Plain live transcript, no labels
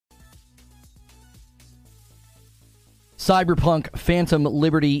Cyberpunk Phantom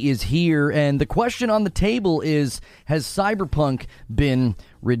Liberty is here, and the question on the table is, has Cyberpunk been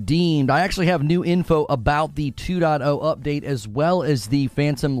redeemed? I actually have new info about the 2.0 update as well as the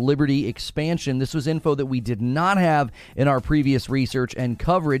Phantom Liberty expansion. This was info that we did not have in our previous research and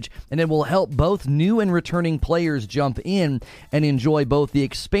coverage, and it will help both new and returning players jump in and enjoy both the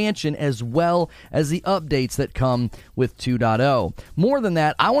expansion as well as the updates that come with 2.0. More than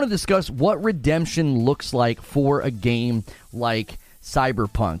that, I want to discuss what redemption looks like for a game like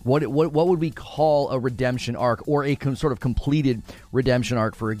Cyberpunk. What would we call a redemption arc, or a sort of completed redemption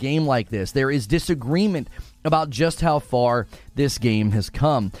arc for a game like this? There is disagreement about just how far this game has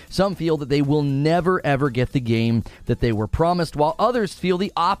come. Some feel that they will never ever get the game that they were promised, while others feel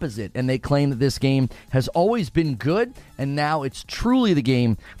the opposite, and they claim that this game has always been good, and now it's truly the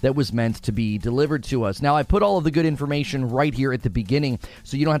game that was meant to be delivered to us. Now, I put all of the good information right here at the beginning,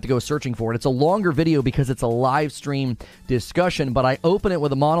 so you don't have to go searching for it. It's a longer video because it's a live stream discussion, but I open it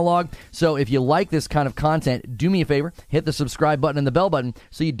with a monologue, so if you like this kind of content, do me a favor, hit the subscribe button and the bell button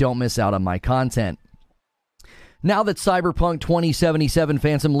so you don't miss out on my content. Now that Cyberpunk 2077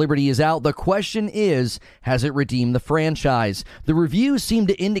 Phantom Liberty is out, the question is, has it redeemed the franchise? The reviews seem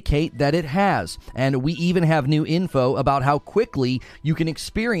to indicate that it has, and we even have new info about how quickly you can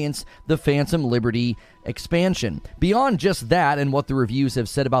experience the Phantom Liberty expansion. Beyond just that and what the reviews have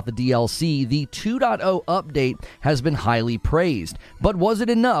said about the DLC, the 2.0 update has been highly praised. But was it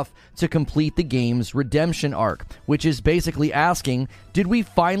enough to complete the game's redemption arc? Which is basically asking, did we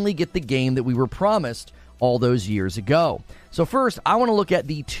finally get the game that we were promised all those years ago? So first, I want to look at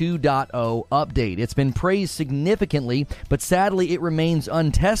the 2.0 update. It's been praised significantly, but sadly it remains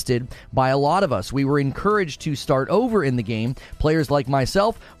untested by a lot of us. We were encouraged to start over in the game. Players like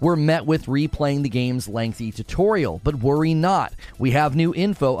myself were met with replaying the game's lengthy tutorial, but worry not. We have new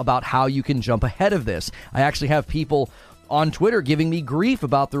info about how you can jump ahead of this. I actually have people on Twitter giving me grief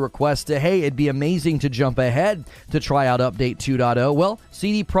about the request to, hey, it'd be amazing to jump ahead to try out Update 2.0. Well,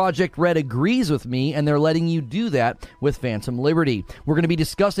 CD Projekt Red agrees with me, and they're letting you do that with Phantom Liberty. We're going to be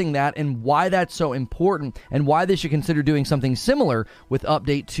discussing that and why that's so important, and why they should consider doing something similar with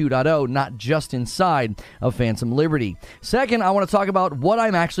Update 2.0, not just inside of Phantom Liberty. Second, I want to talk about what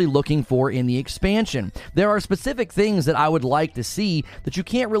I'm actually looking for in the expansion. There are specific things that I would like to see that you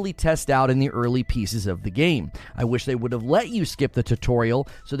can't really test out in the early pieces of the game. I wish they would have let you skip the tutorial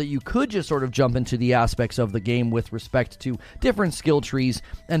so that you could just sort of jump into the aspects of the game with respect to different skill trees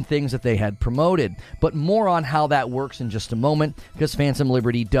and things that they had promoted. But more on how that works in just a moment, because Phantom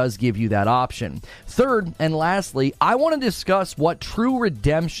Liberty does give you that option. Third, and lastly, I want to discuss what true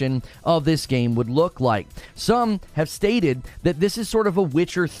redemption of this game would look like. Some have stated that this is sort of a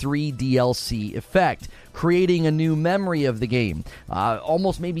Witcher 3 DLC effect, creating a new memory of the game,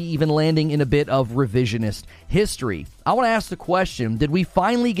 almost maybe even landing in a bit of revisionist history. I want to ask the question, did we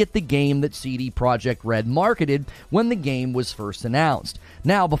finally get the game that CD Projekt Red marketed when the game was first announced?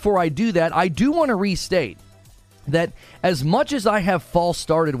 Now, before I do that, I do want to restate that as much as I have false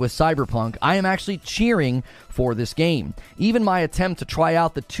started with Cyberpunk, I am actually cheering for this game. Even my attempt to try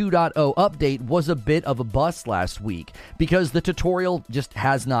out the 2.0 update was a bit of a bust last week because the tutorial just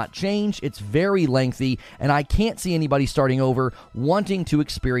has not changed. It's very lengthy, and I can't see anybody starting over wanting to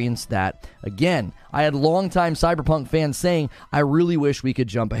experience that again. I had longtime Cyberpunk fans saying, I really wish we could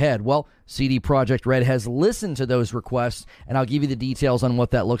jump ahead. Well, CD Projekt Red has listened to those requests, and I'll give you the details on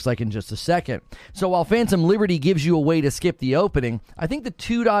what that looks like in just a second. So while Phantom Liberty gives you a way to skip the opening, I think the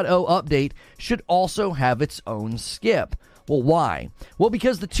 2.0 update should also have its own skip. Well, why? Well,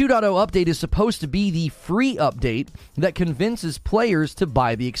 because the 2.0 update is supposed to be the free update that convinces players to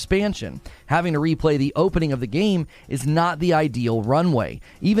buy the expansion. Having to replay the opening of the game is not the ideal runway.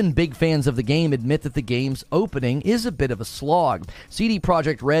 Even big fans of the game admit that the game's opening is a bit of a slog. CD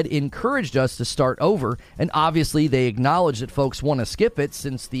Projekt Red encouraged us to start over, and obviously they acknowledge that folks want to skip it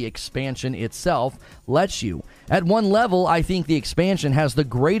since the expansion itself lets you. At one level, I think the expansion has the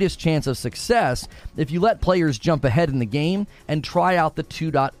greatest chance of success if you let players jump ahead in the game and try out the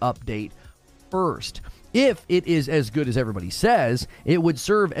 2.0 update first. If it is as good as everybody says, it would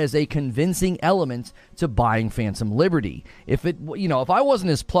serve as a convincing element to buying Phantom Liberty. If I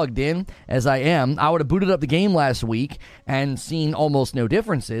wasn't as plugged in as I am, I would have booted up the game last week and seen almost no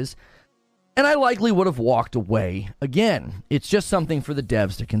differences, and I likely would have walked away again. It's just something for the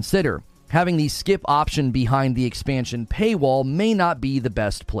devs to consider. Having the skip option behind the expansion paywall may not be the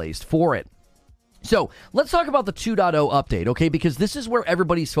best place for it. So, let's talk about the 2.0 update, okay? Because this is where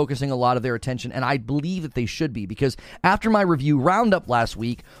everybody's focusing a lot of their attention, and I believe that they should be, because after my review roundup last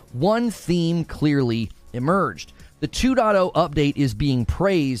week, one theme clearly emerged. The 2.0 update is being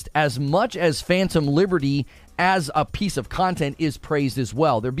praised as much as Phantom Liberty as a piece of content is praised as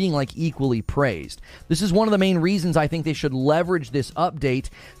well. They're being like equally praised. This is one of the main reasons I think they should leverage this update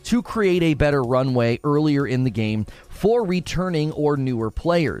to create a better runway earlier in the game for returning or newer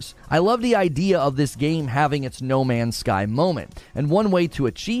players. I love the idea of this game having its No Man's Sky moment, and one way to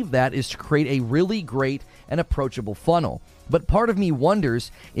achieve that is to create a really great and approachable funnel. But part of me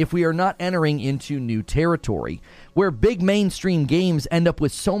wonders if we are not entering into new territory, where big mainstream games end up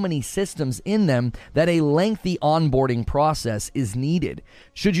with so many systems in them that a lengthy onboarding process is needed.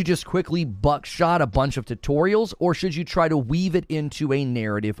 Should you just quickly buckshot a bunch of tutorials, or should you try to weave it into a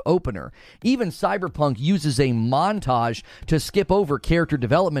narrative opener? Even Cyberpunk uses a montage to skip over character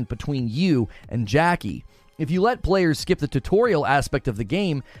development between you and Jackie. If you let players skip the tutorial aspect of the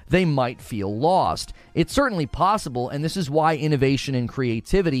game, they might feel lost. It's certainly possible, and this is why innovation and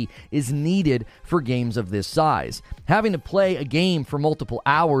creativity is needed for games of this size. Having to play a game for multiple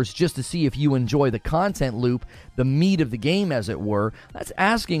hours just to see if you enjoy the content loop, the meat of the game as it were, that's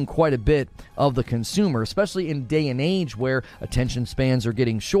asking quite a bit of the consumer, especially in a day and age where attention spans are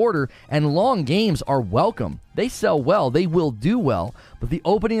getting shorter and long games are welcome. They sell well, they will do well, but the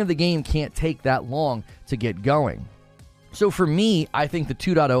opening of the game can't take that long to get going. So for me, I think the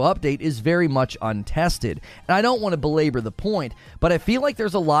 2.0 update is very much untested. And I don't want to belabor the point, but I feel like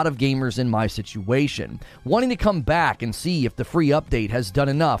there's a lot of gamers in my situation wanting to come back and see if the free update has done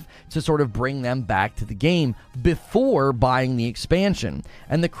enough to sort of bring them back to the game before buying the expansion.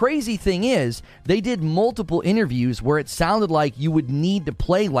 And the crazy thing is, they did multiple interviews where it sounded like you would need to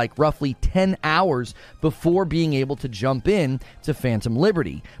play like roughly 10 hours before being able to jump in to Phantom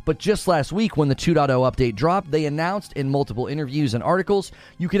Liberty. But just last week when the 2.0 update dropped, they announced in multiple interviews and articles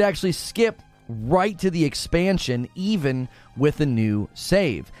you could actually skip right to the expansion even with a new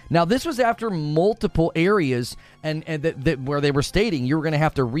save. Now this was after multiple areas and where they were stating you were going to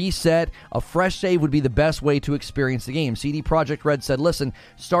have to reset. A fresh save would be the best way to experience the game. CD Projekt Red said, listen,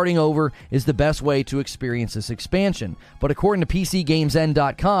 starting over is the best way to experience this expansion. But according to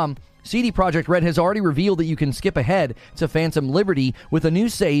PCGamesN.com, CD Projekt Red has already revealed that you can skip ahead to Phantom Liberty with a new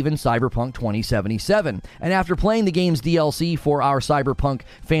save in Cyberpunk 2077. And after playing the game's DLC for our Cyberpunk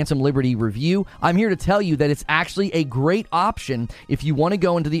Phantom Liberty review, I'm here to tell you that it's actually a great option if you want to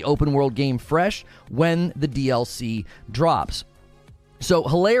go into the open world game fresh when the DLC drops. So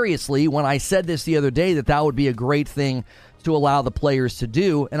hilariously, when I said this the other day that would be a great thing to allow the players to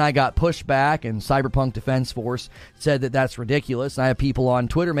do, and I got pushed back, and Cyberpunk Defense Force said that that's ridiculous, and I have people on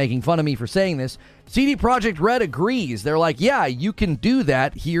Twitter making fun of me for saying this. CD Projekt Red agrees. They're like, yeah, you can do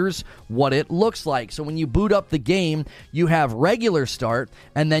that. Here's what it looks like. So when you boot up the game, you have regular start,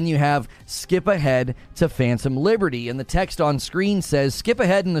 and then you have skip ahead to Phantom Liberty. And the text on screen says, skip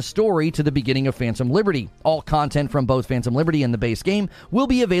ahead in the story to the beginning of Phantom Liberty. All content from both Phantom Liberty and the base game will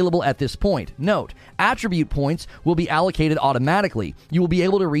be available at this point. Note, attribute points will be allocated automatically. You will be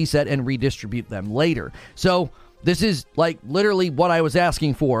able to reset and redistribute them later. So this is like literally what I was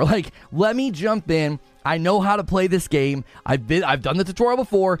asking for. Like, let me jump in. I know how to play this game. I've done the tutorial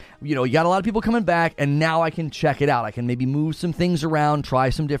before. You know, you got a lot of people coming back, and now I can check it out. I can maybe move some things around, try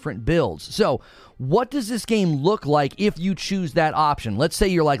some different builds. So, what does this game look like if you choose that option? Let's say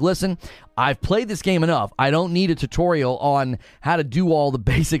you're like, listen, I've played this game enough. I don't need a tutorial on how to do all the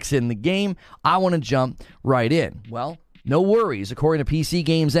basics in the game. I want to jump right in. Well, no worries. According to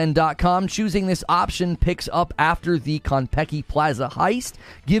PCGamesN.com, choosing this option picks up after the Konpeki Plaza heist,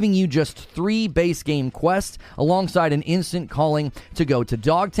 giving you just 3 base game quests alongside an instant calling to go to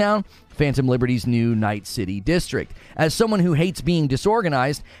Dogtown, Phantom Liberty's new Night City district. As someone who hates being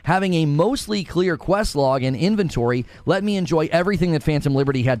disorganized, having a mostly clear quest log and inventory let me enjoy everything that Phantom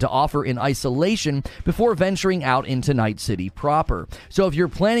Liberty had to offer in isolation before venturing out into Night City proper. So if you're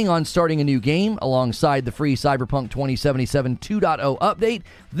planning on starting a new game alongside the free Cyberpunk 2077 2.0 update,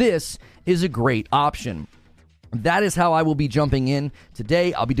 this is a great option. That is how I will be jumping in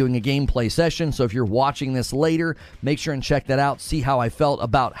today. I'll be doing a gameplay session, so if you're watching this later, make sure and check that out, see how I felt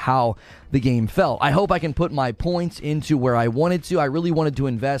about how the game felt. I hope I can put my points into where I wanted to. I really wanted to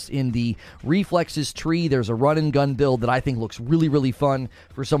invest in the reflexes tree. There's a run and gun build that I think looks really, really fun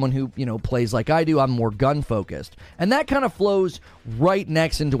for someone who, plays like I do. I'm more gun focused. And that kind of flows right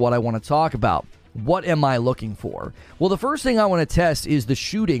next into what I want to talk about. What am I looking for? Well, the first thing I want to test is the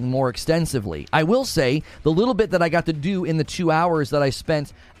shooting more extensively. I will say, the little bit that I got to do in the 2 hours that I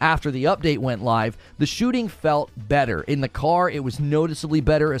spent after the update went live, the shooting felt better. In the car, it was noticeably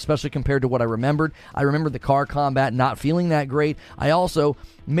better, especially compared to what I remembered. I remember the car combat not feeling that great. I also,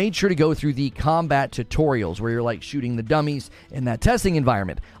 made sure to go through the combat tutorials where you're like shooting the dummies in that testing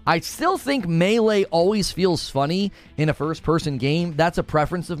environment. I still think melee always feels funny in a first-person game. That's a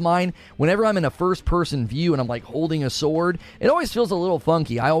preference of mine. Whenever I'm in a first-person view and I'm like holding a sword, it always feels a little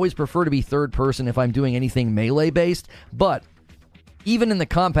funky. I always prefer to be third-person if I'm doing anything melee-based, but even in the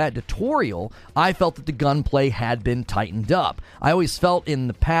combat tutorial, I felt that the gunplay had been tightened up. I always felt in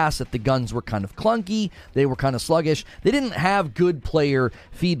the past that the guns were kind of clunky, they were kind of sluggish, they didn't have good player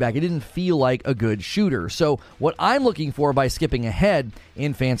feedback, it didn't feel like a good shooter. So what I'm looking for by skipping ahead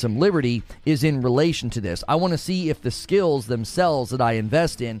in Phantom Liberty is in relation to this. I want to see if the skills themselves that I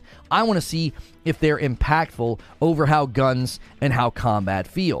invest in, I want to see if they're impactful over how guns and how combat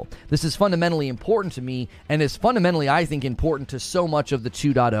feel. This is fundamentally important to me, and is fundamentally, I think, important to so much of the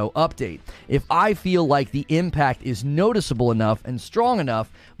 2.0 update. If I feel like the impact is noticeable enough and strong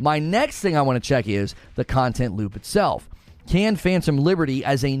enough, my next thing I want to check is the content loop itself. Can Phantom Liberty,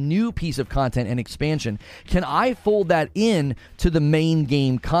 as a new piece of content and expansion, can I fold that in to the main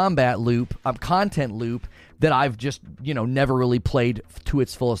game combat loop, content loop, that I've just, never really played to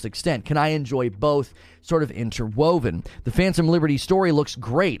its fullest extent? Can I enjoy both sort of interwoven? The Phantom Liberty story looks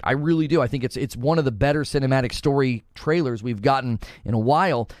great. I really do. I think it's one of the better cinematic story trailers we've gotten in a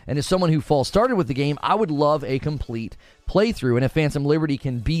while. And as someone who started with the game, I would love a complete playthrough. And if Phantom Liberty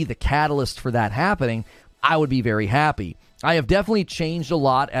can be the catalyst for that happening, I would be very happy. I have definitely changed a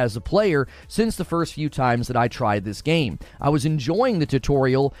lot as a player since the first few times that I tried this game. I was enjoying the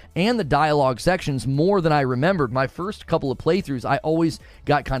tutorial and the dialogue sections more than I remembered. My first couple of playthroughs, I always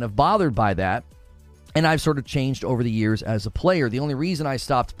got kind of bothered by that, and I've sort of changed over the years as a player. The only reason I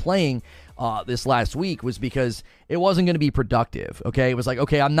stopped playing this last week was because it wasn't going to be productive, okay? It was like,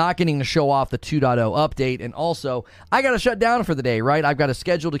 okay, I'm not getting to show off the 2.0 update, and also, I got to shut down for the day, right? I've got a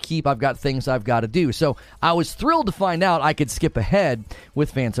schedule to keep, I've got things I've got to do. So I was thrilled to find out I could skip ahead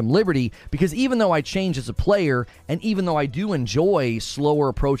with Phantom Liberty, because even though I change as a player, and even though I do enjoy slower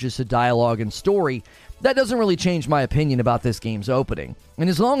approaches to dialogue and story, that doesn't really change my opinion about this game's opening. And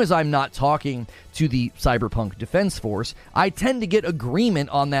as long as I'm not talking to the Cyberpunk Defense Force, I tend to get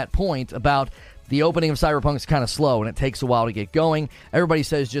agreement on that point about the opening of Cyberpunk is kind of slow and it takes a while to get going. Everybody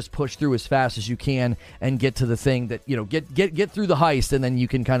says just push through as fast as you can and get to the thing that, get through the heist, and then you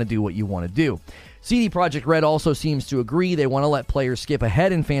can kind of do what you want to do. CD Projekt Red also seems to agree. They want to let players skip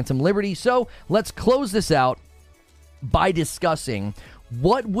ahead in Phantom Liberty. So let's close this out by discussing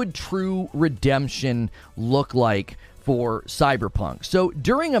what would true redemption look like for Cyberpunk. So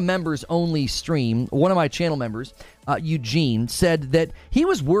during a members-only stream, one of my channel members, Eugene, said that he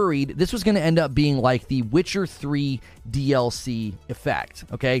was worried this was going to end up being like the Witcher 3 DLC effect,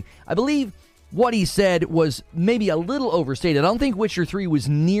 okay? I believe what he said was maybe a little overstated. I don't think Witcher 3 was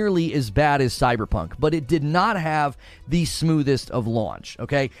nearly as bad as Cyberpunk, but it did not have the smoothest of launch,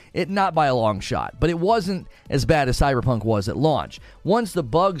 okay? Not by a long shot, but it wasn't as bad as Cyberpunk was at launch. Once the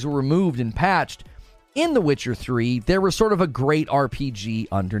bugs were removed and patched in The Witcher 3, there was sort of a great RPG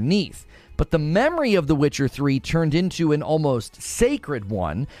underneath. But the memory of The Witcher 3 turned into an almost sacred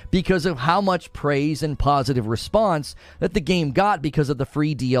one because of how much praise and positive response that the game got because of the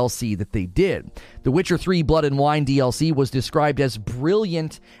free DLC that they did. The Witcher 3 Blood and Wine DLC was described as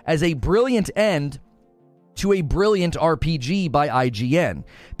brilliant, as a brilliant end to a brilliant RPG by IGN.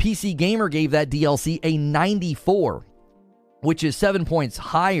 PC Gamer gave that DLC a 94, which is 7 points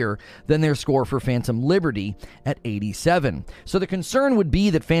higher than their score for Phantom Liberty at 87. So the concern would be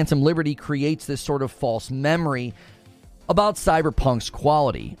that Phantom Liberty creates this sort of false memory about Cyberpunk's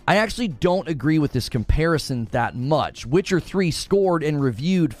quality. I actually don't agree with this comparison that much. Witcher 3 scored and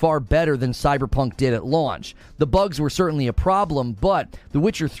reviewed far better than Cyberpunk did at launch. The bugs were certainly a problem, but The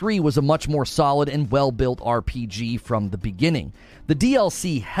Witcher 3 was a much more solid and well-built RPG from the beginning. The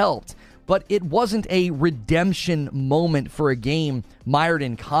DLC helped, but it wasn't a redemption moment for a game mired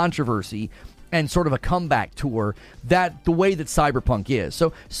in controversy and sort of a comeback tour that the way that Cyberpunk is.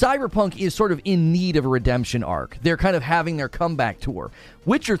 So Cyberpunk is sort of in need of a redemption arc. They're kind of having their comeback tour.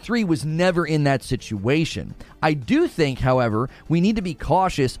 Witcher 3 was never in that situation. I do think, however, we need to be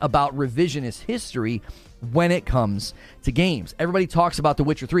cautious about revisionist history when it comes to games. Everybody talks about The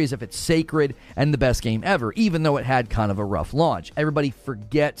Witcher 3 as if it's sacred and the best game ever, even though it had kind of a rough launch. Everybody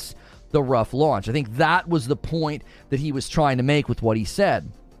forgets the rough launch. I think that was the point that he was trying to make with what he said.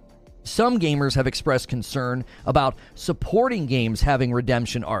 Some gamers have expressed concern about supporting games having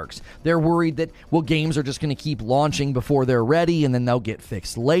redemption arcs. They're worried that, games are just going to keep launching before they're ready and then they'll get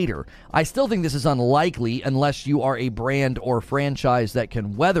fixed later. I still think this is unlikely unless you are a brand or franchise that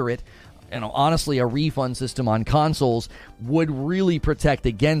can weather it. honestly, a refund system on consoles would really protect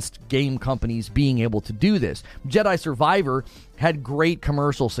against game companies being able to do this. Jedi Survivor had great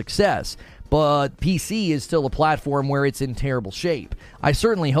commercial success, but PC is still a platform where it's in terrible shape. I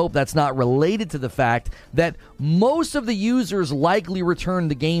certainly hope that's not related to the fact that most of the users likely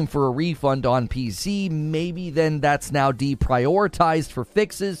returned the game for a refund on PC. Maybe then that's now deprioritized for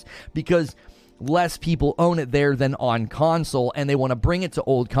fixes because less people own it there than on console, and they want to bring it to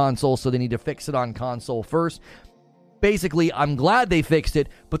old console, so they need to fix it on console first. Basically, I'm glad they fixed it,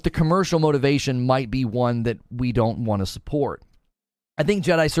 but the commercial motivation might be one that we don't want to support. I think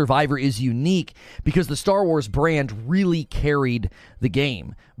Jedi Survivor is unique because the Star Wars brand really carried the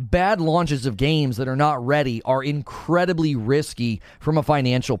game. Bad launches of games that are not ready are incredibly risky from a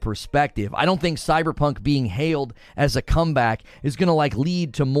financial perspective. I don't think Cyberpunk being hailed as a comeback is going to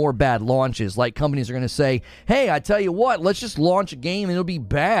lead to more bad launches. Like companies are going to say, hey, I tell you what, let's just launch a game and it'll be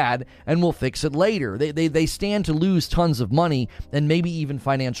bad and we'll fix it later. They stand to lose tons of money and maybe even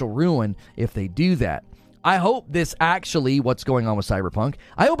financial ruin if they do that. I hope this actually, what's going on with Cyberpunk,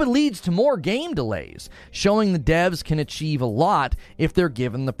 I hope it leads to more game delays, showing the devs can achieve a lot if they're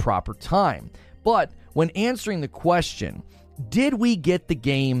given the proper time. But when answering the question, did we get the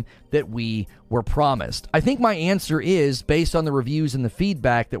game that we were promised? I think my answer is, based on the reviews and the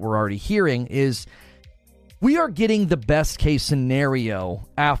feedback that we're already hearing, is we are getting the best case scenario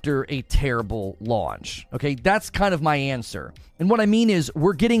after a terrible launch. Okay, that's kind of my answer. And what I mean is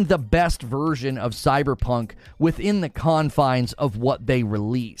we're getting the best version of Cyberpunk within the confines of what they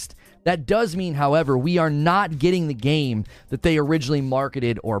released. That does mean, however, we are not getting the game that they originally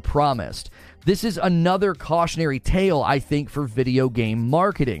marketed or promised. This is another cautionary tale, I think, for video game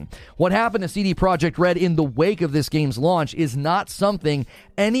marketing. What happened to CD Projekt Red in the wake of this game's launch is not something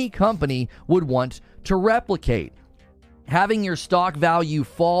any company would want to replicate. Having your stock value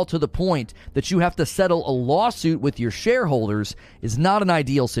fall to the point that you have to settle a lawsuit with your shareholders is not an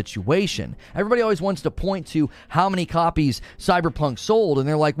ideal situation. Everybody always wants to point to how many copies Cyberpunk sold, and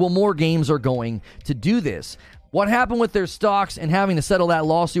they're like, well, more games are going to do this. What happened with their stocks and having to settle that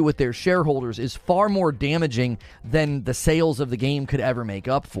lawsuit with their shareholders is far more damaging than the sales of the game could ever make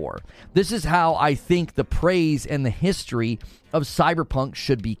up for. This is how I think the praise and the history of Cyberpunk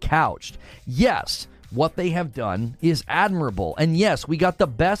should be couched. Yes, what they have done is admirable. And yes, we got the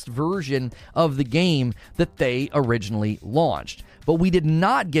best version of the game that they originally launched. But we did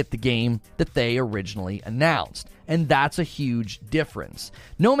not get the game that they originally announced. And that's a huge difference.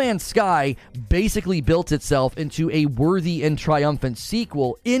 No Man's Sky basically built itself into a worthy and triumphant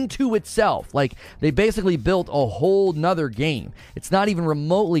sequel into itself. Like, they basically built a whole nother game. It's not even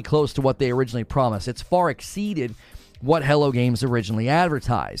remotely close to what they originally promised. It's far exceeded what Hello Games originally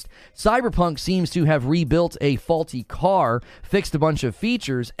advertised. Cyberpunk seems to have rebuilt a faulty car, fixed a bunch of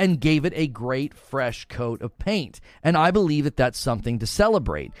features, and gave it a great fresh coat of paint. And I believe that that's something to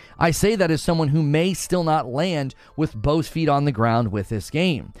celebrate. I say that as someone who may still not land with both feet on the ground with this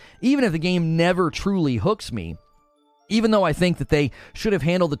game. Even if the game never truly hooks me, even though I think that they should have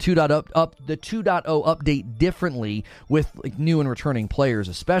handled the 2.0 update differently with new and returning players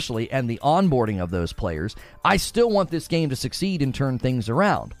especially, and the onboarding of those players, I still want this game to succeed and turn things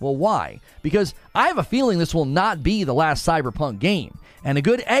around. Well, why? Because I have a feeling this will not be the last Cyberpunk game, and a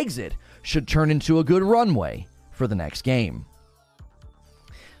good exit should turn into a good runway for the next game.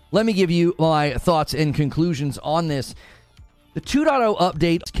 Let me give you my thoughts and conclusions on this. The 2.0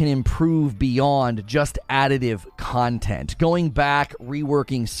 update can improve beyond just additive content. Going back,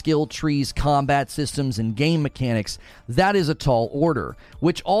 reworking skill trees, combat systems, and game mechanics, that is a tall order,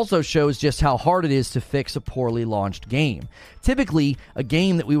 which also shows just how hard it is to fix a poorly launched game. Typically, a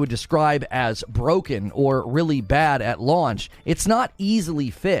game that we would describe as broken or really bad at launch, it's not easily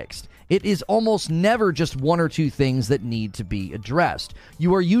fixed. It is almost never just one or two things that need to be addressed.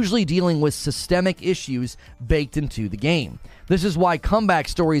 You are usually dealing with systemic issues baked into the game. This is why comeback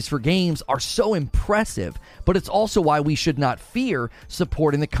stories for games are so impressive, but it's also why we should not fear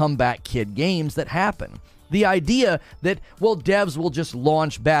supporting the comeback kid games that happen. The idea that, well, devs will just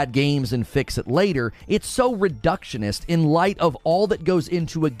launch bad games and fix it later, it's so reductionist in light of all that goes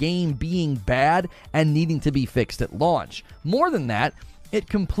into a game being bad and needing to be fixed at launch. More than that, it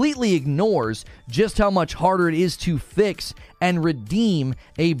completely ignores just how much harder it is to fix and redeem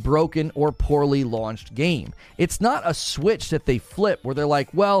a broken or poorly launched game. It's not a switch that they flip where they're like,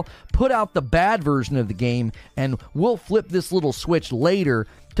 well, put out the bad version of the game and we'll flip this little switch later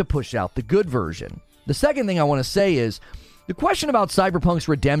to push out the good version. The second thing I want to say is, the question about Cyberpunk's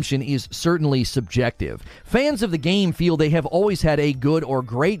redemption is certainly subjective. Fans of the game feel they have always had a good or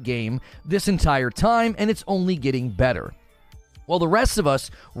great game this entire time, and it's only getting better. Well, the rest of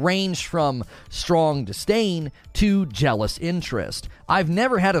us range from strong disdain to jealous interest. I've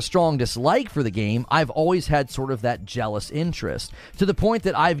never had a strong dislike for the game. I've always had sort of that jealous interest, to the point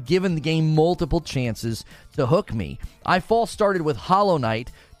that I've given the game multiple chances to hook me. I false started with Hollow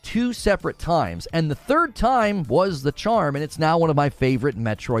Knight 2 separate times, and the third time was the charm, and it's now one of my favorite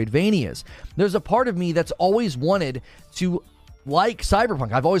Metroidvanias. There's a part of me that's always wanted to like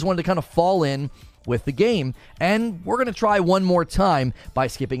Cyberpunk. I've always wanted to kind of fall in with the game, and we're going to try one more time by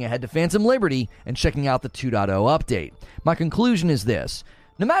skipping ahead to Phantom Liberty and checking out the 2.0 update. My conclusion is this: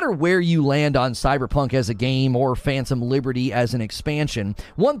 no matter where you land on Cyberpunk as a game or Phantom Liberty as an expansion,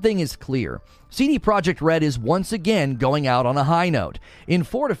 one thing is clear. CD Projekt Red is once again going out on a high note. In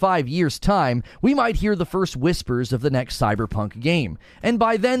 4 to 5 years' time, we might hear the first whispers of the next Cyberpunk game, and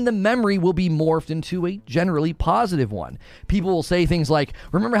by then the memory will be morphed into a generally positive one. People will say things like,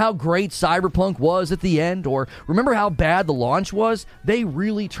 remember how great Cyberpunk was at the end, or remember how bad the launch was? They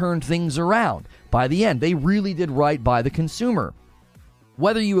really turned things around. By the end, they really did right by the consumer.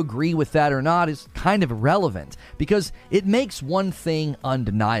 Whether you agree with that or not is kind of irrelevant, because it makes one thing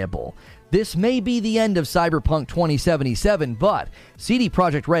undeniable. This may be the end of Cyberpunk 2077, but CD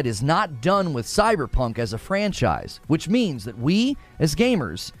Projekt Red is not done with Cyberpunk as a franchise, which means that we, as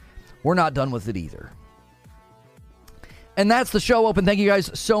gamers, we're not done with it either. And that's the show open. Thank you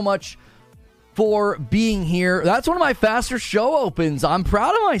guys so much for being here. That's one of my faster show opens. I'm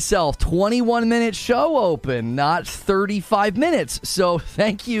proud of myself. 21-minute show open, not 35 minutes. So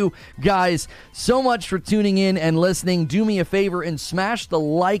thank you guys so much for tuning in and listening. Do me a favor and smash the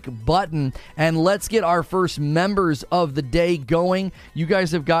like button, and let's get our first members of the day going. You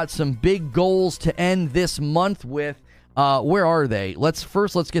guys have got some big goals to end this month with. Where are they? Let's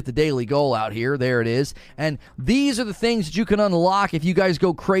get the daily goal out here. There it is. And these are the things that you can unlock if you guys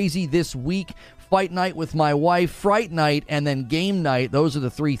go crazy this week. Fight night with my wife, Fright night, and then game night. Those are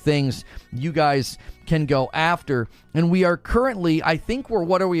the 3 things you guys can go after. And we are currently, I think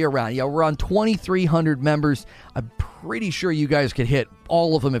what are we around? Yeah, we're on 2,300 members. I'm pretty sure you guys could hit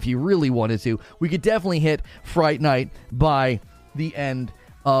all of them if you really wanted to. We could definitely hit Fright night by the end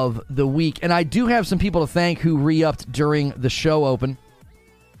of the week. And I do have some people to thank who re-upped during the show open.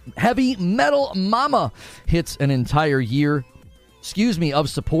 Heavy Metal Mama hits an entire year, of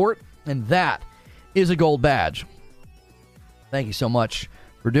support, and that is a gold badge. Thank you so much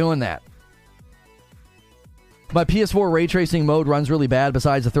for doing that. My PS4 ray tracing mode runs really bad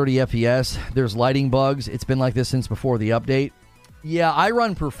besides the 30 FPS. There's lighting bugs. It's been like this since before the update. Yeah, I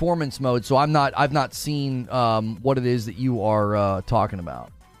run performance mode, so I've not seen what it is that you are talking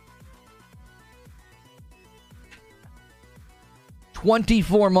about.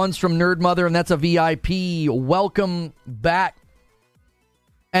 24 months from Nerd Mother, and that's a VIP. Welcome back.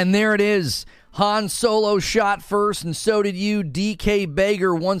 And there it is. Han Solo shot first, and so did you. DK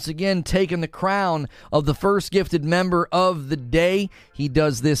Bager once again taking the crown of the first gifted member of the day. He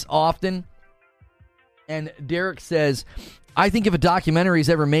does this often. And Derek says, I think if a documentary is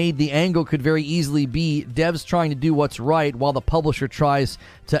ever made, the angle could very easily be devs trying to do what's right while the publisher tries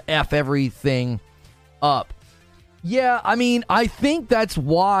to F everything up. Yeah, I mean, I think that's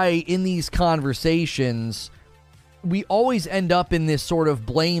why in these conversations, we always end up in this sort of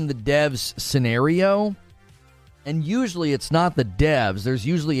blame the devs scenario. And usually it's not the devs. There's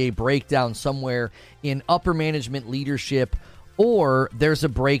usually a breakdown somewhere in upper management leadership, or there's a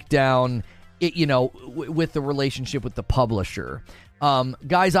breakdown with the relationship with the publisher.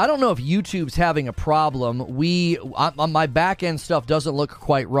 Guys, I don't know if YouTube's having a problem. My back-end stuff doesn't look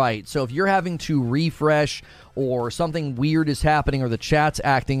quite right. So if you're having to refresh or something weird is happening or the chat's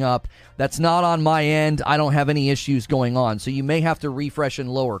acting up, that's not on my end. I don't have any issues going on. So you may have to refresh in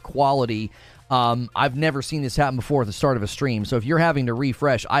lower quality. I've never seen this happen before at the start of a stream. So if you're having to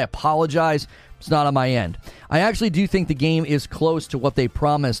refresh, I apologize. It's not on my end. I actually do think the game is close to what they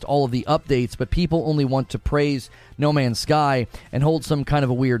promised, all of the updates, but people only want to praise No Man's Sky and hold some kind of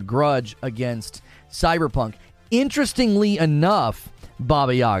a weird grudge against Cyberpunk. Interestingly enough,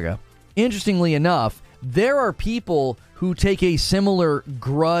 Baba Yaga, there are people who take a similar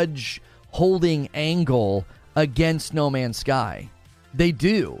grudge-holding angle against No Man's Sky. They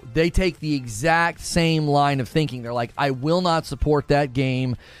do. They take the exact same line of thinking. They're like, I will not support that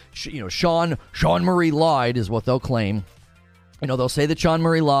game. Sean Murray lied is what they'll claim. They'll say that Sean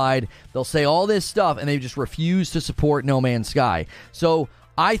Murray lied. They'll say all this stuff, and they just refuse to support No Man's Sky. So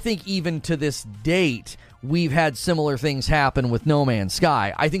I think even to this date, we've had similar things happen with No Man's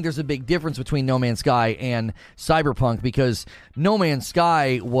Sky. I think there's a big difference between No Man's Sky and Cyberpunk, because No Man's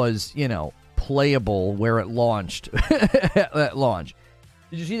Sky was, playable where it launched at launch.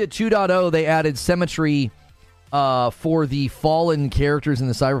 Did you see that 2.0 they added symmetry for the fallen characters in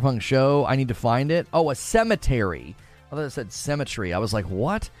the Cyberpunk show. I need to find it. Oh, a cemetery. I thought it said cemetery. I was like,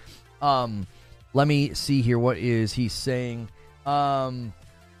 what? Let me see here. What is he saying? You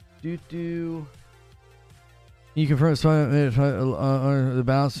confirm the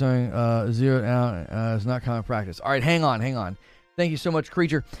balance showing zeroed out is not common practice. All right, hang on. Thank you so much,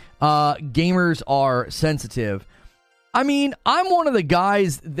 Creature. Gamers are sensitive. I mean, I'm one of the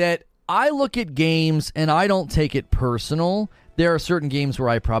guys that I look at games and I don't take it personal. There are certain games where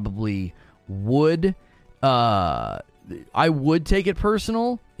I probably would. I would take it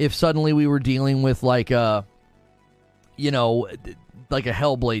personal if suddenly we were dealing with like a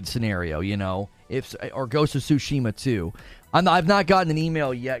Hellblade scenario, or Ghost of Tsushima 2. I've not gotten an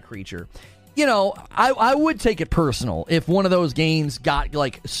email yet, Creature. I would take it personal if one of those games got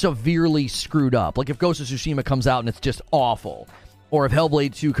like severely screwed up. Like if Ghost of Tsushima comes out and it's just awful, or if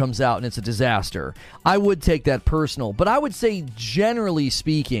Hellblade 2 comes out and it's a disaster. I would take that personal. But I would say, generally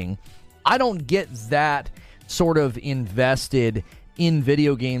speaking, I don't get that sort of invested in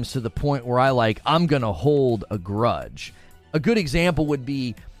video games to the point where I'm going to hold a grudge. A good example would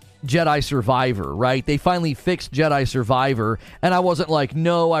be Jedi Survivor, right? They finally fixed Jedi Survivor, and I wasn't like,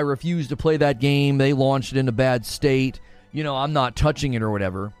 no, I refuse to play that game. They launched it in a bad state. I'm not touching it or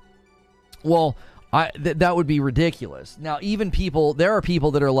whatever. Well, that would be ridiculous. Now, there are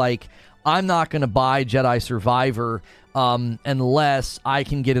people that are like, I'm not going to buy Jedi Survivor unless I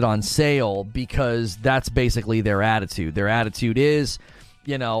can get it on sale, because that's basically their attitude. Their attitude is,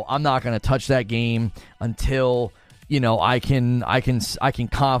 I'm not going to touch that game until I can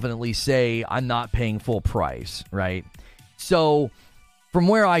confidently say I'm not paying full price, right? So from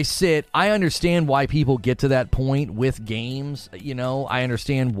where I sit, I understand why people get to that point with games. I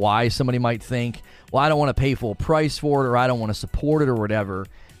understand why somebody might think, well, I don't want to pay full price for it, or I don't want to support it, or whatever.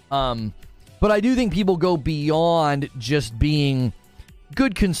 But I do think people go beyond just being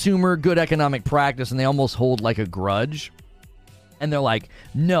good consumer, good economic practice, and they almost hold like a grudge. And they're like,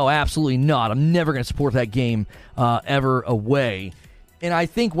 no, absolutely not. I'm never going to support that game ever away. And I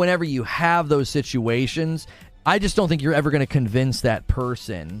think whenever you have those situations, I just don't think you're ever going to convince that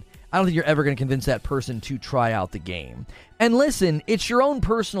person. I don't think you're ever going to convince that person to try out the game. And listen, it's your own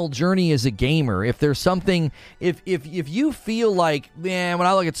personal journey as a gamer. If there's something, if you feel like, man, when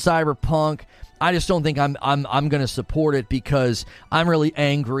I look at Cyberpunk, I just don't think I'm going to support it because I'm really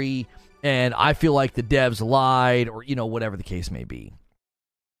angry and I feel like the devs lied, or whatever the case may be.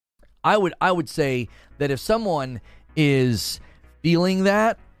 I would say that if someone is feeling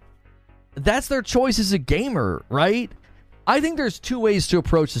that, that's their choice as a gamer, right? I think there's two ways to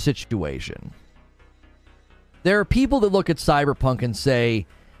approach the situation. There are people that look at Cyberpunk and say,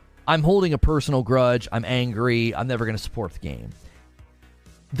 I'm holding a personal grudge, I'm angry, I'm never going to support the game.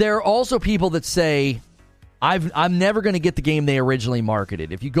 There are also people that say, I'm never going to get the game they originally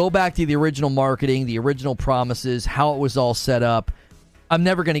marketed. If you go back to the original marketing, the original promises, how it was all set up, I'm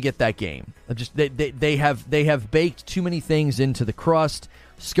never going to get that game. They have baked too many things into the crust.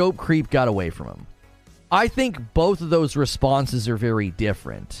 Scope creep got away from them. I think both of those responses are very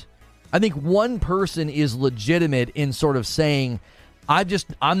different. I think one person is legitimate in sort of saying,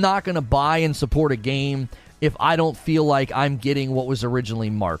 I'm not going to buy and support a game if I don't feel like I'm getting what was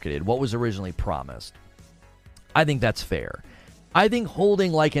originally marketed, what was originally promised. I think that's fair. I think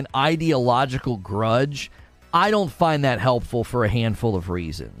holding like an ideological grudge, I don't find that helpful for a handful of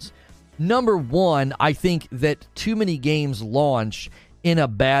reasons. Number one, I think that too many games launch in a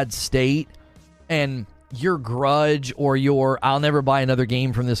bad state, and your grudge or your I'll never buy another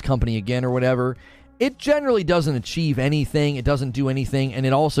game from this company again or whatever, it generally doesn't achieve anything, it doesn't do anything, and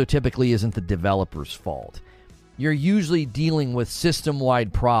it also typically isn't the developer's fault. You're usually dealing with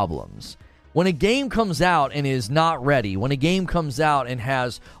system-wide problems. When a game comes out and is not ready, when a game comes out and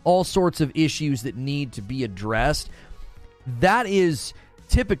has all sorts of issues that need to be addressed, that is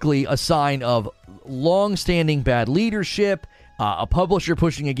typically a sign of long-standing bad leadership, a publisher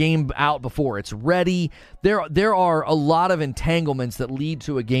pushing a game out before it's ready. There are a lot of entanglements that lead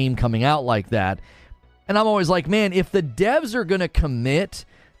to a game coming out like that. And I'm always like, man, if the devs are going to commit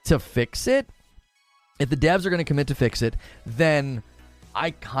to fix it, then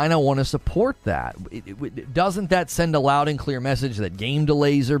I kind of want to support that. Doesn't that send a loud and clear message that game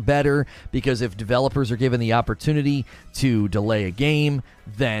delays are better? Because if developers are given the opportunity to delay a game,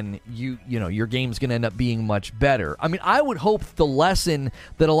 then your game's going to end up being much better. I mean, I would hope the lesson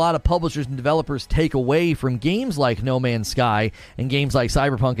that a lot of publishers and developers take away from games like No Man's Sky and games like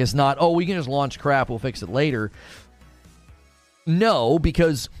Cyberpunk is not, oh, we can just launch crap, we'll fix it later. No,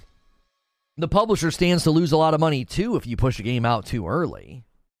 because the publisher stands to lose a lot of money, too, if you push a game out too early.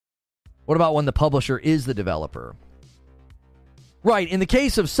 What about when the publisher is the developer? Right. In the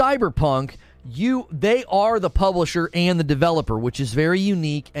case of Cyberpunk, they are the publisher and the developer, which is very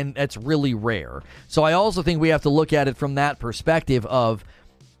unique, and that's really rare. So I also think we have to look at it from that perspective of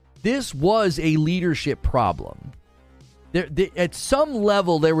this was a leadership problem. At some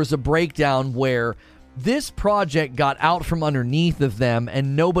level, there was a breakdown where this project got out from underneath of them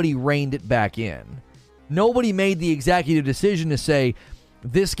and nobody reined it back in. Nobody made the executive decision to say,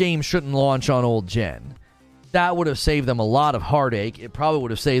 this game shouldn't launch on old gen. That would have saved them a lot of heartache. It probably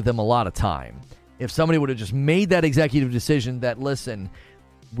would have saved them a lot of time. If somebody would have just made that executive decision that, listen,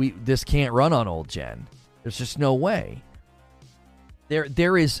 this can't run on old gen. There's just no way.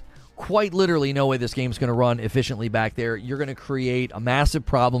 There is quite literally no way this game's going to run efficiently back there. You're going to create a massive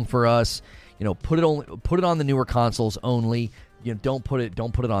problem for us. Put it on the newer consoles only. Don't put it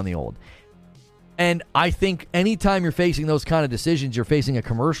on the old. And I think anytime you're facing those kind of decisions, you're facing a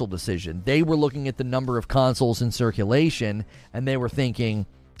commercial decision. They were looking at the number of consoles in circulation, and they were thinking,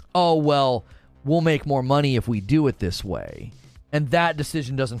 oh, well, we'll make more money if we do it this way. And that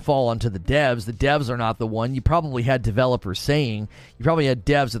decision doesn't fall onto the devs. The devs are not the one. You probably had developers saying, you probably had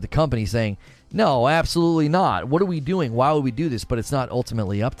devs at the company saying, no, absolutely not. What are we doing? Why would we do this? But it's not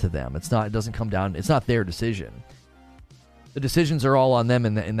ultimately up to them. It doesn't come down. It's not their decision. The decisions are all on them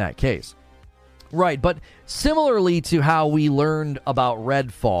in that case. Right, but similarly to how we learned about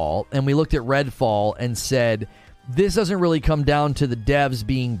Redfall, and we looked at Redfall and said, this doesn't really come down to the devs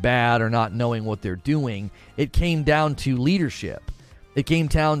being bad or not knowing what they're doing. It came down to leadership. It came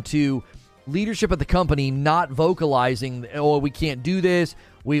down to leadership at the company not vocalizing, oh, we can't do this.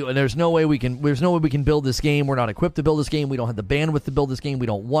 There's no way we can build this game. We're not equipped to build this game. We don't have the bandwidth to build this game. We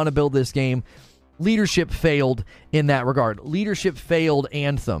don't want to build this game. Leadership failed in that regard. Leadership failed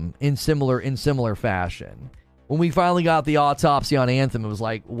Anthem in similar fashion. When we finally got the autopsy on Anthem, it was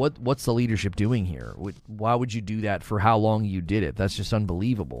like, what's the leadership doing here? Why would you do that for how long you did it? That's just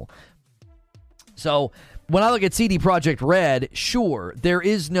unbelievable. So when I look at CD Projekt Red, sure, there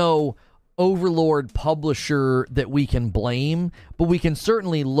is no overlord publisher that we can blame, but we can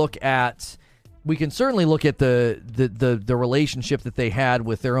certainly look at the relationship that they had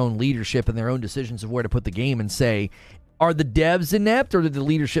with their own leadership and their own decisions of where to put the game and say, are the devs inept or did the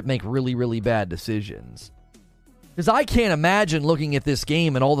leadership make really, really bad decisions? Because I can't imagine looking at this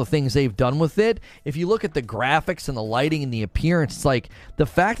game and all the things they've done with it. If you look at the graphics and the lighting and the appearance, it's like the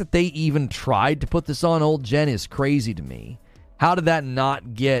fact that they even tried to put this on old gen is crazy to me. How did that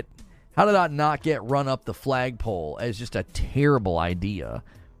not get run up the flagpole as just a terrible idea?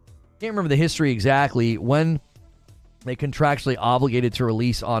 Can't remember the history exactly when they contractually obligated to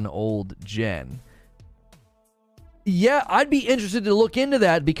release on old gen. Yeah, I'd be interested to look into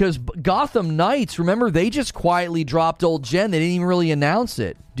that because Gotham Knights, remember, they just quietly dropped old gen. They didn't even really announce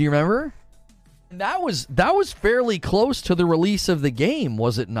it. Do you remember? And that was fairly close to the release of the game,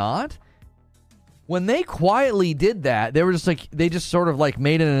 was it not? When they quietly did that, they just sort of like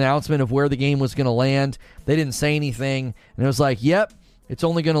made an announcement of where the game was going to land. They didn't say anything, and it was like, yep, it's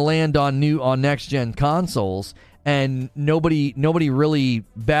only going to land on next gen consoles. And nobody really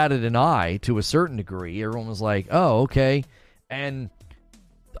batted an eye to a certain degree. Everyone was like, "Oh, okay." And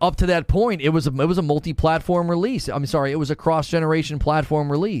up to that point, it was a multi-platform release. I'm sorry, it was a cross-generation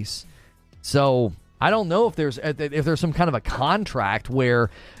platform release. So I don't know if there's some kind of a contract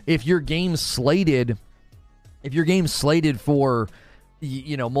where if your game's slated for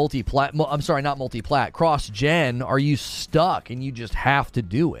cross-gen, are you stuck and you just have to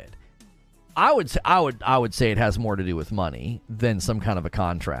do it? I would say it has more to do with money than some kind of a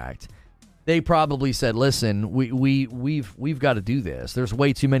contract. They probably said, "Listen, we've got to do this. There's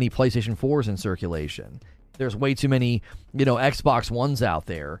way too many PlayStation 4s in circulation. There's way too many, Xbox Ones out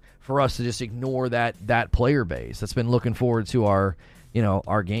there for us to just ignore that player base that's been looking forward to our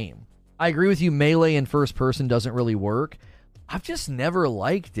game." I agree with you. Melee in first person doesn't really work. I've just never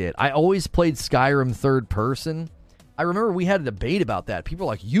liked it. I always played Skyrim third person. I remember we had a debate about that. People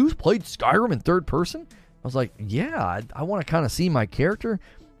were like, "You played Skyrim in third person?" I was like, "Yeah, I want to kind of see my character."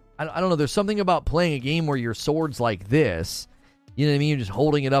 I don't know. There's something about playing a game where your sword's like this. You know what I mean? You're just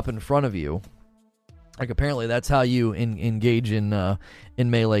holding it up in front of you. Like apparently that's how you engage in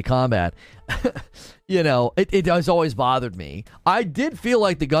melee combat. It has always bothered me. I did feel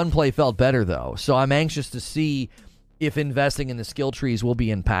like the gunplay felt better though, so I'm anxious to see if investing in the skill trees will be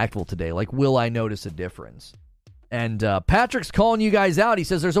impactful today. Like, will I notice a difference? And Patrick's calling you guys out. He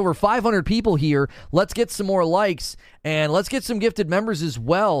says there's over 500 people here. Let's get some more likes, and let's get some gifted members as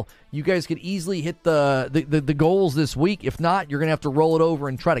well. You guys could easily hit the goals this week. If not, you're going to have to roll it over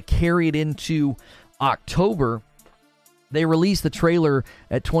and try to carry it into October. They released the trailer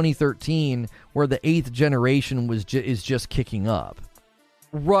at 2013 where the 8th generation is just kicking up.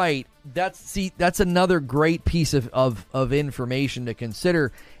 Right. That's another great piece of information to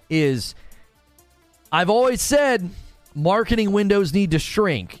consider is I've always said marketing windows need to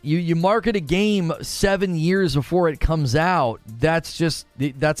shrink. You market a game 7 years before it comes out. That's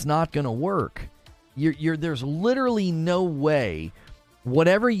not going to work. There's literally no way.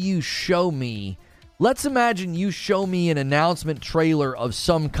 Whatever you show me, let's imagine you show me an announcement trailer of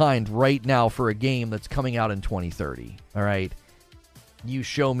some kind right now for a game that's coming out in 2030. All right. You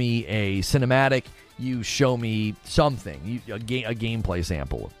show me a cinematic. You show me something, a gameplay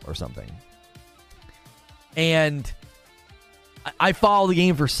sample or something. And I follow the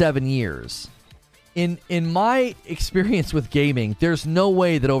game for 7 years. In my experience with gaming, there's no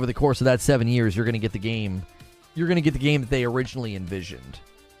way that over the course of that 7 years you're going to get the game. You're going to get the game that they originally envisioned.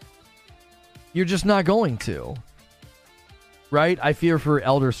 You're just not going to. Right? I fear for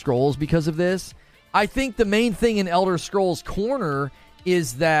Elder Scrolls because of this. I think the main thing in Elder Scrolls Corner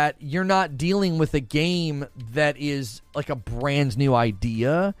is that you're not dealing with a game that is like a brand new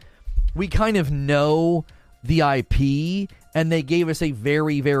idea. We kind of know the IP, and they gave us a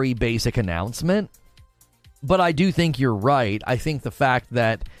very, very basic announcement. But I do think you're right. I think the fact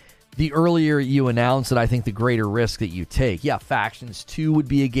that the earlier you announce it, I think the greater risk that you take. Yeah, Factions 2 would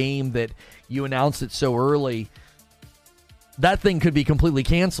be a game that you announced it so early. That thing could be completely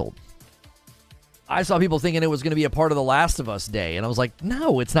canceled. I saw people thinking it was going to be a part of The Last of Us Day, and I was like,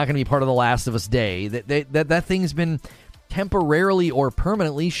 no, it's not going to be part of The Last of Us Day. That thing's been temporarily or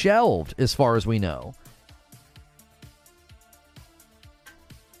permanently shelved, as far as we know.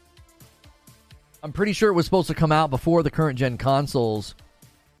 I'm pretty sure it was supposed to come out before the current gen consoles,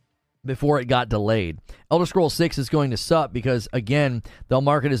 before it got delayed. Elder Scrolls 6 is going to suck because, again, they'll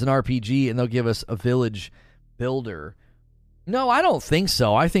market it as an RPG and they'll give us a village builder. No, I don't think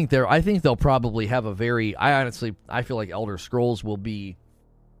so. I think they'll probably have a very... I feel like Elder Scrolls will be...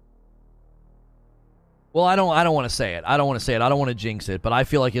 Well, I don't want to say it. I don't want to jinx it, but I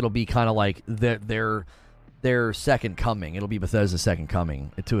feel like it'll be kind of like their second coming. It'll be Bethesda's second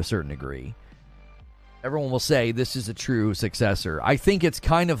coming to a certain degree. Everyone will say this is a true successor. I think it's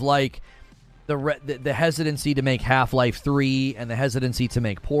kind of like the hesitancy to make Half-Life 3 and the hesitancy to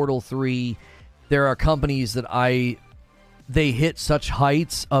make Portal 3. There are companies that they hit such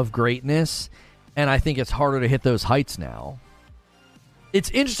heights of greatness, and I think it's harder to hit those heights now.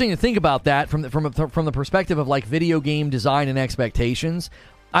 It's interesting to think about that from the perspective of like video game design and expectations.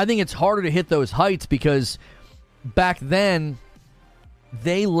 I think it's harder to hit those heights because back then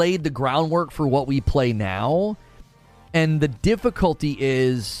they laid the groundwork for what we play now, and the difficulty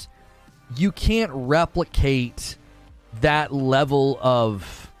is you can't replicate that level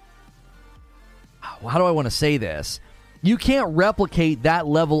of... How do I want to say this? You can't replicate that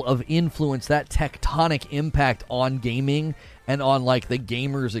level of influence, that tectonic impact on gaming and on like the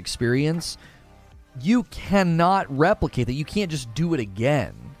gamer's experience. You cannot replicate that. You can't just do it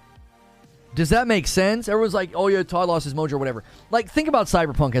again. Does that make sense? Everyone's like, oh yeah, Todd lost his mojo or whatever. Like, think about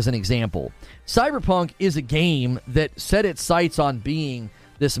Cyberpunk as an example. Cyberpunk is a game that set its sights on being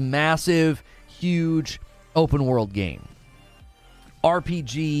this massive, huge, open world game.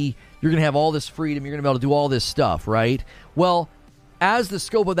 RPG, you're going to have all this freedom, you're going to be able to do all this stuff, right? Well, as the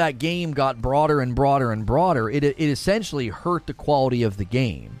scope of that game got broader and broader and broader, it essentially hurt the quality of the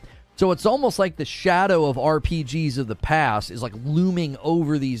game. So it's almost like the shadow of RPGs of the past is like looming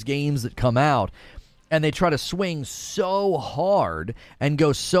over these games that come out, and they try to swing so hard and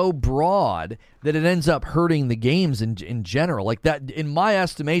go so broad that it ends up hurting the games in general. Like that, in my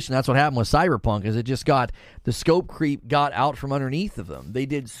estimation, that's what happened with Cyberpunk, is it just got, the scope creep got out from underneath of them. They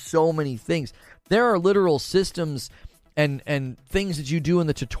did so many things. There are literal systems and things that you do in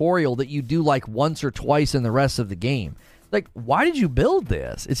the tutorial that you do like once or twice in the rest of the game. Like, why did you build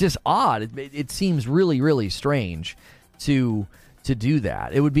this? It's just odd. It seems really, really strange to do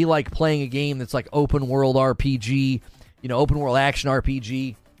that. It would be like playing a game that's like open world RPG, open world action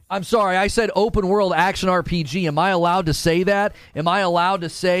RPG. I'm sorry, I said open world action RPG. Am I allowed to say that? Am I allowed to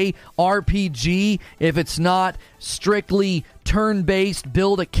say RPG if it's not strictly turn-based,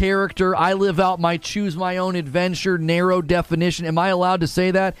 build a character, I live out my choose my own adventure, narrow definition? Am I allowed to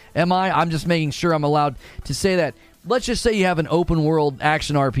say that? Am I? I'm just making sure I'm allowed to say that. Let's just say you have an open world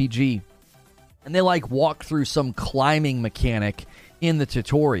action RPG and they like walk through some climbing mechanic in the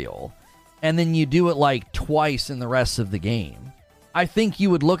tutorial and then you do it like twice in the rest of the game. I think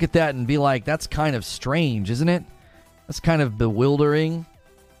you would look at that and be like, that's kind of strange, isn't it? That's kind of bewildering.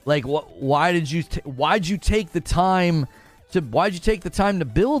 Like, why'd you take the time to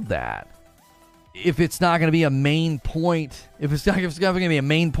build that? if it's not going to be a main point, if it's not going to be a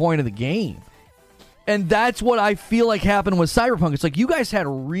main point of the game. And that's what I feel like happened with Cyberpunk. It's like you guys had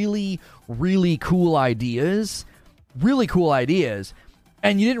really, really cool ideas,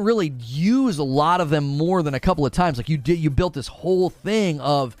 and you didn't really use a lot of them more than a couple of times. Like you built this whole thing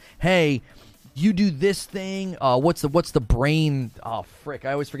of, hey, you do this thing. What's the brain? Oh, frick!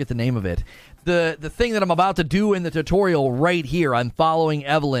 I always forget the name of it. The thing that I'm about to do in the tutorial right here. I'm following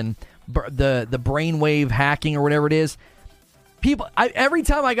Evelyn. The brainwave hacking or whatever it is. Every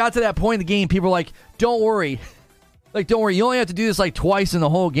time I got to that point in the game, people were like, "Don't worry, don't worry. You only have to do this like twice in the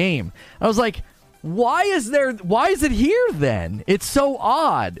whole game." I was like, Why is it here then? It's so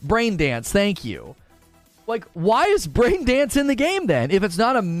odd. Brain dance, thank you. Like, why is brain dance in the game then if it's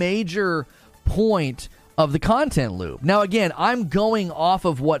not a major point of the content loop? Now, again, I'm going off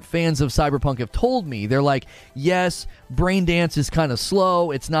of what fans of Cyberpunk have told me. They're like, yes, brain dance is kind of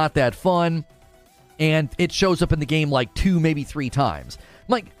slow. It's not that fun. And it shows up in the game like 2, maybe 3 times. I'm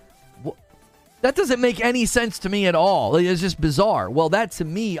like, that doesn't make any sense to me at all. It's just bizarre. Well, that to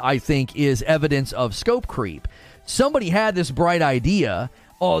me, I think, is evidence of scope creep. Somebody had this bright idea.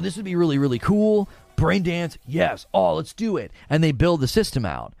 Oh, this would be really, really cool. Brain dance, yes. Oh, let's do it. And they build the system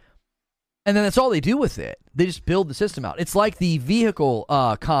out. And then that's all they do with it. They just build the system out. It's like the vehicle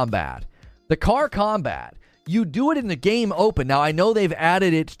combat. The car combat. You do it in the game open. Now, I know they've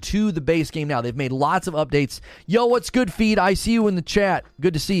added it to the base game now. They've made lots of updates. Yo, what's good, Feed? I see you in the chat.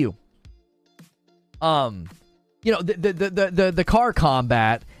 Good to see you. The car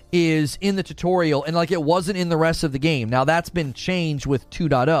combat is in the tutorial, and like it wasn't in the rest of the game. Now that's been changed with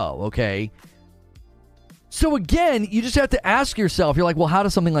 2.0, okay? So again, you just have to ask yourself, you're like, well, how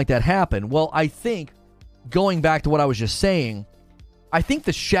does something like that happen? Well, I think, going back to what I was just saying, I think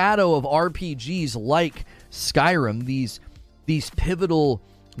the shadow of RPGs like Skyrim, these pivotal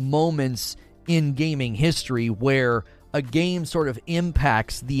moments in gaming history where a game sort of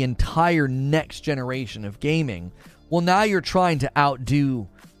impacts the entire next generation of gaming. Well, now you're trying to outdo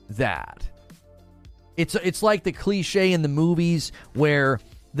that. It's like the cliche in the movies where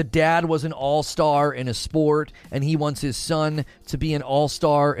the dad was an all-star in a sport and he wants his son to be an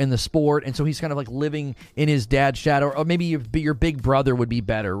all-star in the sport, and so he's kind of like living in his dad's shadow. Or maybe your big brother would be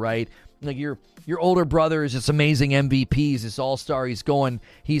better, right? Like your older brother is this amazing MVP, he's this all-star, he's getting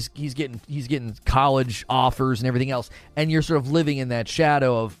college offers and everything else, and you're sort of living in that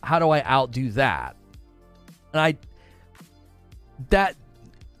shadow of, how do I outdo that? And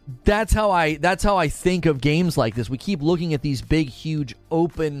that's how I think of games like this. We keep looking at these big, huge,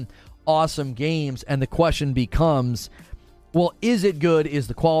 open, awesome games, and the question becomes, well, is it good? Is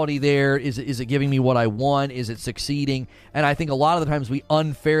the quality there? Is it giving me what I want? Is it succeeding? And I think a lot of the times we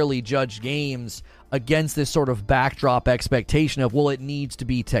unfairly judge games against this sort of backdrop expectation of, well, it needs to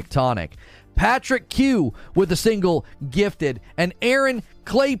be tectonic. Patrick Q with a single gifted, and Aaron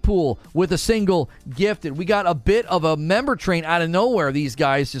Claypool with a single gifted. We got a bit of a member train out of nowhere. These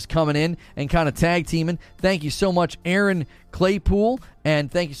guys just coming in and kind of tag teaming. Thank you so much, Aaron Claypool, and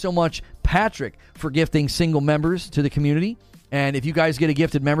thank you so much, Patrick, for gifting single members to the community. And if you guys get a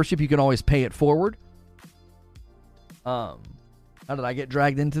gifted membership, you can always pay it forward. How did I get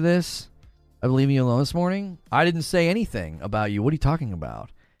dragged into this? I believe you alone this morning. I didn't say anything about you. What are you talking about?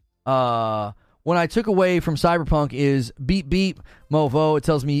 When I took away from Cyberpunk is beep beep Movo. It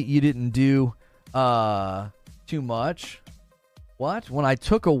tells me you didn't do too much. What? When all I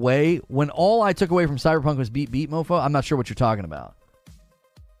took away from Cyberpunk was beep beep Mofo? I'm not sure what you're talking about.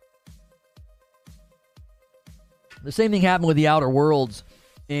 The same thing happened with the Outer Worlds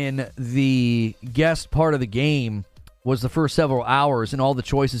in the guest part of the game. Was the first several hours, and all the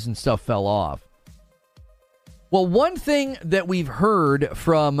choices and stuff fell off. Well, one thing that we've heard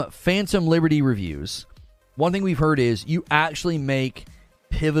from Phantom Liberty reviews, one thing we've heard is you actually make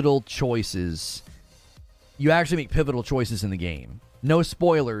pivotal choices. You actually make pivotal choices in the game. No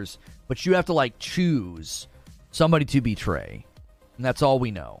spoilers, but you have to, like, choose somebody to betray. And that's all we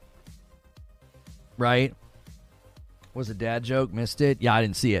know. Right? Was a dad joke? Missed it? Yeah, I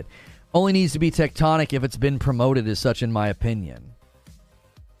didn't see it. Only needs to be tectonic if it's been promoted as such, in my opinion.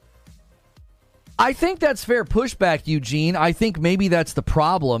 I think that's fair pushback, Eugene. I think maybe that's the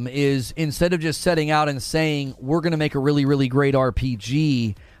problem, is instead of just setting out and saying, we're going to make a really, really great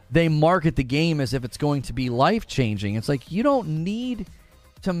RPG, they market the game as if it's going to be life-changing. It's like, you don't need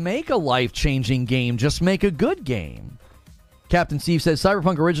to make a life-changing game. Just make a good game. Captain Steve says,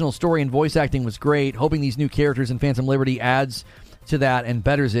 Cyberpunk original story and voice acting was great. Hoping these new characters in Phantom Liberty adds to that and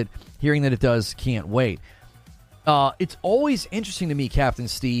betters it. Hearing that it does, can't wait. It's always interesting to me, Captain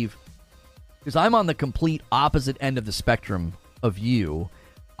Steve, because I'm on the complete opposite end of the spectrum of you.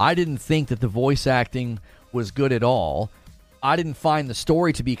 I didn't think that the voice acting was good at all. I didn't find the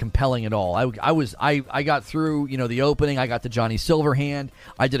story to be compelling at all. I got through, the opening. I got to Johnny Silverhand.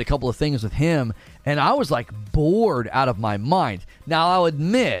 I did a couple of things with him, and I was like bored out of my mind. Now, I'll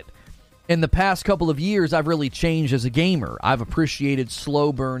admit, in the past couple of years, I've really changed as a gamer. I've appreciated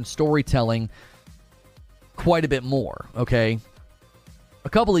slow burn storytelling quite a bit more, okay? A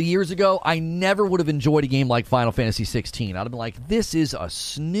couple of years ago, I never would have enjoyed a game like Final Fantasy 16. I'd have been like, this is a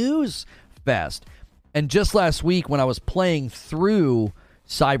snooze fest. And just last week, when I was playing through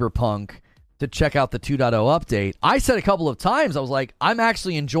Cyberpunk to check out the 2.0 update, I said a couple of times, I was like, I'm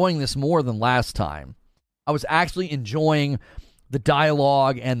actually enjoying this more than last time. I was actually enjoying the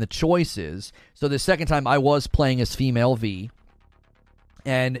dialogue and the choices. So the second time, I was playing as female V,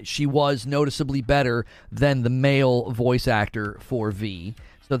 and she was noticeably better than the male voice actor for V.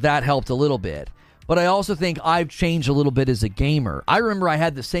 So that helped a little bit. But I also think I've changed a little bit as a gamer. I remember I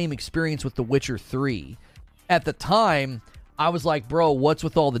had the same experience with The Witcher 3. At the time, I was like, bro, what's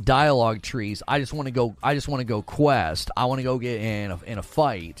with all the dialogue trees? I just want to go quest. I want to go get in a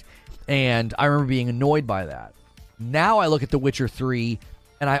fight. And I remember being annoyed by that. Now I look at The Witcher 3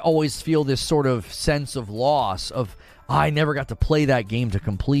 and I always feel this sort of sense of loss of, I never got to play that game to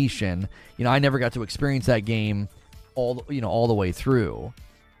completion. I never got to experience that game all the way through.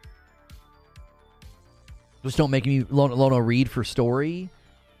 Just don't make me Lono read for story.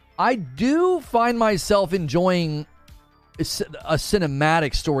 I do find myself enjoying a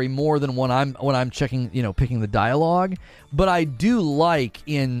cinematic story more than when I'm checking, picking the dialogue. But I do like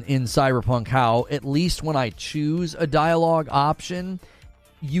in Cyberpunk how, at least when I choose a dialogue option,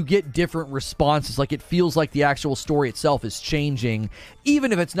 you get different responses. Like, it feels like the actual story itself is changing,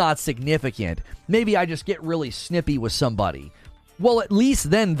 even if it's not significant. Maybe I just get really snippy with somebody. Well, at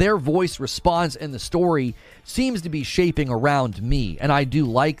least then their voice response in the story seems to be shaping around me, and I do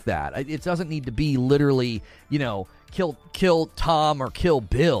like that. It doesn't need to be literally, kill Tom or kill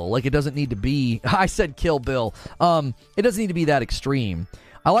Bill. Like, it doesn't need to be... I said kill Bill. It doesn't need to be that extreme.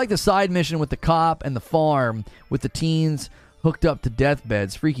 I like the side mission with the cop and the farm with the teens hooked up to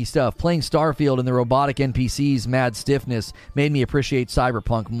deathbeds. Freaky stuff. Playing Starfield and the robotic NPCs' mad stiffness made me appreciate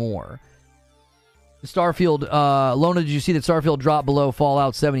Cyberpunk more. Starfield, Lona, did you see that Starfield dropped below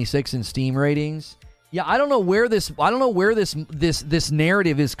Fallout 76 in Steam ratings? Yeah, I don't know where this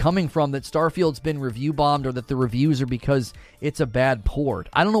narrative is coming from, that Starfield's been review bombed or that the reviews are because it's a bad port.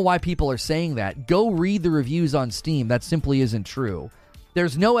 I don't know why people are saying that. Go read the reviews on Steam. That simply isn't true.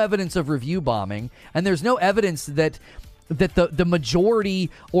 There's no evidence of review bombing, and there's no evidence that the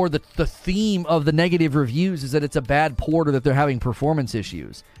majority or the theme of the negative reviews is that it's a bad port or that they're having performance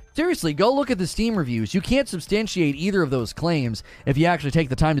issues. Seriously, go look at the Steam reviews. You can't substantiate either of those claims if you actually take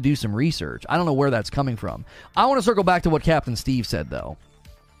the time to do some research. I don't know where that's coming from. I want to circle back to what Captain Steve said, though.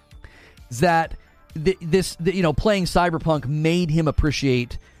 Is that playing Cyberpunk made him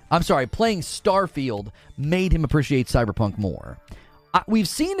appreciate... playing Starfield made him appreciate Cyberpunk more. We've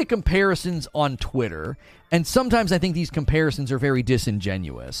seen the comparisons on Twitter, and sometimes I think these comparisons are very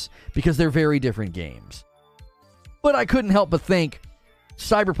disingenuous because they're very different games. But I couldn't help but think...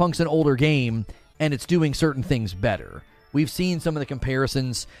 Cyberpunk's an older game, and it's doing certain things better. We've seen some of the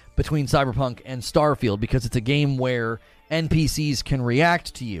comparisons between Cyberpunk and Starfield because it's a game where NPCs can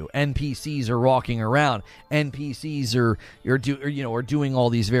react to you. NPCs are walking around. NPCs are doing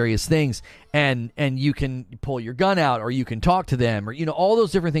all these various things, and you can pull your gun out, or you can talk to them, or all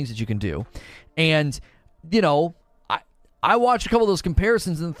those different things that you can do. And I watched a couple of those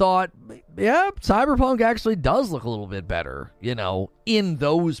comparisons and thought, yeah, Cyberpunk actually does look a little bit better, in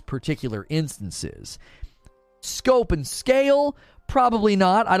those particular instances. Scope and scale, probably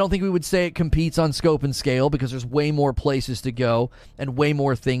not. I don't think we would say it competes on scope and scale because there's way more places to go and way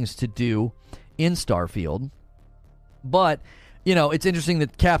more things to do in Starfield. But, it's interesting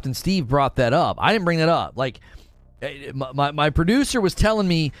that Captain Steve brought that up. I didn't bring that up. Like, my producer was telling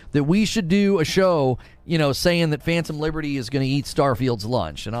me that we should do a show, saying that Phantom Liberty is going to eat Starfield's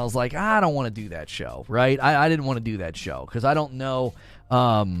lunch. And I was like, I don't want to do that show, right? I didn't want to do that show because I don't know.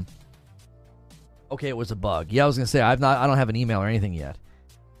 Okay, it was a bug. Yeah, I was going to say, I don't have an email or anything yet.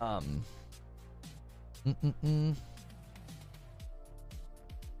 Let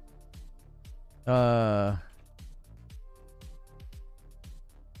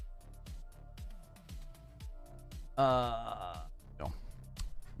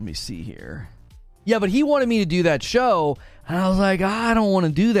me see here. Yeah, but he wanted me to do that show, and I was like, I don't want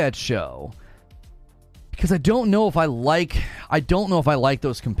to do that show because I don't know if I like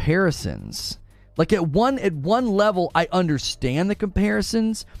those comparisons. Like at one level, I understand the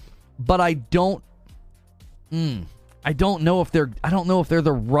comparisons, but I don't. I don't know if they're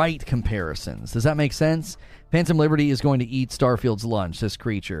the right comparisons. Does that make sense? Phantom Liberty is going to eat Starfield's lunch, this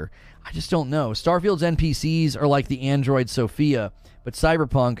creature. I just don't know. Starfield's NPCs are like the android Sophia, but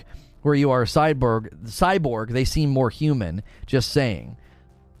Cyberpunk, where you are a cyborg, they seem more human. Just saying.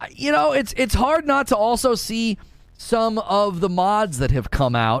 You know, it's hard not to also see some of the mods that have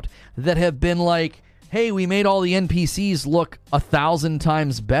come out that have been like, hey, we made all the NPCs look 1,000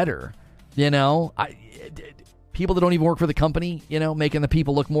 times better. You know, people that don't even work for the company, you know, making the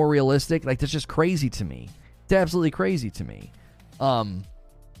people look more realistic. Like, that's just crazy to me. It's absolutely crazy to me.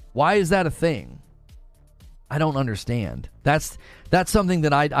 Why is that a thing? I don't understand. That's something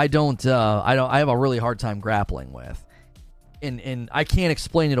that I have a really hard time grappling with. And I can't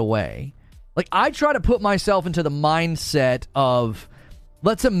explain it away. Like, I try to put myself into the mindset of,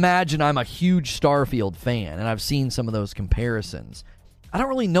 let's imagine I'm a huge Starfield fan and I've seen some of those comparisons. I don't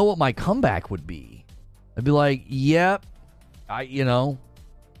really know what my comeback would be. I'd be like, yep,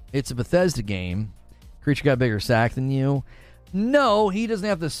 it's a Bethesda game. Creature got a bigger sack than you. No, he doesn't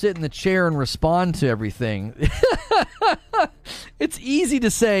have to sit in the chair and respond to everything. It's easy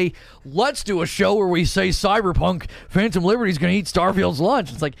to say, let's do a show where we say Cyberpunk Phantom Liberty is going to eat Starfield's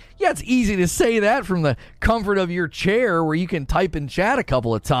lunch. It's like, yeah, it's easy to say that from the comfort of your chair where you can type in chat a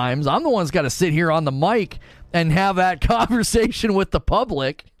couple of times. I'm the one that's got to sit here on the mic and have that conversation with the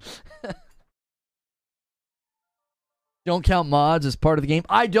public. Don't count mods as part of the game.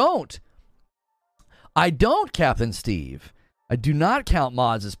 I don't, Captain Steve. I do not count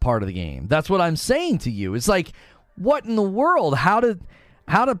mods as part of the game. That's what I'm saying to you. It's like, what in the world? How do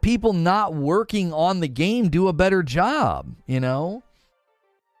people not working on the game do a better job, you know?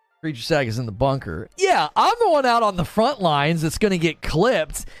 Creature Sack is in the bunker. Yeah, I'm the one out on the front lines that's going to get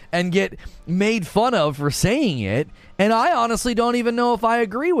clipped and get made fun of for saying it, and I honestly don't even know if I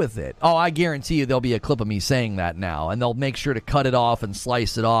agree with it. Oh, I guarantee you there'll be a clip of me saying that now, and they'll make sure to cut it off and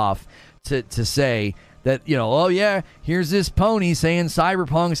slice it off to say that, you know, oh yeah, here's this pony saying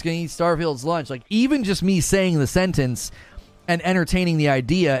Cyberpunk's going to eat Starfield's lunch. Like, even just me saying the sentence and entertaining the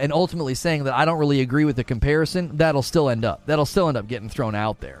idea and ultimately saying that I don't really agree with the comparison, that'll still end up getting thrown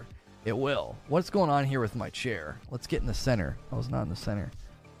out there. It will. What's going on here with my chair? Let's get in the center. I was not in the center.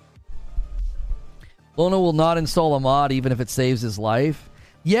 Lono will not install a mod even if it saves his life.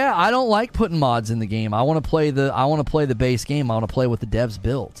 Yeah, I don't like putting mods in the game. I want to play the base game. I want to play what the devs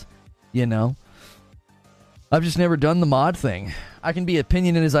built, you know? I've just never done the mod thing. I can be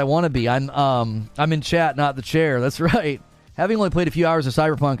opinionated as I want to be. I'm in chat, not the chair. That's right. Having only played a few hours of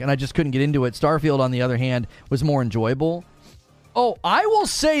Cyberpunk and I just couldn't get into it. Starfield, on the other hand, was more enjoyable. Oh, I will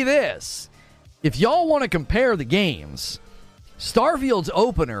say this. If y'all want to compare the games, Starfield's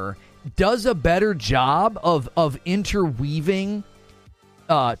opener does a better job of interweaving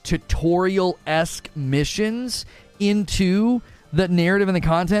tutorial-esque missions into the narrative and the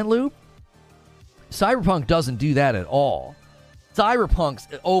content loop. Cyberpunk doesn't do that at all. Cyberpunk's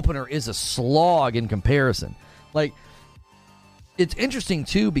opener is a slog in comparison. Like, it's interesting,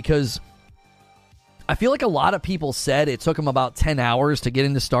 too, because I feel like a lot of people said it took them about 10 hours to get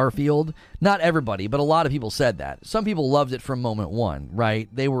into Starfield. Not everybody, but a lot of people said that. Some people loved it from moment one, right?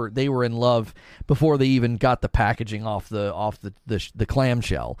 They were in love before they even got the packaging off the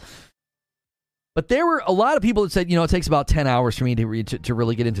clamshell. But there were a lot of people that said, you know, it takes about 10 hours for me to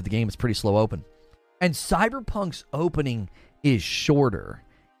really get into the game. It's pretty slow open. And Cyberpunk's opening is shorter,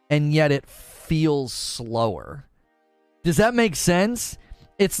 and yet it feels slower. Does that make sense?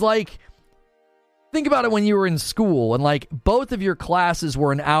 It's like, think about it when you were in school, and like both of your classes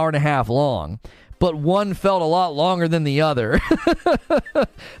were an hour and a half long, but one felt a lot longer than the other.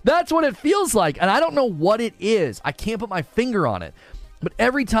 That's what it feels like, and I don't know what it is. I can't put my finger on it. But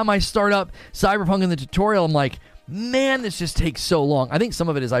every time I start up Cyberpunk in the tutorial, I'm like, man, this just takes so long. I think some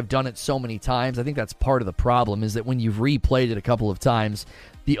of it is I've done it so many times. I think that's part of the problem, is that when you've replayed it a couple of times,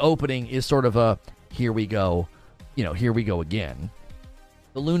 the opening is sort of a, here we go, you know, here we go again.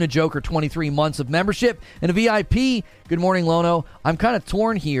 The Luna Joker, 23 months of membership and a VIP. Good morning, Lono. I'm kind of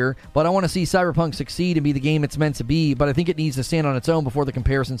torn here, but I want to see Cyberpunk succeed and be the game it's meant to be, but I think it needs to stand on its own before the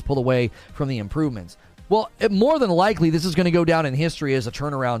comparisons pull away from the improvements. Well, more than likely, this is going to go down in history as a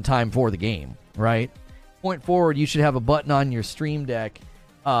turnaround time for the game, right? Point forward, you should have a button on your Stream Deck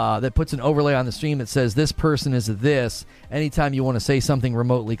that puts an overlay on the stream that says, this person is this, anytime you want to say something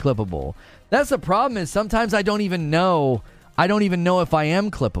remotely clippable. That's the problem, is sometimes I don't even know if I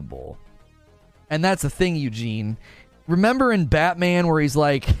am clippable. And that's the thing, Eugene. Remember in Batman where he's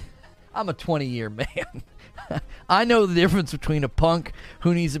like, I'm a 20-year man. I know the difference between a punk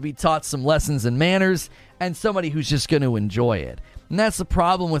who needs to be taught some lessons and manners and somebody who's just going to enjoy it. And that's the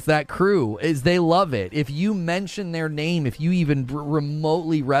problem with that crew, is they love it. If you mention their name, if you even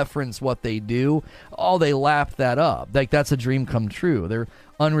remotely reference what they do, they lap that up. Like, that's a dream come true. They're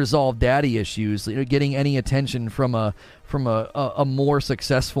unresolved daddy issues, getting any attention from a more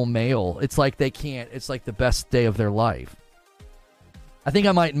successful male. It's like they can't. It's like the best day of their life. I think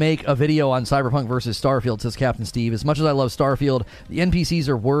I might make a video on Cyberpunk versus Starfield, says Captain Steve. As much as I love Starfield, the NPCs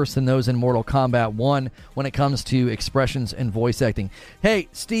are worse than those in Mortal Kombat 1 when it comes to expressions and voice acting. Hey,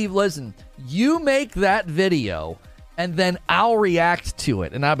 Steve, listen, you make that video, and then I'll react to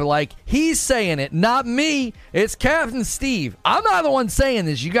it. And I'll be like, he's saying it, not me. It's Captain Steve. I'm not the one saying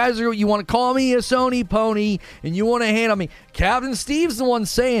this. You guys you want to call me a Sony pony, and you want to hate on me. Captain Steve's the one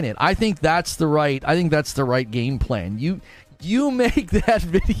saying it. I think that's the right game plan. You make that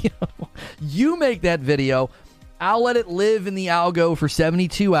video. You make that video. I'll let it live in the algo for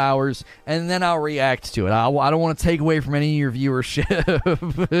 72 hours, and then I'll react to it. I don't want to take away from any of your viewership.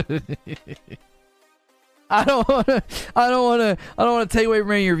 I don't want to take away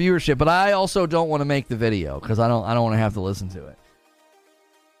from any of your viewership, but I also don't want to make the video because I don't want to have to listen to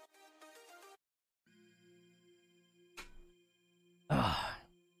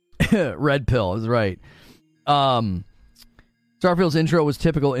it. Red pill is right. Starfield's intro was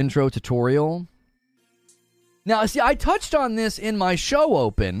typical intro tutorial. Now, see, I touched on this in my show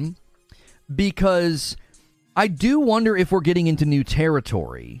open because I do wonder if we're getting into new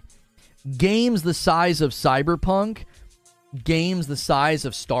territory. Games the size of Cyberpunk, games the size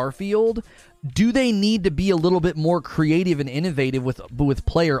of Starfield, do they need to be a little bit more creative and innovative with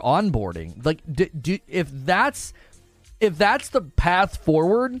player onboarding? Like, if that's the path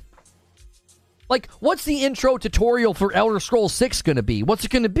forward. Like, what's the intro tutorial for Elder Scrolls 6 going to be? What's it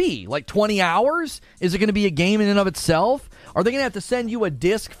going to be? Like 20 hours? Is it going to be a game in and of itself? Are they going to have to send you a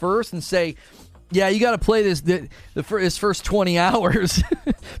disc first and say, yeah, you got to play this first 20 hours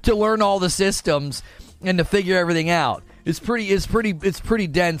to learn all the systems and to figure everything out? It's pretty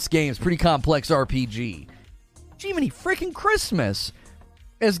dense game. It's pretty complex RPG. Jiminy freaking Christmas.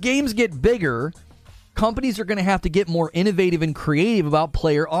 As games get bigger, companies are going to have to get more innovative and creative about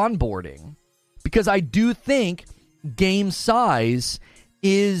player onboarding. Because I do think game size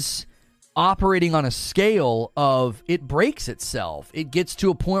is operating on a scale of it breaks itself. It gets to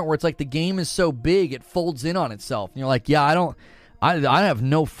a point where it's like the game is so big it folds in on itself. And you're like, yeah, I have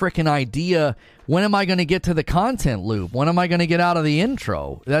no freaking idea. When am I going to get to the content loop? When am I going to get out of the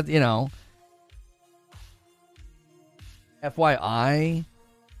intro? That, FYI,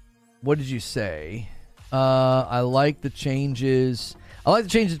 what did you say? I like the changes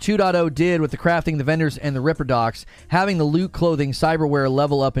 2.0 did with the crafting, the vendors, and the Ripper Docs. Having the loot, clothing, cyberware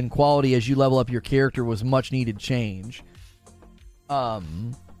level up in quality as you level up your character was much needed change.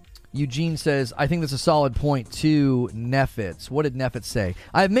 Eugene says, I think that's a solid point too, Neffits. What did Neffits say?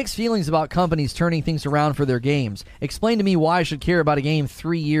 I have mixed feelings about companies turning things around for their games. Explain to me why I should care about a game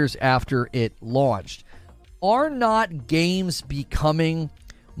 3 years after it launched. Are not games becoming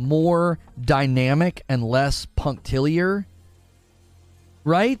more dynamic and less punctiliar?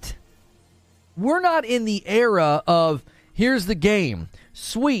 Right? We're not in the era of, here's the game,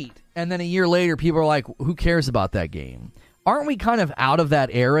 sweet, and then a year later people are like, who cares about that game? Aren't we kind of out of that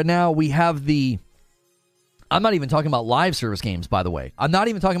era now? We have I'm not even talking about live service games, by the way. I'm not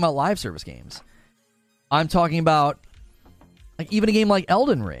even talking about live service games. I'm talking about like even a game like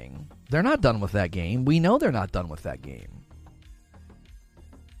Elden Ring. They're not done with that game. We know they're not done with that game.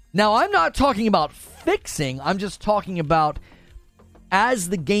 Now, I'm not talking about fixing. I'm just talking about as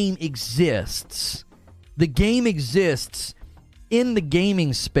the game exists in the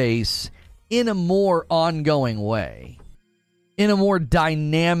gaming space in a more ongoing way, in a more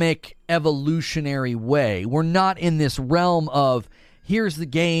dynamic, evolutionary way. We're not in this realm of, here's the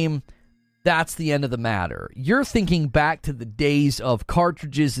game, that's the end of the matter. You're thinking back to the days of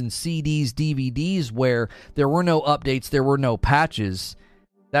cartridges and CDs, DVDs, where there were no updates, there were no patches.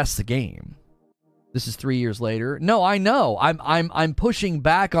 That's the game. This is 3 years later. No, I know. I'm pushing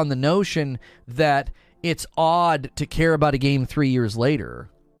back on the notion that it's odd to care about a game 3 years later.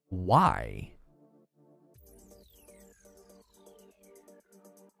 Why?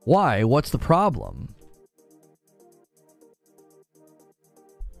 Why? What's the problem?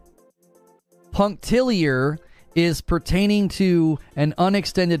 Punctiliar is pertaining to an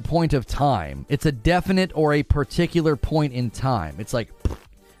unextended point of time. It's a definite or a particular point in time. It's like,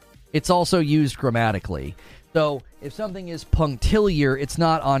 it's also used grammatically. So if something is punctiliar, it's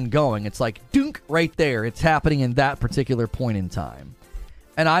not ongoing. It's like, dunk, right there. It's happening in that particular point in time.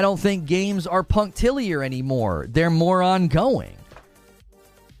 And I don't think games are punctiliar anymore. They're more ongoing.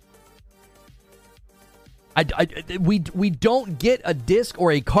 We don't get a disc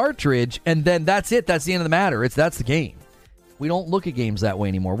or a cartridge, and then that's it. That's the end of the matter. That's the game. We don't look at games that way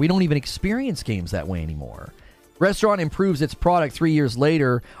anymore. We don't even experience games that way anymore. Restaurant improves its product 3 years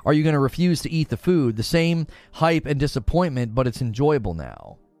later. Are you going to refuse to eat the food? The same hype and disappointment, but it's enjoyable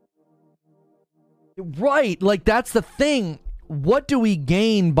now. Right, like that's the thing. What do we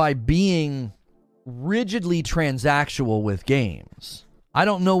gain by being rigidly transactional with games? I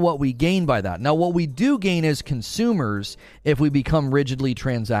don't know what we gain by that. Now, what we do gain as consumers if we become rigidly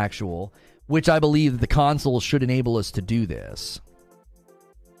transactional, which I believe the consoles should enable us to do this.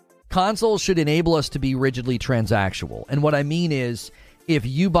 Consoles should enable us to be rigidly transactional. And what I mean is, if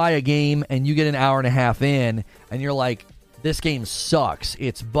you buy a game and you get an hour and a half in, and you're like, this game sucks,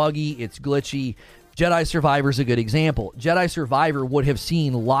 it's buggy, it's glitchy. Jedi Survivor's a good example. Jedi Survivor would have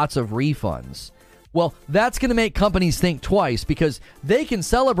seen lots of refunds. Well, that's going to make companies think twice because they can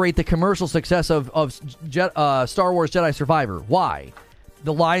celebrate the commercial success of Star Wars Jedi Survivor. Why?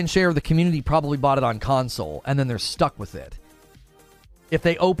 The lion's share of the community probably bought it on console, and then they're stuck with it. If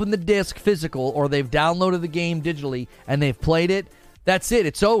they open the disc physical or they've downloaded the game digitally and they've played it, that's it.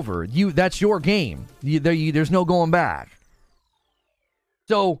 It's over. That's your game. There's no going back.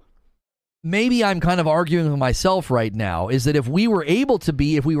 So maybe I'm kind of arguing with myself right now, is that if we were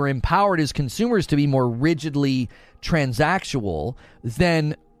empowered as consumers to be more rigidly transactional,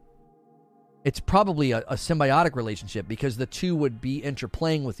 then it's probably a symbiotic relationship because the two would be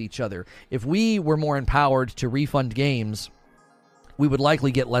interplaying with each other. If we were more empowered to refund games, we would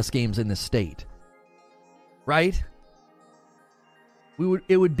likely get less games in this state. Right?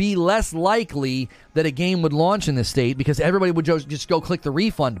 It would be less likely that a game would launch in this state because everybody would just go click the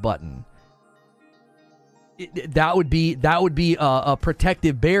refund button. That would be a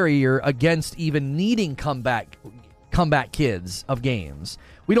protective barrier against even needing comeback kids of games.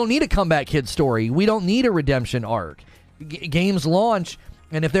 We don't need a comeback kid story. We don't need a redemption arc. Games launch,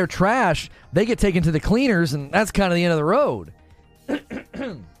 and if they're trash, they get taken to the cleaners, and that's kind of the end of the road.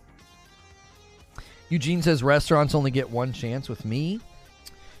 Eugene says restaurants only get one chance with me.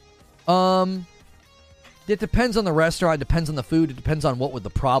 It depends on the restaurant, it depends on the food, it depends on what the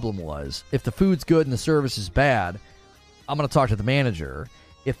problem was. If the food's good and the service is bad, I'm going to talk to the manager.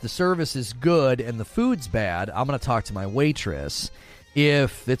 If the service is good and the food's bad, I'm going to talk to my waitress.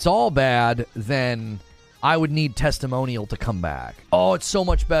 If it's all bad, then I would need testimonial to come back. Oh, it's so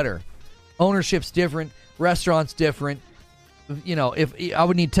much better. Ownership's different, restaurant's different. You know, if I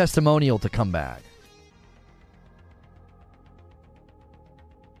would need testimonial to come back.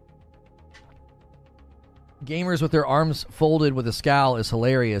 Gamers with their arms folded with a scowl is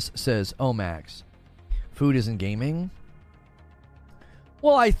hilarious, says Omax. Food isn't gaming?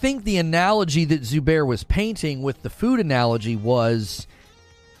 Well, I think the analogy that Zubair was painting with the food analogy was,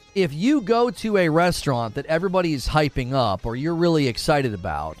 if you go to a restaurant that everybody's hyping up or you're really excited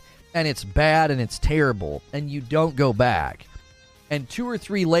about, and it's bad and it's terrible, and you don't go back, and 2 or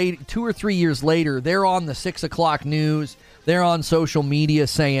 3 years later, they're on the 6 o'clock news, they're on social media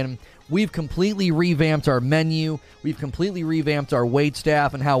saying, we've completely revamped our menu. We've completely revamped our wait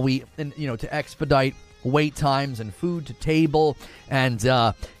staff and how to expedite wait times and food to table. And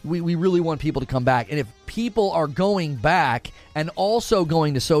we really want people to come back. And if people are going back and also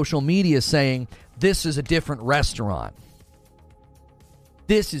going to social media saying, this is a different restaurant.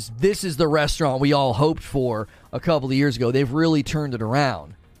 This is the restaurant we all hoped for a couple of years ago. They've really turned it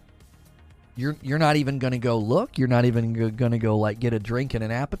around. You're not even going to go look. You're not even going to go like get a drink and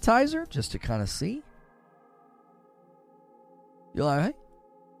an appetizer just to kind of see. You're like, hey?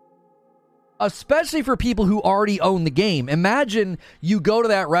 Especially for people who already own the game. Imagine you go to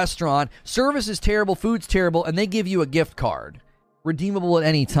that restaurant, service is terrible, food's terrible, and they give you a gift card, redeemable at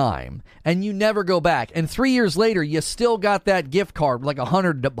any time, and you never go back. And 3 years later, you still got that gift card, like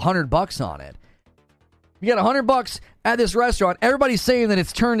 $100 on it. You got $100 at this restaurant. Everybody's saying that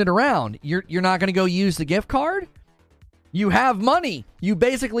it's turned it around. You're not going to go use the gift card? You have money. You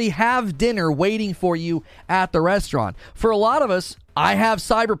basically have dinner waiting for you at the restaurant. For a lot of us, I have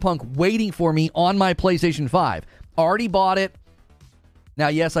Cyberpunk waiting for me on my PlayStation 5. Already bought it. Now,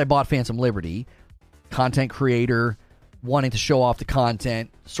 yes, I bought Phantom Liberty. Content creator, wanting to show off the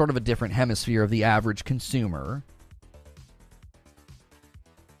content. Sort of a different hemisphere of the average consumer.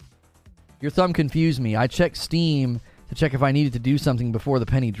 Your thumb confused me. I checked Steam to check if I needed to do something before the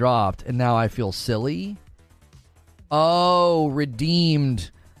penny dropped, and now I feel silly. Oh, redeemed.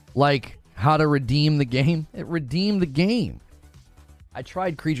 Like how to redeem the game? It redeemed the game. I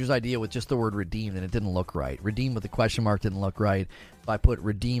tried Creature's idea with just the word redeemed, and it didn't look right. Redeemed with a question mark didn't look right. So I put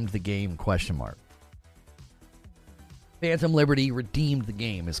redeemed the game question mark. Phantom Liberty redeemed the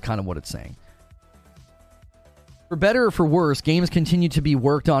game is kind of what it's saying. For better or for worse, games continue to be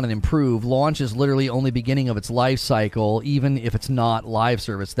worked on and improved. Launch is literally only beginning of its life cycle, even if it's not live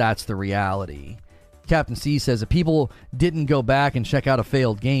service. That's the reality. Captain C says, if people didn't go back and check out a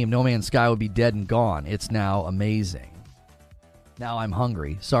failed game, No Man's Sky would be dead and gone. It's now amazing. Now I'm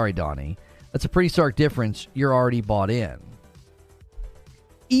hungry. Sorry, Donnie. That's a pretty stark difference. You're already bought in.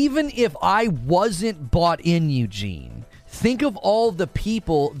 Even if I wasn't bought in, Eugene, think of all the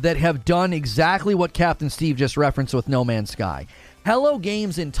people that have done exactly what Captain Steve just referenced with No Man's Sky. Hello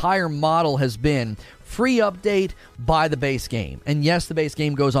Games' entire model has been free update, buy the base game. And yes, the base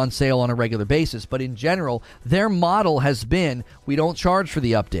game goes on sale on a regular basis, but in general, their model has been, we don't charge for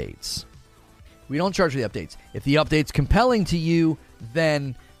the updates. We don't charge for the updates. If the update's compelling to you,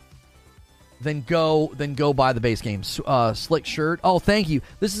 then go buy the base game. Slick shirt. Oh, thank you.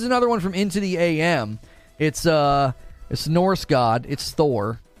 This is another one from Into the AM. It's Norse god. It's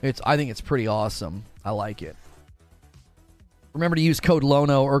Thor. I think it's pretty awesome. I like it. Remember to use code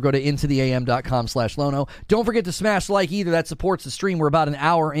LONO or go to intotheam.com/Lono. Don't forget to smash like either. That supports the stream. We're about an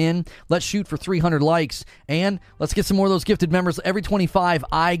hour in. Let's shoot for 300 likes. And let's get some more of those gifted members. Every 25,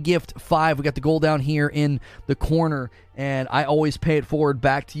 I gift 5. We got the goal down here in the corner. And I always pay it forward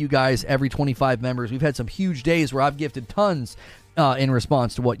back to you guys every 25 members. We've had some huge days where I've gifted tons in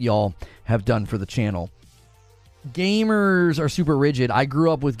response to what y'all have done for the channel. Gamers are super rigid. I grew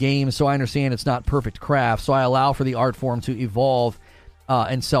up with games, so I understand it's not perfect craft, so I allow for the art form to evolve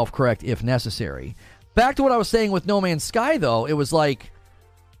and self-correct if necessary. Back to what I was saying with No Man's Sky, though, it was like,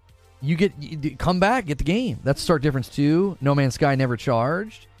 you come back, get the game. That's a stark difference, too. No Man's Sky never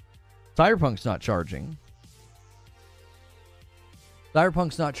charged. Cyberpunk's not charging.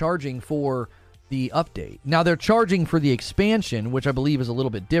 Cyberpunk's not charging for the update. Now, they're charging for the expansion, which I believe is a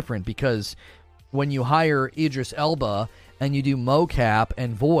little bit different, because when you hire Idris Elba and you do mocap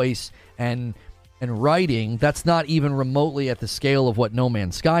and voice and writing, that's not even remotely at the scale of what No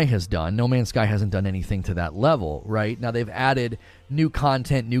Man's Sky has done. No Man's Sky hasn't done anything to that level, right? Now, they've added new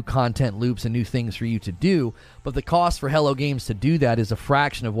content loops, and new things for you to do, but the cost for Hello Games to do that is a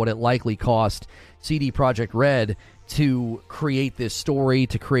fraction of what it likely cost CD Projekt Red to create this story,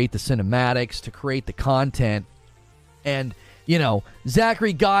 to create the cinematics, to create the content. And you know,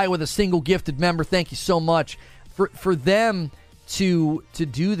 Zachary Guy with a single gifted member, thank you so much. For them to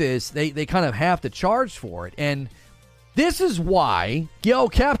do this, they kind of have to charge for it. And this is why,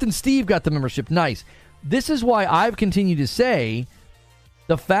 Captain Steve got the membership, nice. This is why I've continued to say,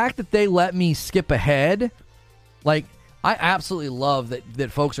 the fact that they let me skip ahead, like, I absolutely love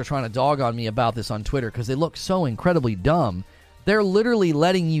that folks are trying to dog on me about this on Twitter because they look so incredibly dumb. They're literally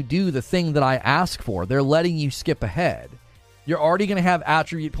letting you do the thing that I ask for. They're letting you skip ahead. You're already going to have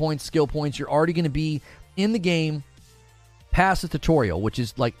attribute points, skill points. You're already going to be in the game past the tutorial, which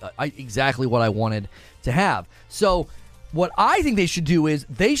is like exactly what I wanted to have. So what I think they should do is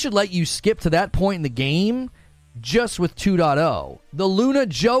they should let you skip to that point in the game just with 2.0. The Luna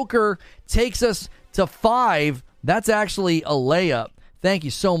Joker takes us to 5. That's actually a layup. Thank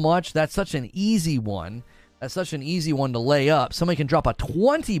you so much. That's such an easy one. That's such an easy one to lay up. Somebody can drop a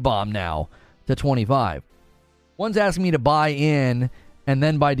 20 bomb now to 25. One's asking me to buy in and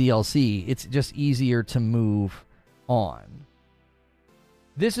then buy DLC. It's just easier to move on.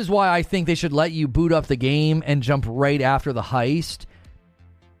 This is why I think they should let you boot up the game and jump right after the heist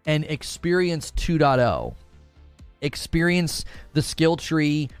and experience 2.0. Experience the skill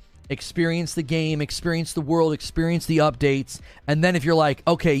tree, experience the game, experience the world, experience the updates, and then if you're like,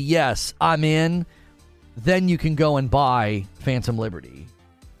 okay, yes, I'm in, then you can go and buy Phantom Liberty.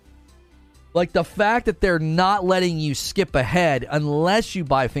 Like, the fact that they're not letting you skip ahead unless you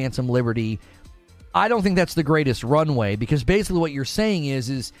buy Phantom Liberty, I don't think that's the greatest runway, because basically what you're saying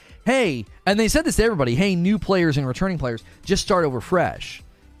is, hey, and they said this to everybody, hey, new players and returning players, just start over fresh.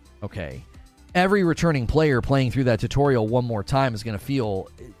 Okay. Every returning player playing through that tutorial one more time is going to feel,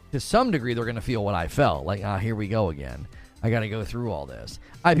 to some degree, they're going to feel what I felt. Like, here we go again. I got to go through all this.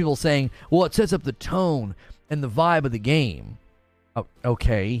 I have people saying, well, it sets up the tone and the vibe of the game. Oh,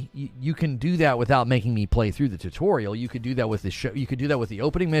 okay, you can do that without making me play through the tutorial. You could do that with the show. You could do that with the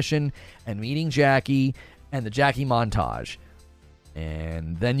opening mission and meeting Jackie and the Jackie montage.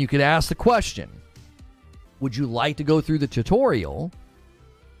 And then you could ask the question, would you like to go through the tutorial,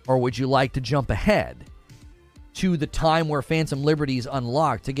 or would you like to jump ahead to the time where Phantom Liberty is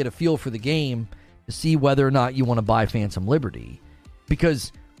unlocked to get a feel for the game to see whether or not you want to buy Phantom Liberty?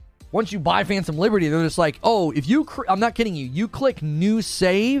 Because once you buy Phantom Liberty, they're just like, oh, if you, I'm not kidding you, you click new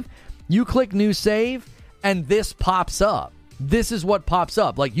save, and this pops up. This is what pops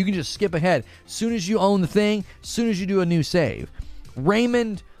up. Like, you can just skip ahead. As soon as you own the thing, as soon as you do a new save.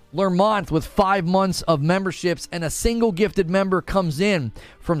 Raymond Lermont with 5 months of memberships, and a single gifted member comes in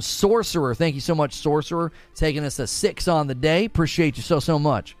from Sorcerer. Thank you so much, Sorcerer, taking us a 6 on the day. Appreciate you so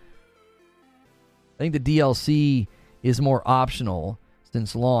much. I think the DLC is more optional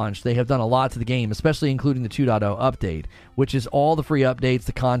since launch. They have done a lot to the game, especially including the 2.0 update, which is all the free updates,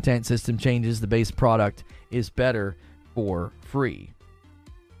 the content system changes, the base product is better for free.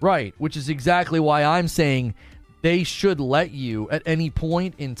 Right, which is exactly why I'm saying they should let you, at any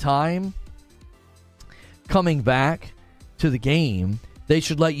point in time, coming back to the game, they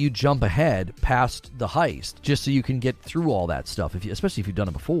should let you jump ahead past the heist, just so you can get through all that stuff, especially if you've done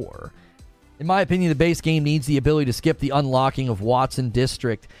it before. In my opinion, the base game needs the ability to skip the unlocking of Watson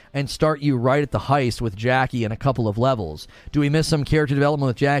District and start you right at the heist with Jackie and a couple of levels. Do we miss some character development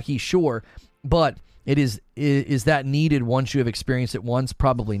with Jackie? Sure, but is that needed once you have experienced it once?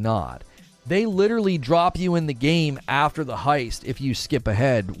 Probably not. They literally drop you in the game after the heist if you skip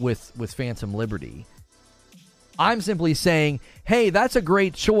ahead with Phantom Liberty. I'm simply saying, hey, that's a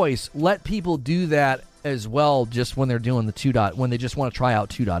great choice. Let people do that as well, just when they're doing the when they just want to try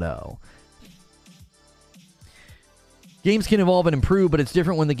out 2.0. Games can evolve and improve, but it's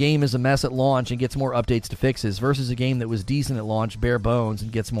different when the game is a mess at launch and gets more updates to fixes versus a game that was decent at launch, bare bones,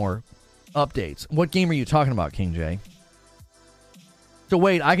 and gets more updates. What game are you talking about, King J? So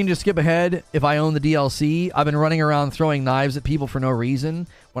wait, I can just skip ahead if I own the DLC? I've been running around throwing knives at people for no reason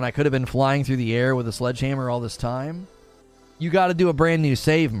when I could have been flying through the air with a sledgehammer all this time? You got to do a brand new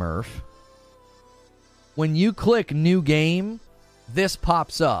save, Murph. When you click new game, this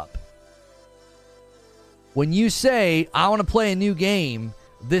pops up. When you say, I want to play a new game,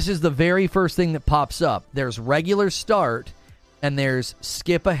 this is the very first thing that pops up. There's regular start, and there's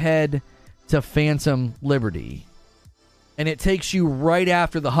skip ahead to Phantom Liberty. And it takes you right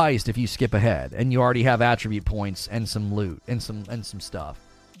after the heist if you skip ahead, and you already have attribute points and some loot and some stuff.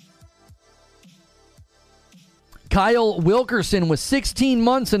 Kyle Wilkerson with 16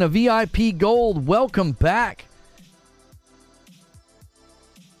 months and a VIP gold. Welcome back.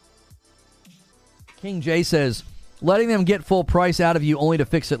 King J says, letting them get full price out of you only to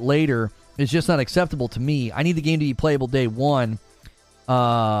fix it later is just not acceptable to me. I need the game to be playable day one.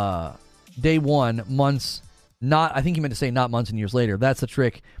 Months. Not, I think he meant to say not months and years later. That's the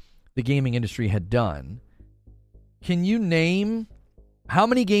trick the gaming industry had done. Can you name, how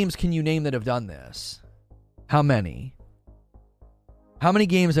many games can you name that have done this? How many? How many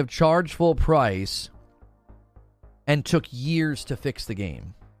games have charged full price and took years to fix the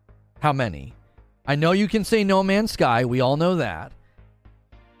game? How many? I know you can say No Man's Sky. We all know that.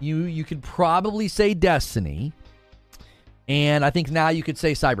 You could probably say Destiny. And I think now you could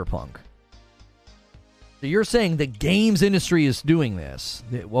say Cyberpunk. So you're saying the games industry is doing this.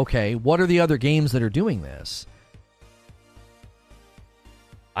 Okay, what are the other games that are doing this?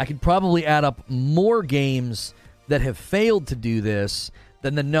 I could probably add up more games that have failed to do this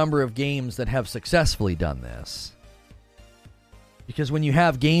than the number of games that have successfully done this. Because when you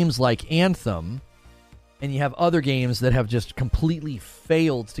have games like Anthem, and you have other games that have just completely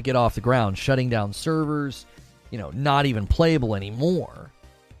failed to get off the ground, shutting down servers, not even playable anymore.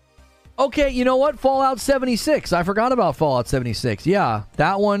 Okay, you know what? Fallout 76. I forgot about Fallout 76. Yeah,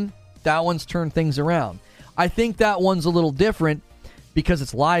 that one's turned things around. I think that one's a little different because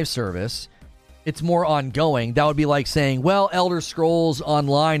it's live service. It's more ongoing. That would be like saying, well, Elder Scrolls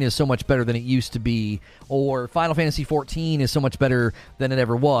Online is so much better than it used to be, or Final Fantasy XIV is so much better than it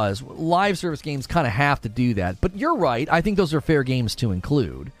ever was. Live service games kind of have to do that. But you're right. I think those are fair games to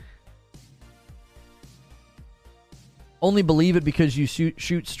include. Only believe it because you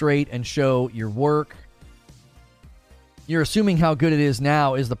shoot straight and show your work. You're assuming how good it is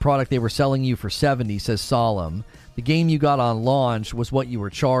now is the product they were selling you for $70, says Solemn. The game you got on launch was what you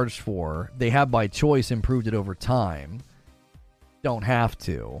were charged for. They have by choice improved it over time. Don't have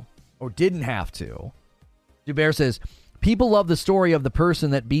to. Or didn't have to. Dubert says, people love the story of the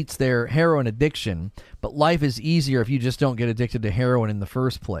person that beats their heroin addiction, but life is easier if you just don't get addicted to heroin in the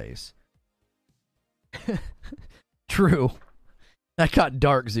first place. True. That got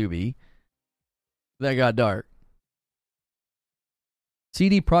dark, Zuby. That got dark.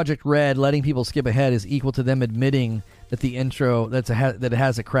 CD Projekt Red letting people skip ahead is equal to them admitting that the intro that it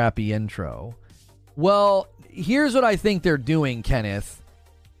has a crappy intro. Well, here's what I think they're doing, Kenneth.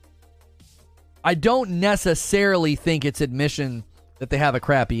 I don't necessarily think it's admission that they have a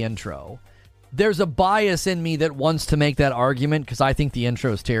crappy intro. There's a bias in me that wants to make that argument because I think the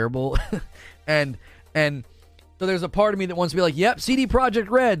intro is terrible. and so there's a part of me that wants to be like, yep, CD Projekt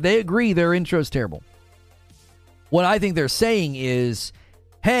Red, they agree their intro is terrible. What I think they're saying is,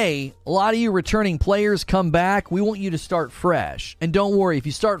 hey, a lot of you returning players come back. We want you to start fresh. And don't worry, if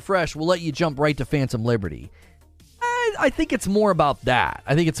you start fresh, we'll let you jump right to Phantom Liberty. I think it's more about that.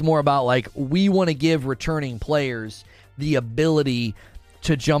 I think it's more about, like, we want to give returning players the ability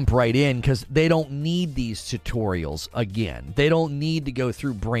to jump right in because they don't need these tutorials again. They don't need to go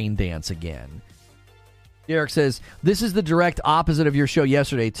through Brain Dance again. Derek says, this is the direct opposite of your show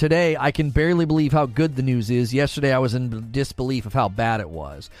yesterday. Today, I can barely believe how good the news is. Yesterday, I was in disbelief of how bad it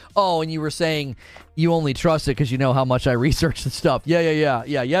was. Oh, and you were saying you only trust it because you know how much I researched the stuff. Yeah.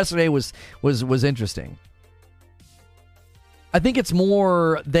 Yesterday was interesting. I think it's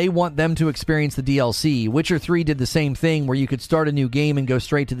more they want them to experience the DLC. Witcher 3 did the same thing where you could start a new game and go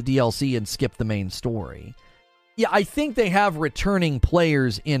straight to the DLC and skip the main story. Yeah, I think they have returning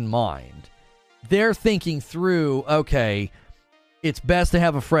players in mind. They're thinking through, okay, it's best to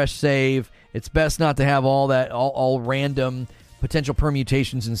have a fresh save. It's best not to have all that, all random potential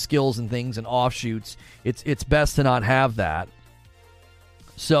permutations and skills and things and offshoots. It's best to not have that.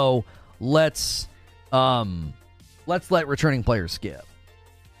 So let's let returning players skip.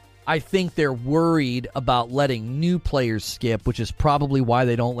 I think they're worried about letting new players skip, which is probably why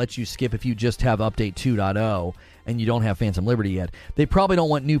they don't let you skip if you just have Update 2.0 and you don't have Phantom Liberty yet. They probably don't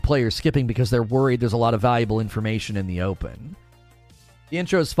want new players skipping because they're worried there's a lot of valuable information in the open. The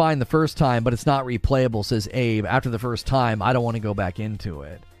intro's fine the first time, but it's not replayable, says Abe. After the first time, I don't want to go back into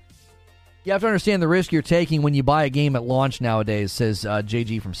it. You have to understand the risk you're taking when you buy a game at launch nowadays, says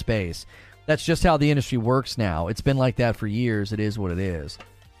JG from Space. That's just how the industry works now. It's been like that for years. It is what it is.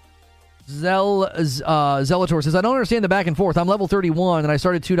 Zelator says, I don't understand the back and forth. I'm level 31, and I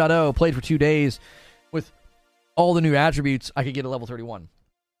started 2.0, played for 2 days. With all the new attributes, I could get a level 31.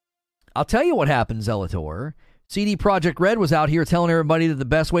 I'll tell you what happened, Zelator. CD Projekt Red was out here telling everybody that the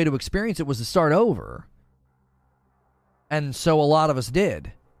best way to experience it was to start over. And so a lot of us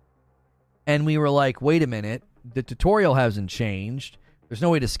did. And we were like, wait a minute, the tutorial hasn't changed. There's no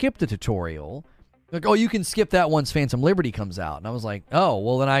way to skip the tutorial. Like, oh, you can skip that once Phantom Liberty comes out. And I was like, oh,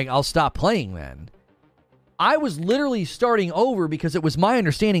 well, then I'll stop playing then. I was literally starting over because it was my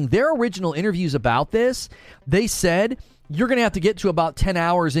understanding their original interviews about this, they said you're going to have to get to about 10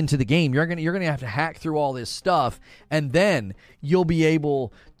 hours into the game. You're going to have to hack through all this stuff, and then you'll be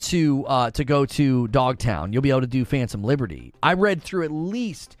able to go to Dogtown. You'll be able to do Phantom Liberty. I read through at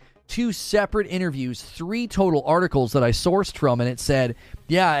least 2 separate interviews, 3 total articles that I sourced from, and it said,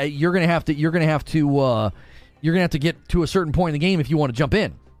 yeah, you're gonna have to get to a certain point in the game if you want to jump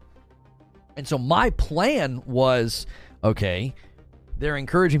in. And so my plan was, okay, they're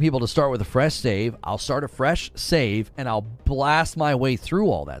encouraging people to start with a fresh save. I'll start a fresh save and I'll blast my way through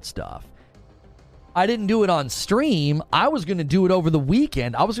all that stuff. I didn't do it on stream. I was going to do it over the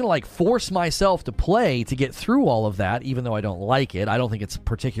weekend. I was going to force myself to play to get through all of that, even though I don't like it. I don't think it's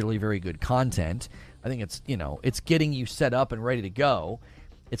particularly very good content. I think it's, it's getting you set up and ready to go.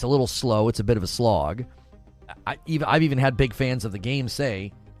 It's a little slow. It's a bit of a slog. I've even had big fans of the game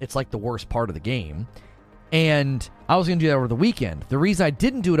say it's like the worst part of the game. And I was going to do that over the weekend. The reason I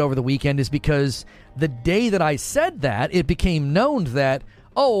didn't do it over the weekend is because the day that I said that, it became known that,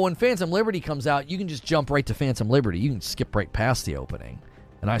 oh, when Phantom Liberty comes out, you can just jump right to Phantom Liberty. You can skip right past the opening.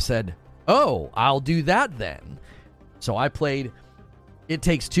 And I said, oh, I'll do that then. So I played It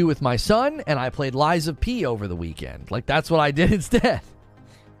Takes Two with my son, and I played Lies of P over the weekend. That's what I did instead.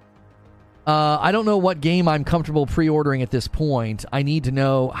 I don't know what game I'm comfortable pre-ordering at this point. I need to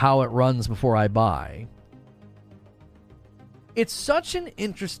know how it runs before I buy. It's such an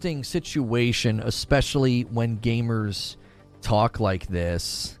interesting situation, especially when gamers talk like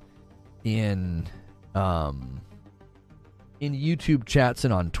this in YouTube chats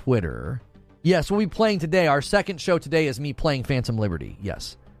and on Twitter. Yes, we'll be playing today. Our second show today is me playing Phantom Liberty.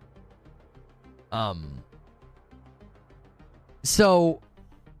 Yes. So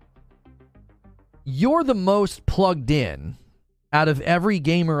you're the most plugged in out of every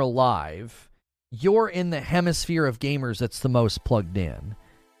gamer alive. You're in the hemisphere of gamers that's the most plugged in.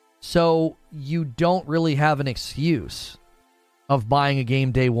 So you don't really have an excuse of buying a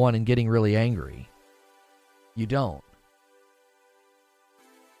game day one and getting really angry. You don't.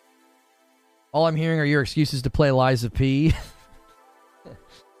 All I'm hearing are your excuses to play Lies of P.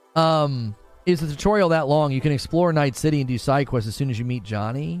 Is the tutorial that long? You can explore Night City and do side quests as soon as you meet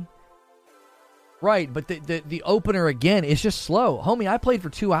Johnny? Right, but the opener, again, is just slow. Homie, I played for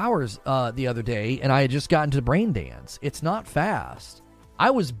 2 hours the other day, and I had just gotten to Brain Dance. It's not fast.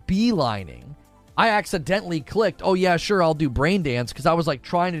 I was beelining I accidentally clicked, oh yeah, sure, I'll do brain dance, because I was like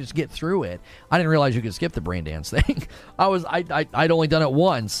trying to just get through it. I didn't realize you could skip the brain dance thing. I'd only done it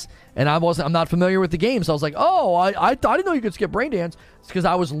once, and I'm not familiar with the game, so I was like, oh, I didn't know you could skip brain dance. It's because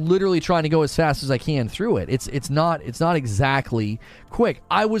I was literally trying to go as fast as I can through it. It's not exactly quick.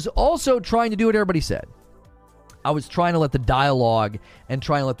 I was also trying to do what everybody said. I was trying to let the dialogue and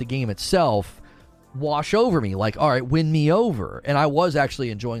trying to let the game itself wash over me. Like, all right, win me over. And I was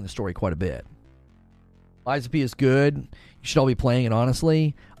actually enjoying the story quite a bit. Lies of P is good. You should all be playing it,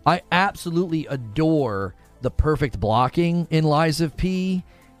 honestly. I absolutely adore the perfect blocking in Lies of P.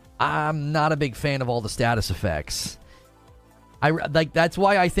 I'm not a big fan of all the status effects. That's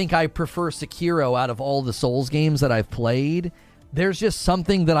why I think I prefer Sekiro out of all the Souls games that I've played. There's just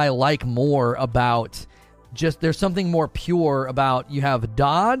something that I like more about... there's something more pure about, you have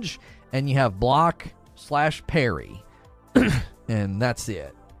dodge and you have block/parry. And that's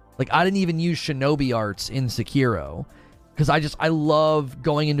it. Like, I didn't even use shinobi arts in Sekiro because I love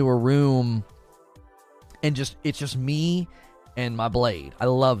going into a room and it's just me and my blade. I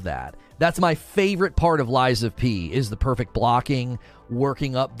love that. That's my favorite part of Lies of P, is the perfect blocking,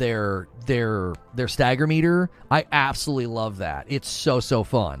 working up their stagger meter. I absolutely love that. It's so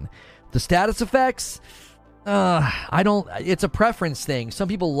fun. The status effects, it's a preference thing. Some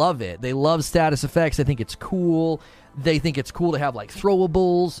people love it. They love status effects. They think it's cool. They think it's cool to have, like,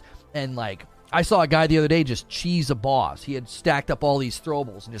 throwables. And, like, I saw a guy the other day just cheese a boss. He had stacked up all these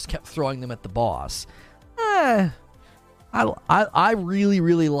throwables and just kept throwing them at the boss. I really,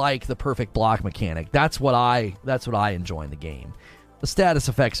 really like the perfect block mechanic. That's what I enjoy in the game. The status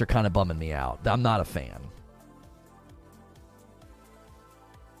effects are kind of bumming me out. I'm not a fan.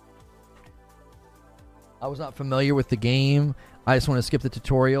 I was not familiar with the game. I just want to skip the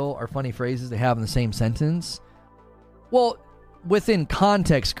tutorial. Are funny phrases they have in the same sentence. Well, within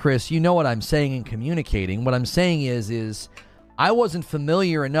context, Chris, you know what I'm saying and communicating. What I'm saying is I wasn't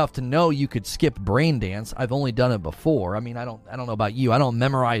familiar enough to know you could skip brain dance. I've only done it before. I mean, I don't know about you. I don't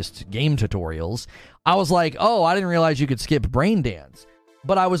memorize game tutorials. I was like, oh, I didn't realize you could skip brain dance.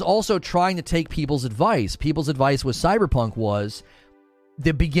 But I was also trying to take people's advice. People's advice with Cyberpunk was,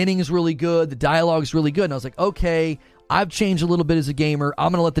 the beginning is really good, the dialogue is really good. And I was like, okay, I've changed a little bit as a gamer.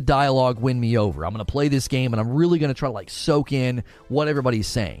 I'm going to let the dialogue win me over. I'm going to play this game, and I'm really going to try to, like, soak in what everybody's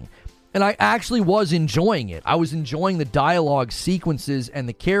saying. And I actually was enjoying it. I was enjoying the dialogue sequences and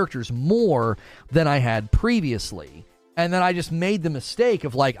the characters more than I had previously. And then I just made the mistake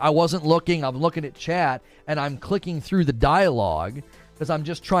of, like, I'm looking at chat, and I'm clicking through the dialogue because I'm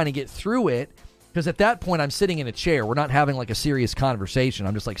just trying to get through it. Because at that point, I'm sitting in a chair. We're not having, like, a serious conversation.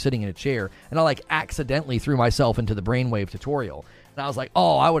 I'm just, like, sitting in a chair. And I, like, accidentally threw myself into the brainwave tutorial. And I was like,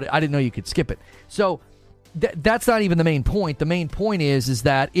 oh, I didn't know you could skip it. So that's not even the main point. The main point is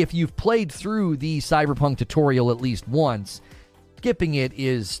that if you've played through the Cyberpunk tutorial at least once, skipping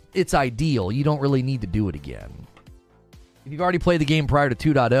it's ideal. You don't really need to do it again. If you've already played the game prior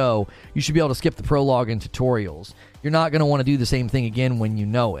to 2.0, you should be able to skip the prologue and tutorials. You're not going to want to do the same thing again when you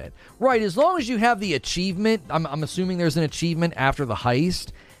know it. Right, as long as you have the achievement, I'm assuming there's an achievement after the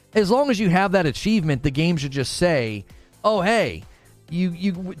heist. As long as you have that achievement, the game should just say, oh, hey, you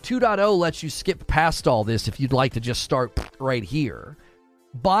 2.0 lets you skip past all this if you'd like to just start right here.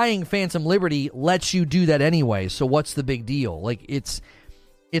 Buying Phantom Liberty lets you do that anyway, so what's the big deal? Like, it's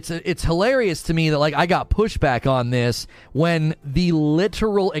hilarious to me that, like, I got pushback on this when the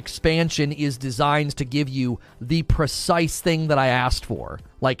literal expansion is designed to give you the precise thing that I asked for,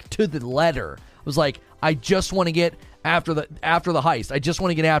 like, to the letter. I was like, I just want to get after the heist. I just want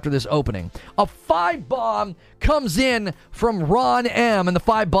to get after this opening. A 5-bomb comes in from Ron M, and the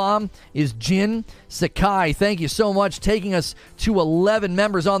 5-bomb is Jin Sakai. Thank you so much, taking us to 11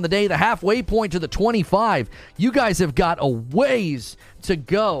 members on the day, the halfway point to the 25. You guys have got a ways to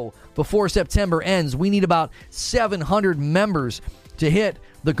go before September ends. We need about 700 members to hit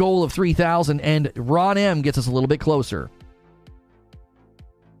the goal of 3,000, and Ron M gets us a little bit closer.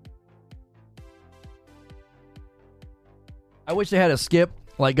 I wish they had a skip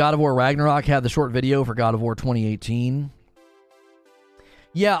like God of War Ragnarok had the short video for God of War 2018.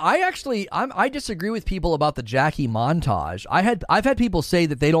 Yeah, I disagree with people about the Jackie montage. I've had people say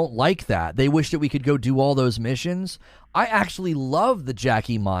that they don't like that. They wish that we could go do all those missions. I actually love the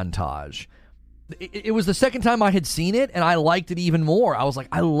Jackie montage. It was the second time I had seen it, and I liked it even more. I was like,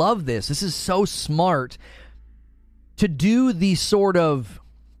 I love this. This is so smart to do the sort of,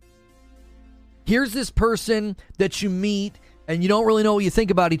 here's this person that you meet, and you don't really know what you think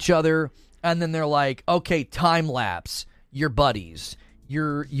about each other, and then they're like, okay, time lapse, you're buddies,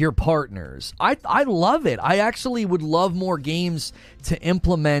 you're partners. I love it. I actually would love more games to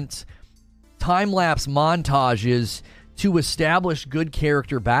implement time-lapse montages to establish good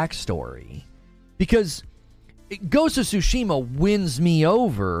character backstory. Because Ghost of Tsushima wins me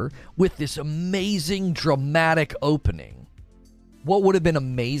over with this amazing dramatic opening. What would have been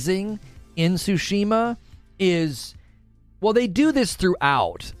amazing in Tsushima is, well, they do this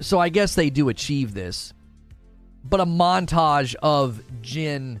throughout, so I guess they do achieve this, but a montage of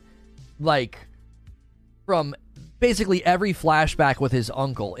Jin, like, from basically every flashback with his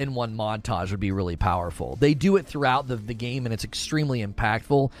uncle in one montage would be really powerful. They do it throughout the game, and it's extremely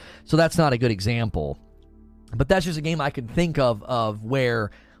impactful, so that's not a good example. But that's just a game I can think of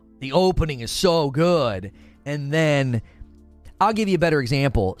where the opening is so good, and then I'll give you a better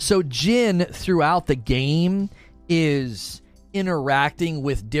example. So Jin, throughout the game, is interacting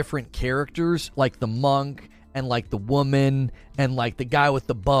with different characters, like the monk, and like the woman, and like the guy with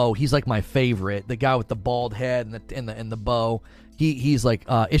the bow. He's like my favorite. The guy with the bald head and the bow. He's like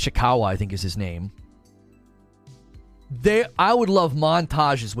Ishikawa, I think is his name. I would love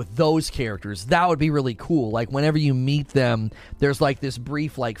montages with those characters. That would be really cool. Like whenever you meet them, there's like this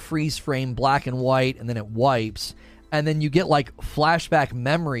brief like freeze frame, black and white, and then it wipes, and then you get like flashback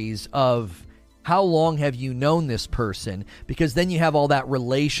memories of how long have you known this person, because then you have all that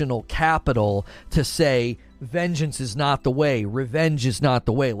relational capital to say vengeance is not the way, revenge is not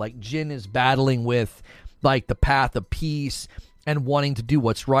the way. Like Jin is battling with like the path of peace and wanting to do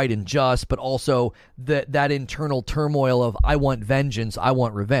what's right and just, but also that internal turmoil of I want vengeance, I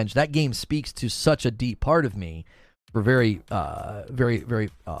want revenge. That game speaks to such a deep part of me for very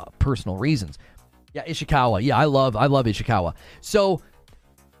personal reasons. Yeah, Ishikawa. Yeah, I love Ishikawa. So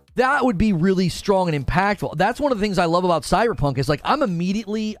that would be really strong and impactful. That's one of the things I love about Cyberpunk is like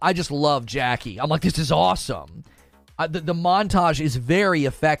I just love Jackie. I'm like, this is awesome. The montage is very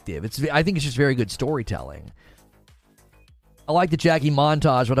effective. I think it's just very good storytelling. I like the Jackie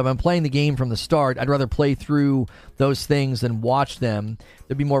montage, but if I'm playing the game from the start, I'd rather play through those things than watch them.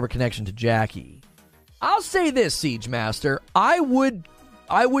 There'd be more of a connection to Jackie. I'll say this, Siege Master. I would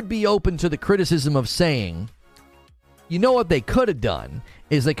be open to the criticism of saying, you know what they could have done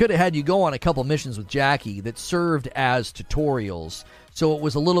is they could have had you go on a couple missions with Jackie that served as tutorials, so it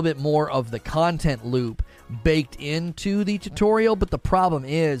was a little bit more of the content loop baked into the tutorial. But the problem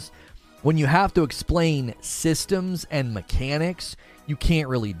is, when you have to explain systems and mechanics, you can't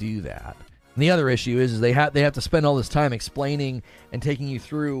really do that. And the other issue is they have to spend all this time explaining and taking you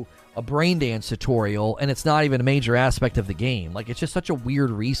through a brain dance tutorial, and it's not even a major aspect of the game. Like, it's just such a weird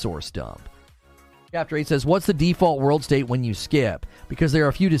resource dump. Chapter 8 says, what's the default world state when you skip? Because there are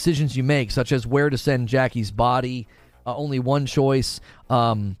a few decisions you make, such as where to send Jackie's body. Only one choice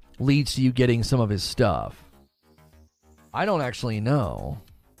leads to you getting some of his stuff. I don't actually know.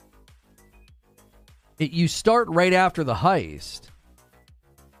 You start right after the heist.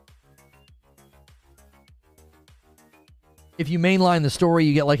 If you mainline the story,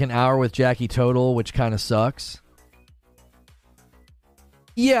 you get like an hour with Jackie total, which kind of sucks.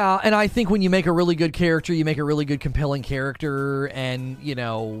 Yeah, and I think when you make a really good character, you make a really good, compelling character, and, you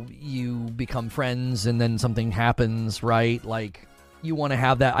know, you become friends, and then something happens, right? Like, you want to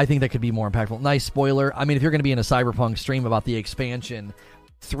have that. I think that could be more impactful. Nice spoiler. I mean, if you're going to be in a Cyberpunk stream about the expansion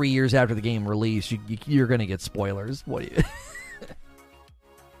 3 years after the game release, you're going to get spoilers. What do you...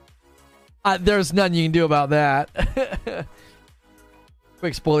 there's nothing you can do about that.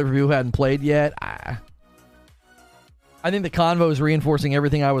 Quick spoiler for people who hadn't played yet. I think the convo is reinforcing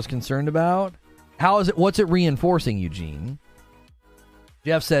everything I was concerned about. How is it? What's it reinforcing, Eugene?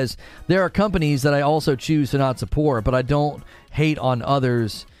 Jeff says, there are companies that I also choose to not support, but I don't hate on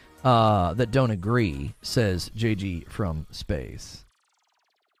others that don't agree, says JG from space.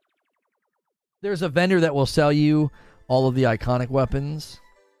 There's a vendor that will sell you all of the iconic weapons.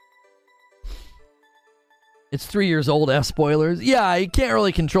 It's 3 years old, F spoilers. Yeah, you can't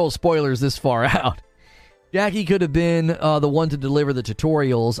really control spoilers this far out. Jackie could have been the one to deliver the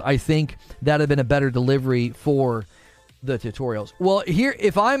tutorials. I think that would have been a better delivery for the tutorials. Well, here,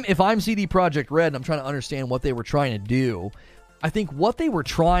 if I'm CD Projekt Red and I'm trying to understand what they were trying to do, I think what they were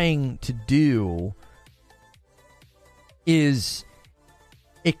trying to do is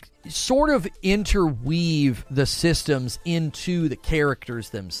sort of interweave the systems into the characters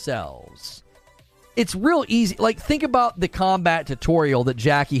themselves. It's real easy. Like, think about the combat tutorial that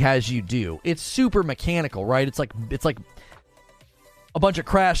Jackie has you do. It's super mechanical, right? It's like a bunch of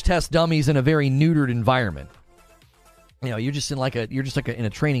crash test dummies in a very neutered environment. You know, you're just in a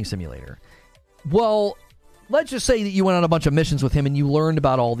training simulator. Well, let's just say that you went on a bunch of missions with him and you learned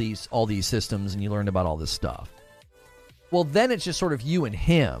about all these systems and you learned about all this stuff. Well, then it's just sort of you and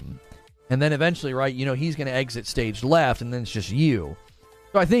him. And then eventually, right, you know, he's going to exit stage left and then it's just you.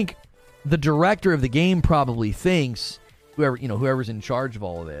 So I think the director of the game probably thinks, whoever's in charge of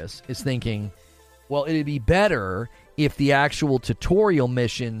all of this is thinking, well, it'd be better if the actual tutorial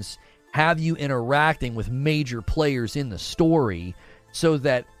missions have you interacting with major players in the story so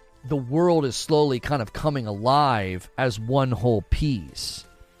that the world is slowly kind of coming alive as one whole piece.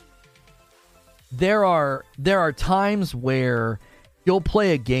 There are times where you'll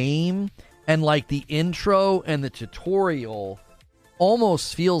play a game and like the intro and the tutorial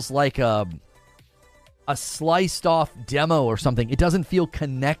almost feels like a sliced off demo or something. It doesn't feel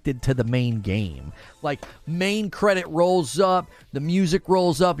connected to the main game. Like, main credit rolls up, the music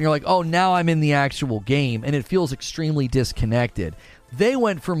rolls up, and you're like, oh, now I'm in the actual game, and it feels extremely disconnected. They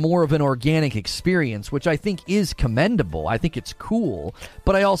went for more of an organic experience, which I think is commendable. I think it's cool,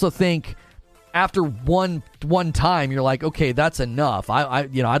 but I also think after one time, you're like, okay, that's enough.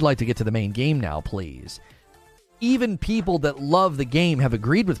 I'd like to get to the main game now, please. Even people that love the game have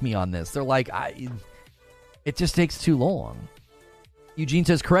agreed with me on this. They're like, it just takes too long. Eugene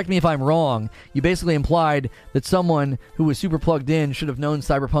says, correct me if I'm wrong. You basically implied that someone who was super plugged in should have known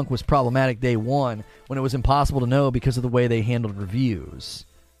Cyberpunk was problematic day one when it was impossible to know because of the way they handled reviews.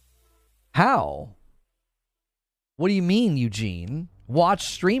 How? What do you mean, Eugene? Watch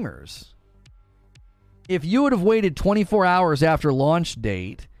streamers. If you would have waited 24 hours after launch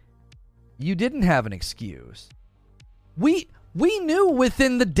date, you didn't have an excuse. We knew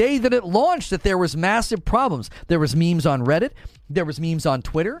within the day that it launched that there was massive problems. There was memes on Reddit. There was memes on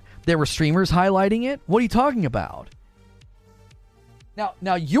Twitter. There were streamers highlighting it. What are you talking about?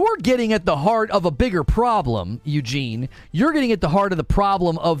 Now you're getting at the heart of a bigger problem, Eugene. You're getting at the heart of the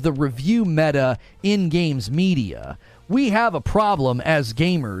problem of the review meta in games media. We have a problem as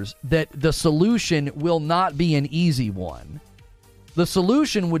gamers that the solution will not be an easy one. The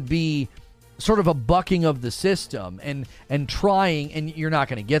solution would be sort of a bucking of the system and trying, and you're not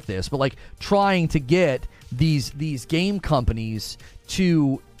going to get this, but like trying to get these game companies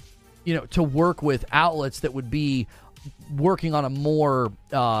to work with outlets that would be working on a more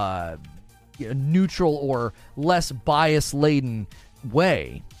neutral or less bias laden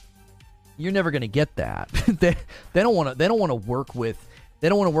way. You're never going to get that. they don't want to work with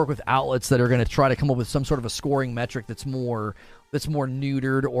outlets that are going to try to come up with some sort of a scoring metric that's more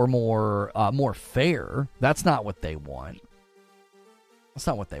neutered or more fair. That's not what they want.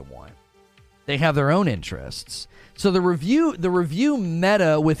 They have their own interests. So the review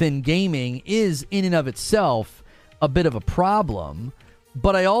meta within gaming is in and of itself a bit of a problem,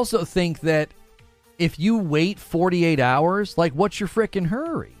 but I also think that if you wait 48 hours, like, what's your frickin'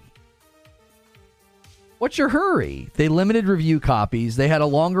 hurry? What's your hurry? They limited review copies. They had a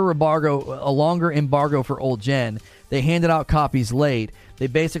longer embargo for old gen. They handed out copies late. They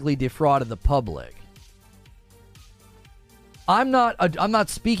basically defrauded the public. I'm not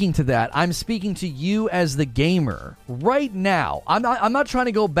speaking to that. I'm speaking to you as the gamer right now. I'm not trying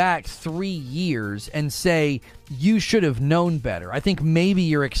to go back 3 years and say you should have known better. I think maybe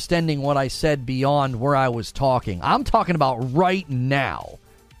you're extending what I said beyond where I was talking. I'm talking about right now.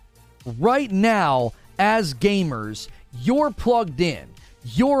 Right now, as gamers, you're plugged in.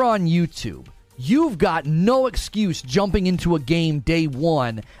 You're on YouTube. You've got no excuse jumping into a game day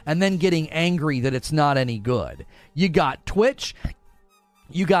one and then getting angry that it's not any good. You got Twitch,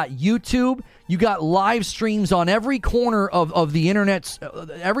 you got YouTube, you got live streams on every corner of the internet,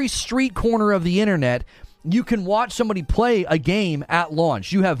 every street corner of the internet. You can watch somebody play a game at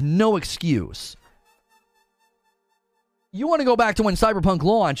launch. You have no excuse. You want to go back to when Cyberpunk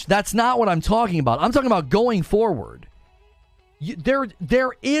launched? That's not what I'm talking about. I'm talking about going forward.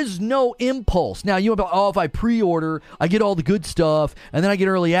 There is no impulse. Now, if I pre-order, I get all the good stuff, and then I get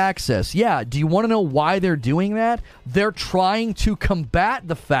early access. Yeah, do you want to know why they're doing that? They're trying to combat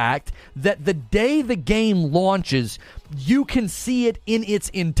the fact that the day the game launches, you can see it in its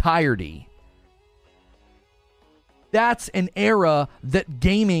entirety. That's an era that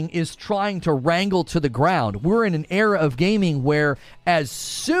gaming is trying to wrangle to the ground. We're in an era of gaming where as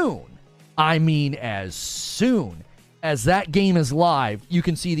soon as that game is live, you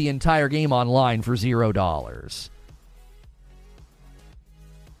can see the entire game online for $0.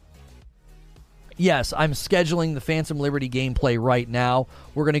 Yes, I'm scheduling the Phantom Liberty gameplay right now.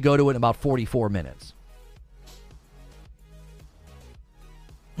 We're going to go to it in about 44 minutes.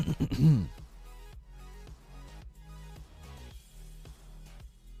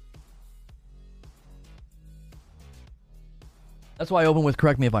 That's why I open with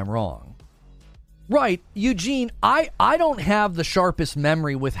correct me if I'm wrong. Right, Eugene, I don't have the sharpest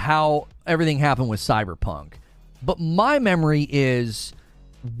memory with how everything happened with Cyberpunk. But my memory is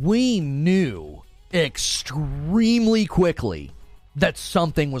we knew extremely quickly that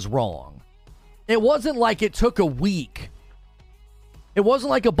something was wrong. It wasn't like it took a week. It wasn't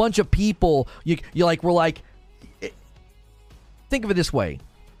like a bunch of people, think of it this way.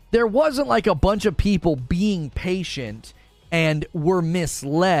 There wasn't like a bunch of people being patient and were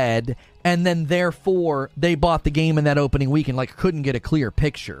misled, and then therefore they bought the game in that opening week and like couldn't get a clear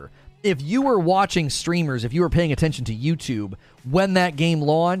picture. If you were watching streamers, if you were paying attention to YouTube when that game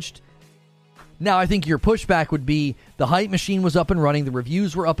launched, now I think your pushback would be the hype machine was up and running, the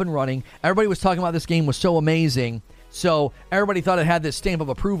reviews were up and running, everybody was talking about this game was so amazing, so everybody thought it had this stamp of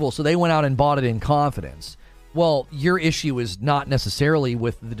approval, so they went out and bought it in confidence. Well, your issue is not necessarily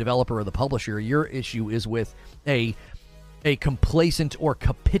with the developer or the publisher. Your issue is with a complacent or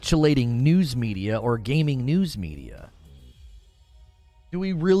capitulating news media or gaming news media. Do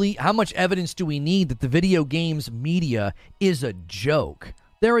we really, how much evidence do we need that the video games media is a joke?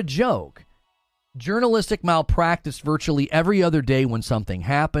 They're a joke. Journalistic malpractice virtually every other day when something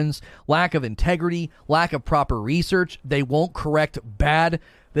happens. Lack of integrity, lack of proper research. They will not correct bad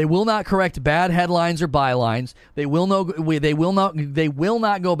headlines or bylines. They will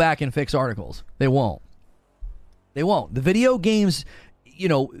not go back and fix articles. They won't. The video games,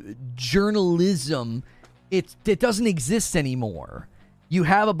 journalism, it doesn't exist anymore. You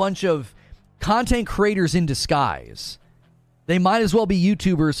have a bunch of content creators in disguise. They might as well be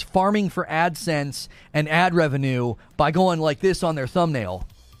YouTubers farming for AdSense and ad revenue by going like this on their thumbnail.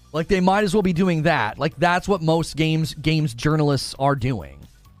 Like, they might as well be doing that. Like, that's what most games journalists are doing.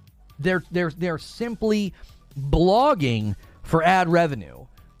 They're simply blogging for ad revenue.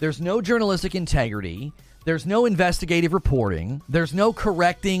 There's no journalistic integrity. There's no investigative reporting. There's no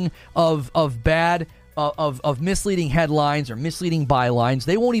correcting of misleading headlines or misleading bylines.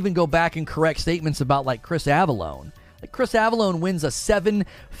 They won't even go back and correct statements about like Chris Avallone. Like, Chris Avallone wins a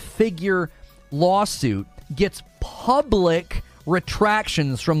 7-figure lawsuit, gets public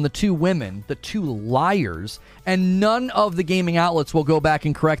retractions from the two women, the two liars, and none of the gaming outlets will go back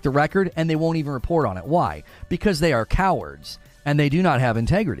and correct the record, and they won't even report on it. Why? Because they are cowards, and they do not have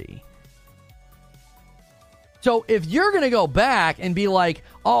integrity. So if you're going to go back and be like,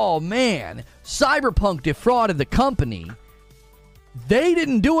 oh man, Cyberpunk defrauded the company, they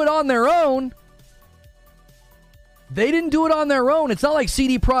didn't do it on their own. It's not like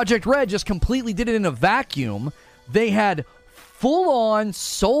CD Projekt Red just completely did it in a vacuum. They had full-on,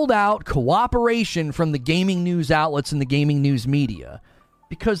 sold-out cooperation from the gaming news outlets and the gaming news media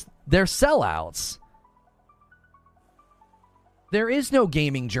because they're sellouts. There is no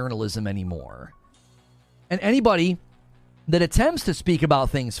gaming journalism anymore. And anybody that attempts to speak about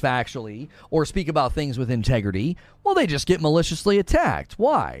things factually or speak about things with integrity, well, they just get maliciously attacked.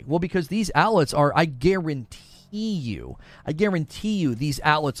 Why? Well, because these outlets are, I guarantee you, these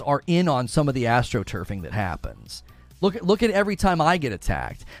outlets are in on some of the astroturfing that happens. Look at every time I get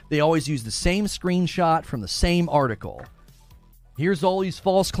attacked. They always use the same screenshot from the same article. Here's all these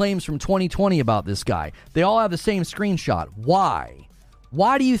false claims from 2020 about this guy. They all have the same screenshot. Why?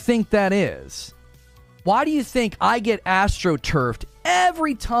 Why do you think that is? Why do you think I get astroturfed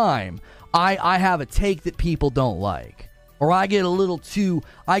every time I have a take that people don't like? Or I get a little too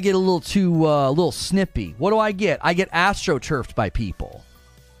snippy. What do I get? I get astroturfed by people.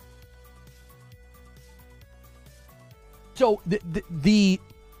 So the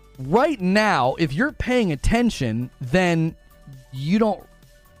right now, if you're paying attention, then you don't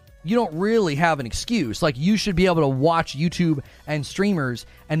really have an excuse. Like, you should be able to watch YouTube and streamers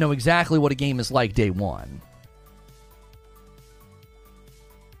and know exactly what a game is like day one.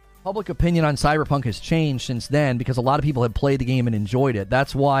 Public opinion on Cyberpunk has changed since then because a lot of people have played the game and enjoyed it.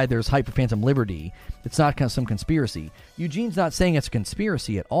 That's why there's Hyper Phantom Liberty. It's not some conspiracy. Eugene's not saying it's a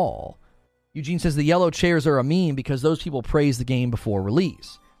conspiracy at all. Eugene says the yellow chairs are a meme because those people praised the game before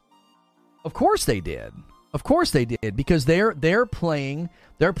release. Of course they did. Of course they did, because they're playing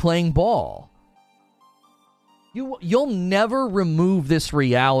ball. You'll never remove this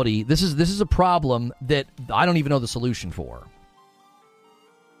reality. This is a problem that I don't even know the solution for.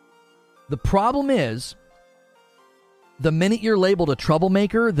 The problem is, the minute you're labeled a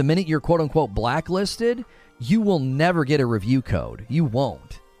troublemaker, the minute you're quote-unquote blacklisted, you will never get a review code. You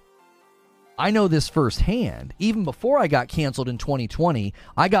won't. I know this firsthand. Even before I got canceled in 2020,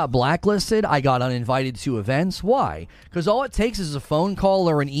 I got blacklisted. I got uninvited to events. Why? Because all it takes is a phone call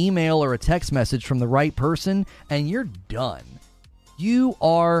or an email or a text message from the right person, and you're done. You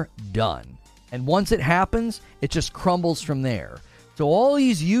are done. And once it happens, it just crumbles from there. So all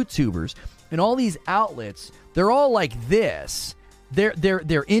these YouTubers and all these outlets, they're all like this.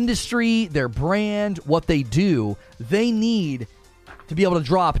 Their industry, their brand, what they do, they need to be able to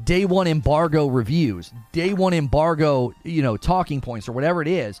drop day one embargo reviews, day one embargo, talking points or whatever it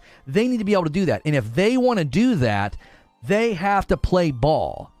is. They need to be able to do that. And if they want to do that, they have to play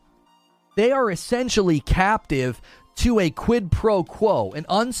ball. They are essentially captive to a quid pro quo, an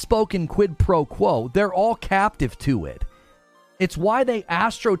unspoken quid pro quo. They're all captive to it. It's why they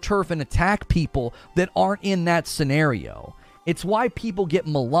astroturf and attack people that aren't in that scenario. It's why people get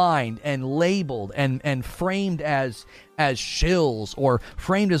maligned and labeled and framed as shills or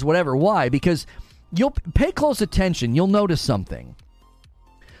framed as whatever. Why? Because you'll pay close attention. You'll notice something.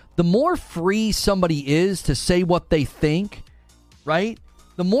 The more free somebody is to say what they think, right?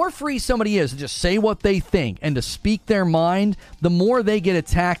 The more free somebody is to just say what they think and to speak their mind, the more they get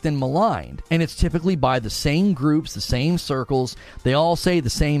attacked and maligned. And it's typically by the same groups, the same circles. They all say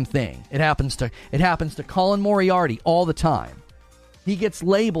the same thing. It happens to Colin Moriarty all the time. He gets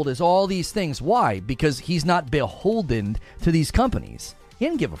labeled as all these things. Why? Because he's not beholden to these companies. He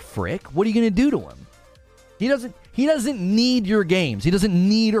doesn't give a frick. What are you going to do to him? He doesn't need your games. He doesn't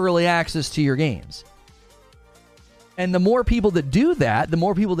need early access to your games. And the more people that do that, the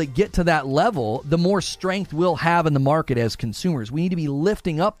more people that get to that level, the more strength we'll have in the market as consumers. We need to be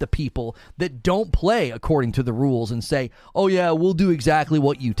lifting up the people that don't play according to the rules and say, "Oh yeah, we'll do exactly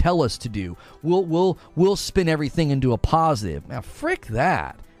what you tell us to do. We'll spin everything into a positive." Now, frick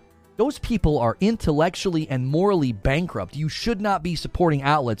that. Those people are intellectually and morally bankrupt. You should not be supporting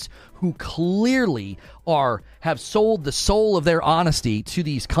outlets who clearly have sold the soul of their honesty to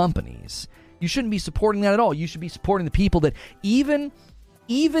these companies. You shouldn't be supporting that at all. You should be supporting the people that even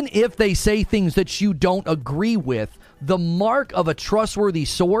if they say things that you don't agree with, the mark of a trustworthy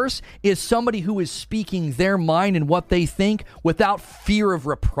source is somebody who is speaking their mind and what they think without fear of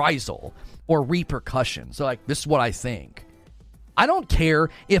reprisal or repercussion. So this is what I think. I don't care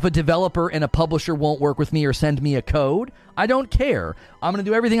if a developer and a publisher won't work with me or send me a code. I don't care. I'm going to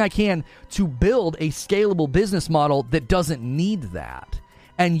do everything I can to build a scalable business model that doesn't need that.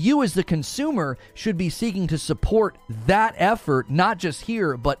 And you as the consumer should be seeking to support that effort, not just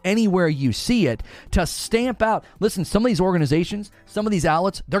here, but anywhere you see it, to stamp out. Listen, some of these organizations, some of these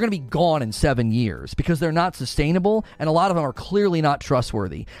outlets, they're going to be gone in 7 years because they're not sustainable, and a lot of them are clearly not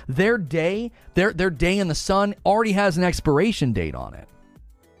trustworthy. Their day in the sun already has an expiration date on it.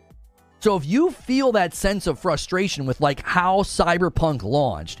 So if you feel that sense of frustration with how Cyberpunk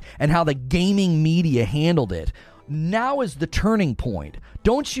launched and how the gaming media handled it, now is the turning point.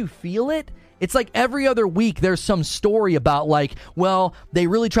 Don't you feel it? It's like every other week there's some story about they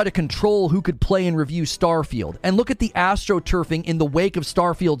really try to control who could play and review Starfield. And look at the astroturfing in the wake of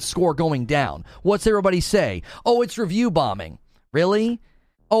Starfield's score going down. What's everybody say? Oh, it's review bombing. Really?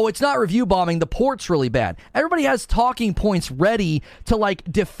 Oh, it's not review bombing. The port's really bad. Everybody has talking points ready to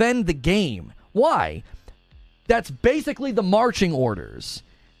defend the game. Why? That's basically the marching orders.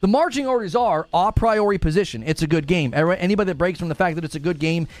 The marching orders are a priori position. It's a good game. Anybody that breaks from the fact that it's a good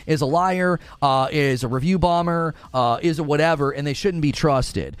game is a liar, is a review bomber, is a whatever, and they shouldn't be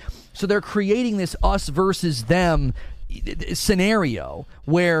trusted. So they're creating this us versus them scenario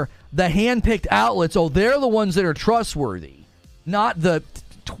where the hand-picked outlets, they're the ones that are trustworthy, not the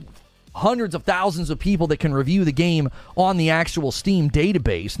hundreds of thousands of people that can review the game on the actual Steam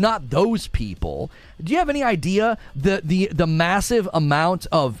database, not those people. Do you have any idea the massive amount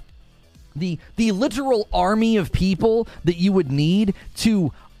of the literal army of people that you would need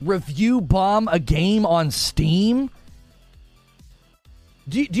to review bomb a game on Steam?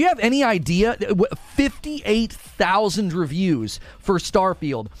 Do you have any idea? 58,000 reviews for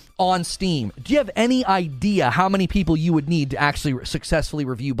Starfield on Steam. Do you have any idea how many people you would need to actually successfully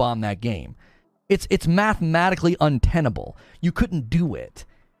review bomb that game? It's mathematically untenable. You couldn't do it.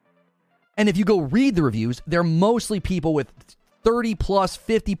 And if you go read the reviews, they're mostly people with 30 plus,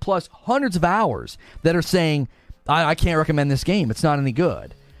 50 plus, hundreds of hours that are saying, I can't recommend this game. It's not any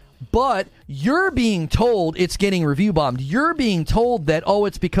good. But you're being told it's getting review bombed. You're being told that,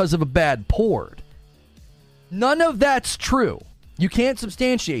 it's because of a bad port. None of that's true. You can't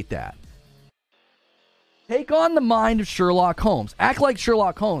substantiate that. Take on the mind of Sherlock Holmes. Act like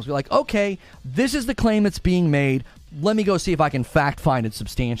Sherlock Holmes. Be like, okay, this is the claim that's being made. Let me go see if I can fact find and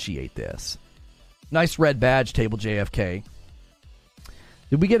substantiate this. Nice red badge, Table JFK.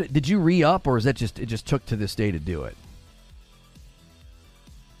 Did we get it? Did you re-up, or is that it just took to this day to do it?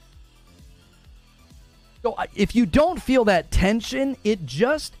 So if you don't feel that tension, it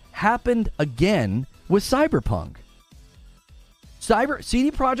just happened again with Cyberpunk. CD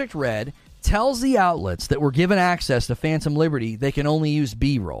Projekt Red tells the outlets that were given access to Phantom Liberty they can only use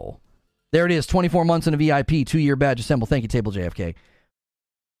B-roll. There it is, 24 months in a VIP, 2-year badge assemble. Thank you, Table JFK.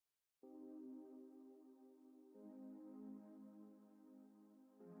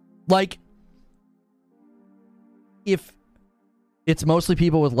 Like, if it's mostly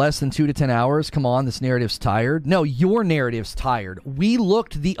people with less than 2 to 10 hours, come on, this narrative's tired. No, your narrative's tired. We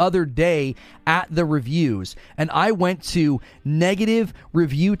looked the other day at the reviews, and I went to negative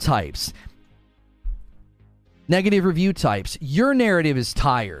review types. Negative review types. Your narrative is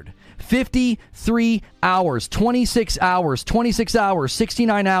tired. 53 hours, 26 hours, 26 hours,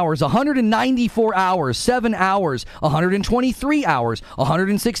 69 hours, 194 hours, 7 hours, 123 hours,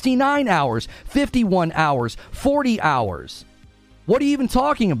 169 hours, 51 hours, 40 hours. What are you even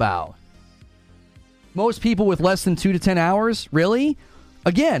talking about? Most people with less than 2 to 10 hours? Really?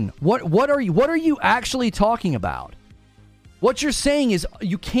 Again, what are you actually talking about? What you're saying is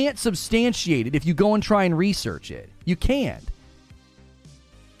you can't substantiate it if you go and try and research it. You can't.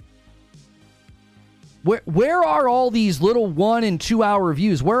 Where are all these little 1 and 2 hour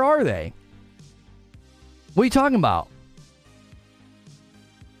reviews? Where are they? What are you talking about?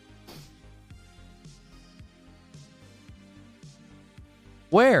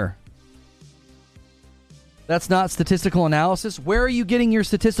 Where? That's not statistical analysis. Where are you getting your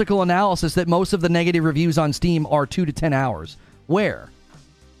statistical analysis that most of the negative reviews on Steam are 2 to 10 hours? Where?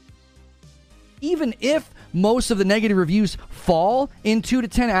 Even if most of the negative reviews fall in 2 to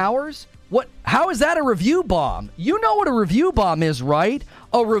 10 hours, how is that a review bomb? You know what a review bomb is, right?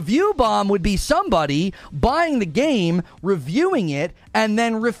 A review bomb would be somebody buying the game, reviewing it, and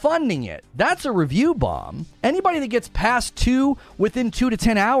then refunding it. That's a review bomb. Anybody that gets past 2 within 2 to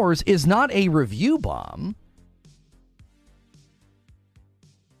 10 hours is not a review bomb.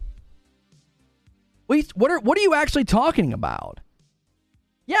 Wait, what are you actually talking about?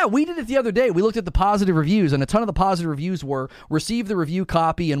 Yeah, we did it the other day. We looked at the positive reviews, and a ton of the positive reviews were receive the review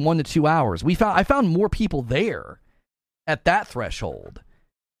copy in 1 to 2 hours. I found more people there at that threshold.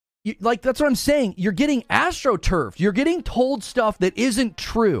 That's what I'm saying. You're getting astroturfed. You're getting told stuff that isn't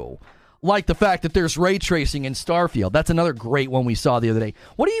true, like the fact that there's ray tracing in Starfield. That's another great one we saw the other day.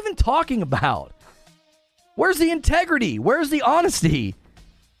 What are you even talking about? Where's the integrity? Where's the honesty?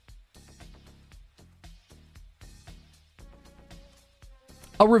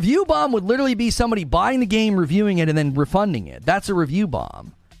 A review bomb would literally be somebody buying the game, reviewing it, and then refunding it. That's a review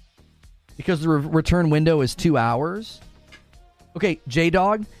bomb. Because the return window is 2 hours. Okay,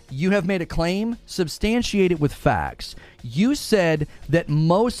 J-Dog, you have made a claim. Substantiate it with facts. You said that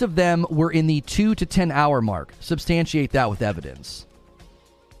most of them were in the 2 to 10 hour mark. Substantiate that with evidence.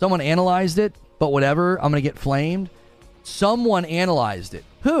 Someone analyzed it, but whatever, I'm going to get flamed. Someone analyzed it.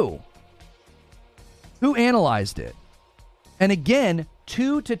 Who? Who analyzed it? And again,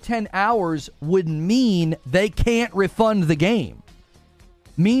 2 to 10 hours would mean they can't refund the game.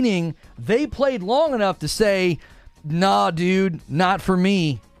 Meaning they played long enough to say, nah, dude, not for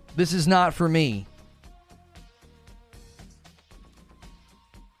me. This is not for me.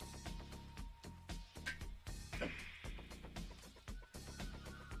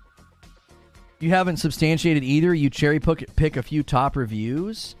 You haven't substantiated either. You cherry pick a few top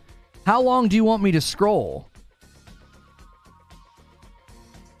reviews. How long do you want me to scroll?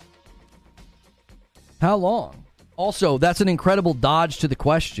 How long? Also, that's an incredible dodge to the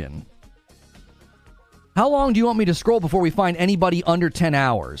question. How long do you want me to scroll before we find anybody under 10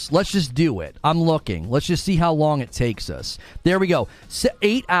 hours? Let's just do it. I'm looking. Let's just see how long it takes us. There we go.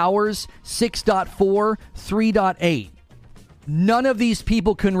 8 hours, 6.4, 3.8. None of these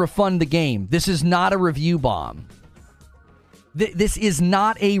people can refund the game. This is not a review bomb. This is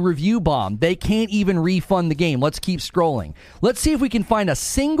not a review bomb. They can't even refund the game. Let's keep scrolling. Let's see if we can find a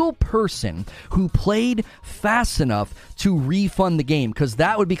single person who played fast enough to refund the game, because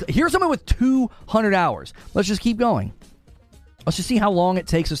that would be... Here's someone with 200 hours. Let's just keep going. Let's just see how long it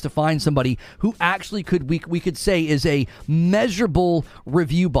takes us to find somebody who actually we could say is a measurable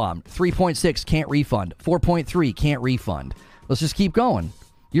review bomb. 3.6, can't refund. 4.3, can't refund. Let's just keep going.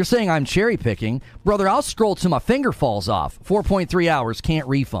 You're saying I'm cherry picking. Brother, I'll scroll till my finger falls off. 4.3 hours, can't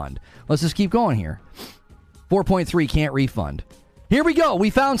refund. Let's just keep going here. 4.3, can't refund. Here we go. We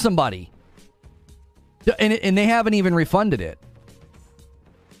found somebody. And they haven't even refunded it.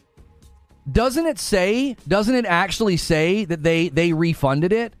 Doesn't it actually say that they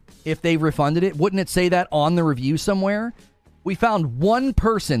refunded it? If they refunded it, wouldn't it say that on the review somewhere? We found one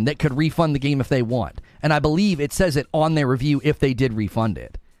person that could refund the game if they want. And I believe it says it on their review if they did refund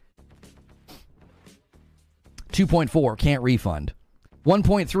it. 2.4, can't refund.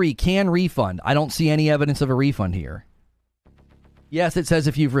 1.3, can refund. I don't see any evidence of a refund here. Yes, it says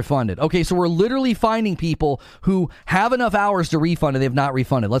if you've refunded. Okay, so we're literally finding people who have enough hours to refund and they've not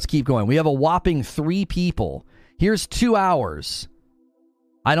refunded. Let's keep going. We have a whopping 3 people. Here's 2 hours.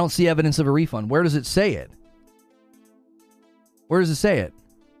 I don't see evidence of a refund. Where does it say it? Where does it say it?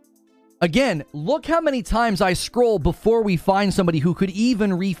 Again, look how many times I scroll before we find somebody who could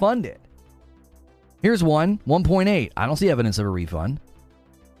even refund it. Here's 1.8. I don't see evidence of a refund.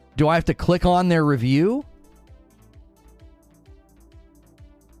 Do I have to click on their review?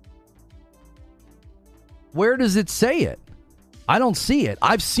 Where does it say it? I don't see it.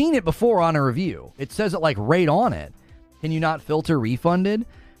 I've seen it before on a review. It says it like right on it. Can you not filter refunded?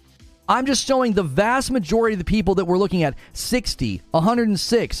 I'm just showing the vast majority of the people that we're looking at: 60,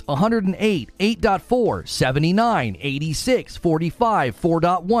 106, 108, 8.4, 79, 86, 45,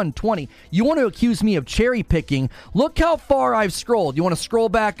 4.1, 20. You want to accuse me of cherry picking? Look how far I've scrolled. You want to scroll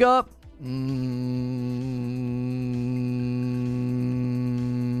back up?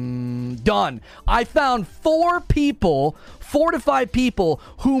 Done. I found 4 to 5 people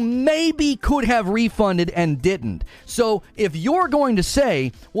who maybe could have refunded and didn't. So if you're going to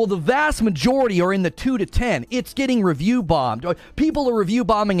say, well, the vast majority are in the 2 to 10, it's getting review bombed, or people are review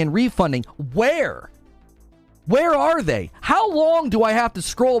bombing and refunding, where? Where are they? How long do I have to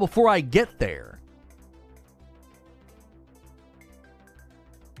scroll before I get there?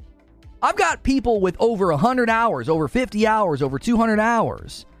 I've got people with over 100 hours, over 50 hours, over 200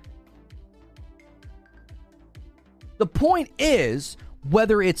 hours. The point is,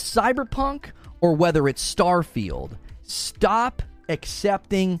 whether it's Cyberpunk or whether it's Starfield, stop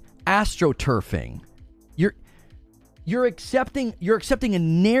accepting astroturfing. You're accepting a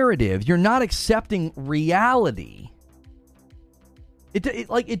narrative. You're not accepting reality.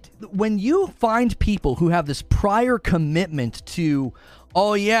 When you find people who have this prior commitment to,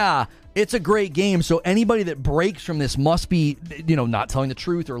 oh yeah, it's a great game, so anybody that breaks from this must be, not telling the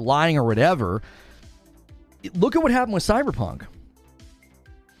truth or lying or whatever. Look at what happened with Cyberpunk.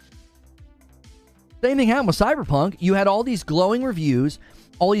 Same thing happened with Cyberpunk. You had all these glowing reviews,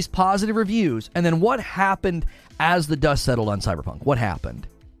 all these positive reviews, and then what happened as the dust settled on Cyberpunk? What happened?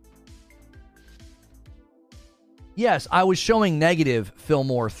 Yes, I was showing negative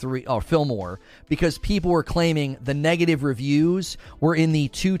Fillmore because people were claiming the negative reviews were in the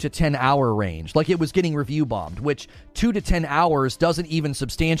 2 to 10 hour range. Like it was getting review bombed, which 2 to 10 hours doesn't even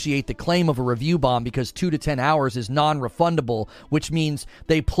substantiate the claim of a review bomb, because 2 to 10 hours is non-refundable, which means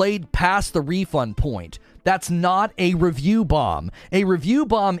they played past the refund point. That's not a review bomb. A review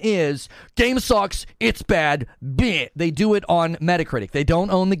bomb is, game sucks, it's bad, bleh. They do it on Metacritic. They don't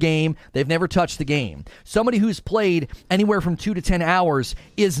own the game. They've never touched the game. Somebody who's played anywhere from 2 to 10 hours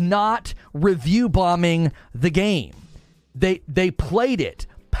is not review bombing the game. They played it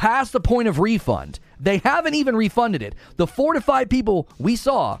past the point of refund. They haven't even refunded it. The 4 to 5 people we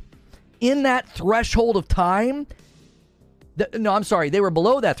saw in that threshold of time... No, I'm sorry. They were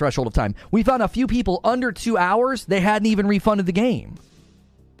below that threshold of time. We found a few people under 2 hours. They hadn't even refunded the game.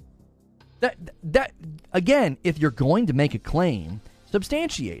 That again, if you're going to make a claim,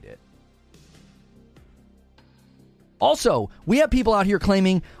 substantiate it. Also, we have people out here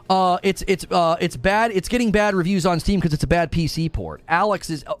claiming it's bad. It's getting bad reviews on Steam because it's a bad PC port. Alex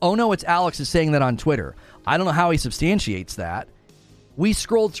is saying that on Twitter. I don't know how he substantiates that. We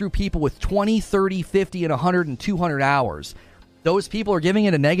scrolled through people with 20, 30, 50, and 100 and 200 hours. Those people are giving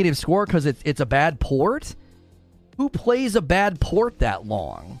it a negative score because it's a bad port? Who plays a bad port that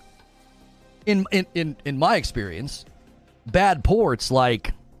long? In my experience, bad ports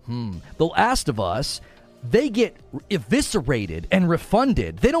like The Last of Us, they get eviscerated and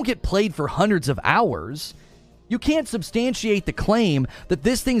refunded. They don't get played for hundreds of hours. You can't substantiate the claim that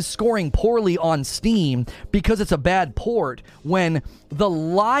this thing's scoring poorly on Steam because it's a bad port when the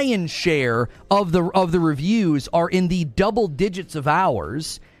lion's share of the reviews are in the double digits of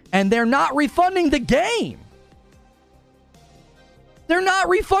hours, and they're not refunding the game. They're not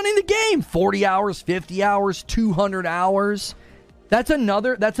refunding the game. 40 hours, 50 hours, 200 hours. That's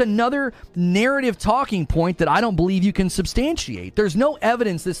another narrative talking point that I don't believe you can substantiate. There's no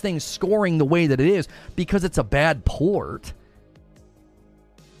evidence this thing's scoring the way that it is because it's a bad port.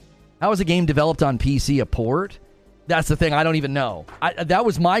 How is a game developed on PC a port? That's the thing. I don't even know. That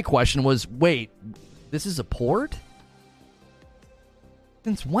was my question was, wait, this is a port?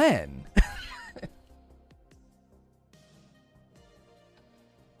 Since when?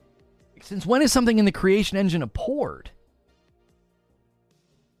 Since when is something in the creation engine a port?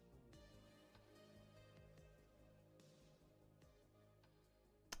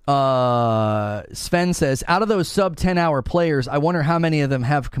 Sven says, out of those sub 10-hour players, I wonder how many of them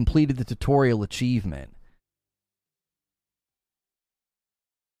have completed the tutorial achievement.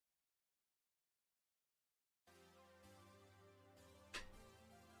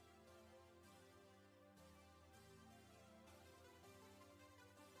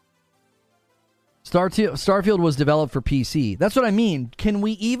 Starfield was developed for PC. That's what I mean. Can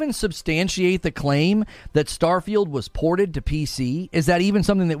we even substantiate the claim that Starfield was ported to PC? Is that even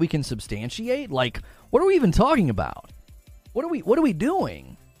something that we can substantiate? Like, what are we even talking about? What are we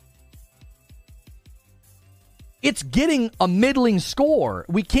doing? It's getting a middling score.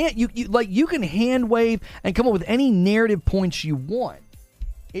 We can't, you can hand wave and come up with any narrative points you want.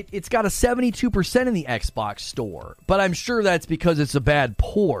 It's got a 72% in the Xbox store, but I'm sure that's because it's a bad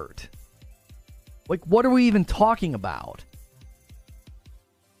port. Like, what are we even talking about?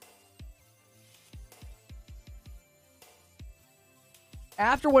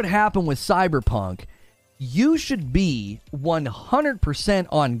 After what happened with Cyberpunk, you should be 100%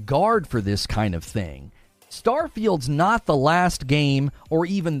 on guard for this kind of thing. Starfield's not the last game or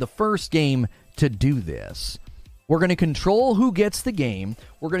even the first game to do this. We're going to control who gets the game.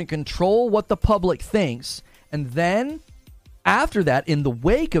 We're going to control what the public thinks. And then, after that, in the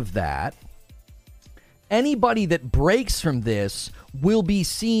wake of that, anybody that breaks from this will be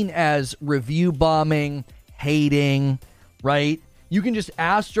seen as review bombing, hating, right? You can just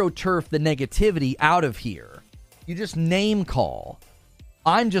astroturf the negativity out of here. You just name call.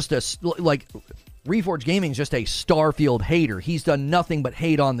 I'm just Reforged Gaming's just a Starfield hater. He's done nothing but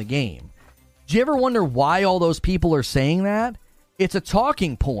hate on the game. Do you ever wonder why all those people are saying that? It's a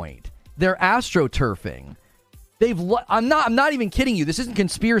talking point. They're astroturfing. I'm not even kidding you. This isn't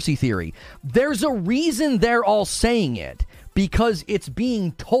conspiracy theory. There's a reason they're all saying it, because it's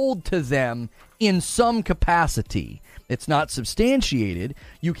being told to them in some capacity. It's not substantiated.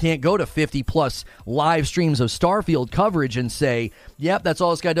 You can't go to 50 plus live streams of Starfield coverage and say, yep, that's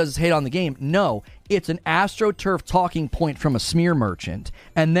all this guy does is hate on the game. No, it's an AstroTurf talking point from a smear merchant,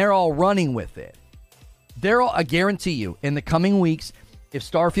 and they're all running with it. I guarantee you, in the coming weeks, if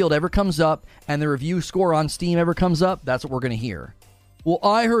Starfield ever comes up and the review score on Steam ever comes up, that's what we're going to hear. Well,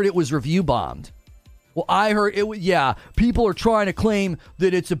 I heard it was review bombed. Well, I heard it was, yeah, people are trying to claim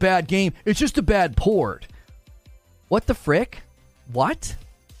that it's a bad game. It's just a bad port. What the frick? What?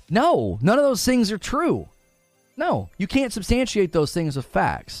 No, none of those things are true. No, you can't substantiate those things with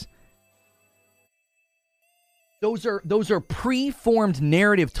facts. Those are pre-formed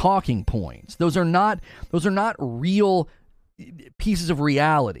narrative talking points. Those are not real pieces of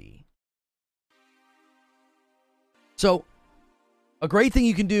reality. So, a great thing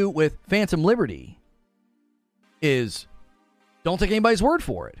you can do with Phantom Liberty is don't take anybody's word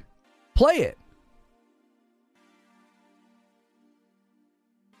for it. Play it.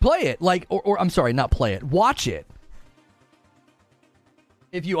 Play it, or I'm sorry, not play it. Watch it.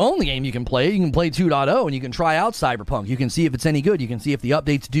 If you own the game, you can play it. You can play 2.0, and you can try out Cyberpunk. You can see if it's any good. You can see if the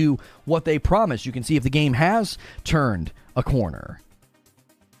updates do what they promise. You can see if the game has turned a corner.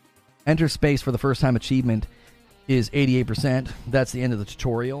 Enter Space for the first time achievement is 88%. That's the end of the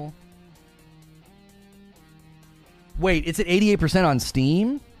tutorial. Wait, it's at 88% on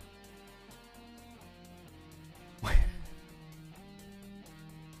Steam?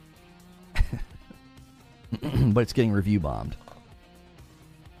 But it's getting review bombed.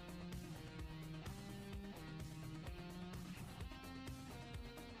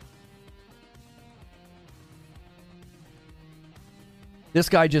 This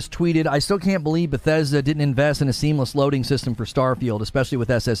guy just tweeted, I still can't believe Bethesda didn't invest in a seamless loading system for Starfield, especially with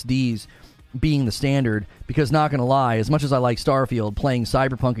SSDs being the standard, because not going to lie, as much as I like Starfield, playing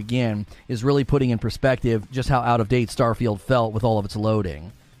Cyberpunk again is really putting in perspective just how out of date Starfield felt with all of its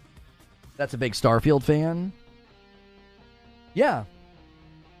loading. That's a big Starfield fan. Yeah.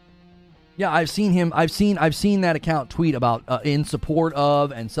 Yeah, I've seen that account tweet about in support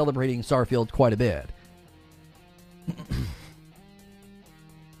of and celebrating Starfield quite a bit.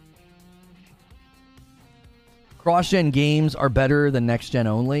 Cross-gen games are better than next-gen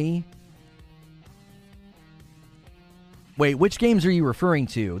only. Wait, which games are you referring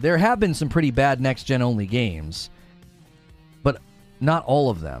to? There have been some pretty bad next-gen only games, but not all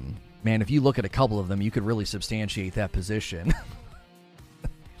of them. Man, if you look at a couple of them, you could really substantiate that position.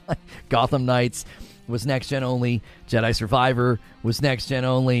 Like Gotham Knights was next-gen only. Jedi Survivor was next-gen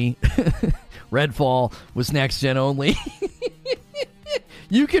only. Redfall was next-gen only.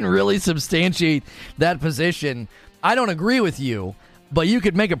 You can really substantiate that position. I don't agree with you, but you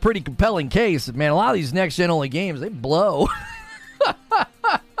could make a pretty compelling case. Man, a lot of these next-gen only games, they blow.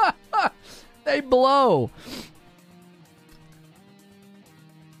 They blow.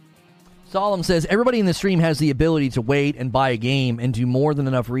 Solemn says, everybody in the stream has the ability to wait and buy a game and do more than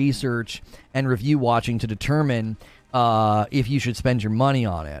enough research and review watching to determine if you should spend your money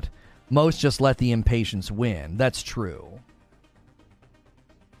on it. Most just let the impatience win. That's true.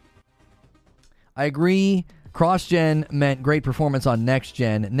 I agree Cross-gen meant great performance on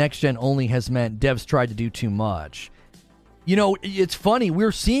next-gen. Next-gen only has meant devs tried to do too much. You know, it's funny.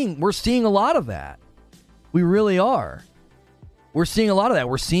 We're seeing a lot of that. We really are. We're seeing a lot of that.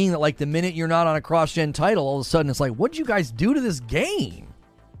 We're seeing that, like, the minute you're not on a cross-gen title, all of a sudden it's like, what'd you guys do to this game?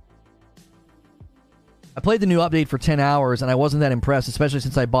 I played the new update for 10 hours, and I wasn't that impressed, especially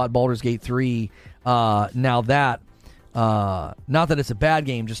since I bought Baldur's Gate 3. Not that it's a bad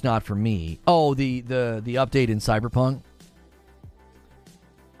game, just not for me. Oh, the update in Cyberpunk?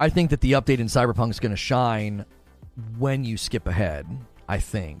 I think that the update in Cyberpunk is going to shine when you skip ahead, I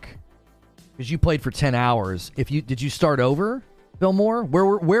think. Because you played for 10 hours. Did you start over, Bill Moore?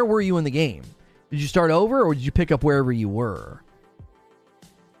 Where were you in the game? Did you start over, or did you pick up wherever you were?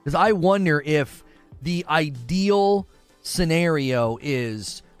 Because I wonder if the ideal scenario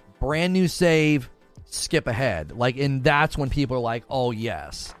is brand new save, skip ahead. Like, and that's when people are like, oh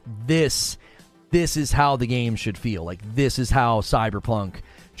yes, this is how the game should feel. Like, this is how Cyberpunk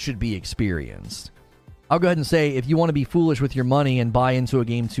should be experienced. I'll go ahead and say, if you want to be foolish with your money and buy into a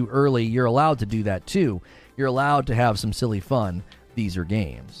game too early, you're allowed to do that too. You're allowed to have some silly fun. These are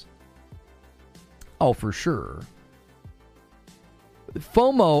games. Oh, for sure.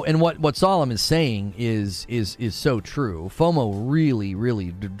 FOMO, and what Solemn is saying is so true. FOMO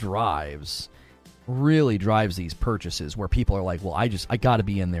really drives these purchases where people are like, well, I got to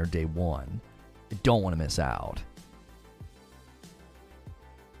be in there day one. I don't want to miss out.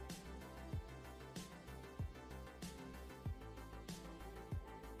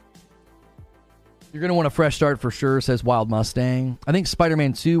 You're going to want a fresh start for sure, says Wild Mustang. I think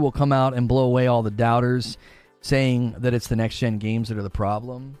Spider-Man 2 will come out and blow away all the doubters, saying that it's the next-gen games that are the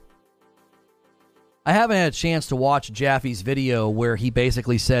problem. I haven't had a chance to watch Jaffe's video where he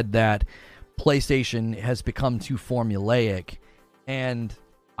basically said that PlayStation has become too formulaic, and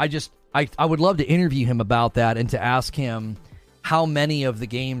I would love to interview him about that and to ask him how many of the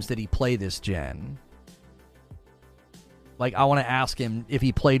games did he play this gen. Like, I want to ask him if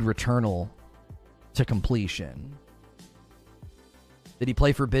he played Returnal to completion. Did he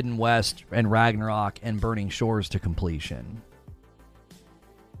play Forbidden West and Ragnarok and Burning Shores to completion?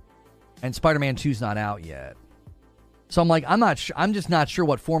 And Spider-Man 2's not out yet. So I'm like, I'm just not sure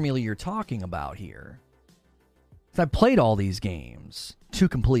what formula you're talking about here. 'Cause I played all these games to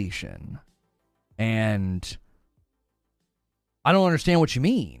completion, and I don't understand what you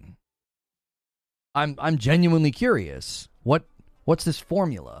mean. I'm genuinely curious. What's this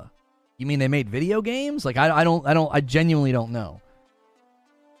formula? You mean they made video games? Like, I genuinely don't know.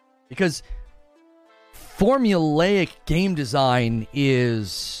 Because formulaic game design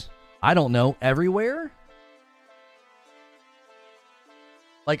is, I don't know, everywhere?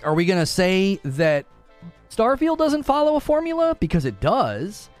 Like, are we going to say that Starfield doesn't follow a formula? Because it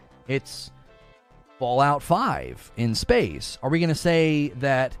does. It's Fallout 5 in space. Are we going to say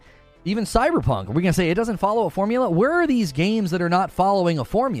that even Cyberpunk, are we going to say it doesn't follow a formula? Where are these games that are not following a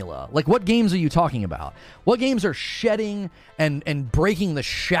formula? Like, what games are you talking about? What games are shedding and breaking the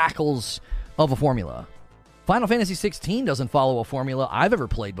shackles of a formula? Final Fantasy 16 doesn't follow a formula I've ever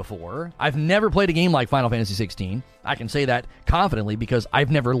played before. I've never played a game like Final Fantasy 16. I can say that confidently because I've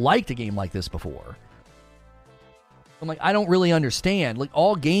never liked a game like this before. I'm like, I don't really understand. Like,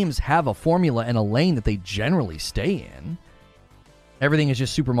 all games have a formula and a lane that they generally stay in. Everything is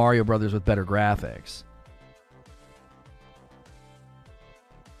just Super Mario Brothers with better graphics.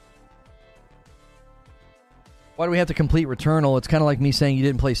 Why do we have to complete Returnal? It's kind of like me saying you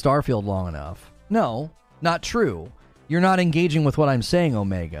didn't play Starfield long enough. No, not true. You're not engaging with what I'm saying,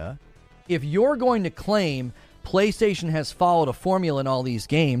 Omega. If you're going to claim PlayStation has followed a formula in all these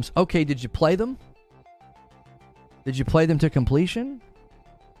games, okay, did you play them? Did you play them to completion?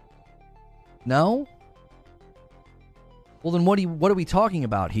 No? Well, then what are we talking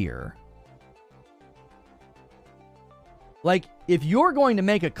about here? Like, if you're going to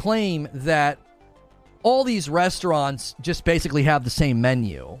make a claim that all these restaurants just basically have the same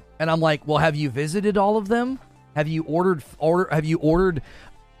menu, and I'm like, well, have you visited all of them? Have you ordered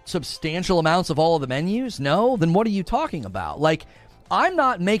substantial amounts of all of the menus? No? Then what are you talking about? Like, I'm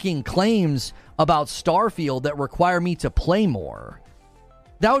not making claims about Starfield that require me to play more.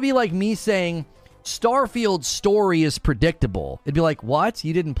 That would be like me saying Starfield's story is predictable. It'd be like, what?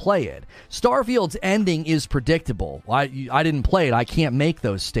 You didn't play it. Starfield's ending is predictable. I didn't play it. I can't make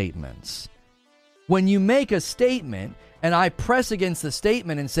those statements. When you make a statement and I press against the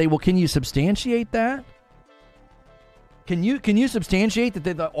statement and say, well, can you substantiate that? Can you substantiate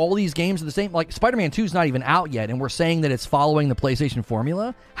that all these games are the same? Like, Spider-Man 2 is not even out yet, and we're saying that it's following the PlayStation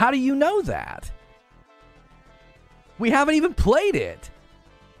formula? How do you know that? We haven't even played it.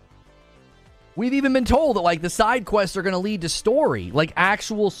 We've even been told that, like, the side quests are going to lead to story, like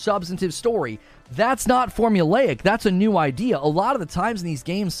actual substantive story. That's not formulaic. That's a new idea. A lot of the times in these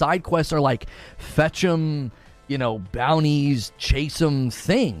games, side quests are like fetch them, bounties, chase them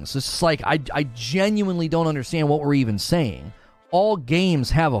things. It's just like, I genuinely don't understand what we're even saying. All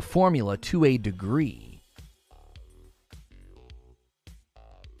games have a formula to a degree.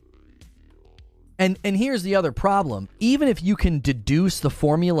 And here's the other problem. Even if you can deduce the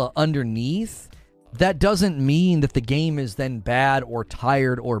formula underneath, that doesn't mean that the game is then bad or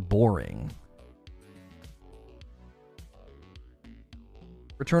tired or boring.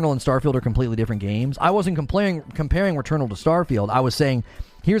 Returnal and Starfield are completely different games. I wasn't comparing Returnal to Starfield. I was saying,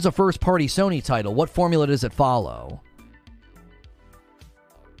 here's a first-party Sony title. What formula does it follow?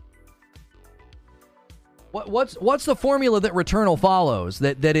 What's the formula that Returnal follows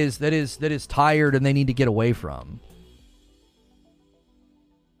that is tired and they need to get away from?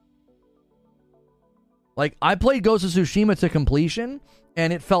 Like, I played Ghost of Tsushima to completion,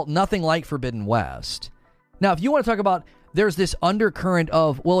 and it felt nothing like Forbidden West. Now, if you want to talk about, there's this undercurrent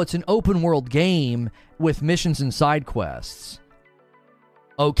of, well, it's an open world game with missions and side quests.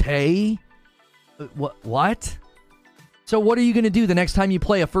 Okay. What? So what are you going to do the next time you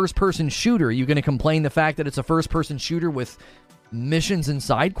play a first-person shooter? Are you going to complain the fact that it's a first-person shooter with missions and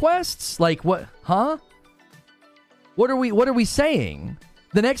side quests? Like, what? Huh? What are we saying?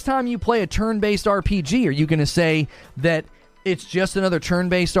 The next time you play a turn-based RPG, are you going to say that it's just another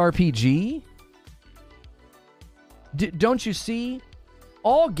turn-based RPG? Don't you see?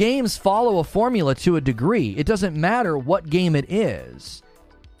 All games follow a formula to a degree. It doesn't matter what game it is.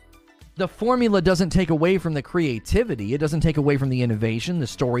 The formula doesn't take away from the creativity. It doesn't take away from the innovation, the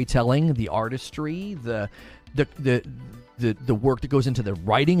storytelling, the artistry, the work that goes into the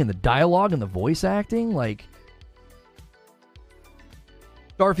writing and the dialogue and the voice acting. Like,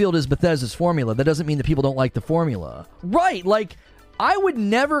 Starfield is Bethesda's formula. That doesn't mean that people don't like the formula. Right, like, I would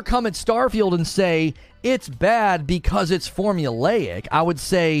never come at Starfield and say it's bad because it's formulaic. I would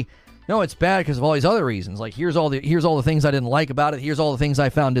say, no, it's bad because of all these other reasons. Like, here's all the things I didn't like about it. Here's all the things I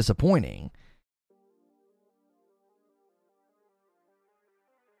found disappointing.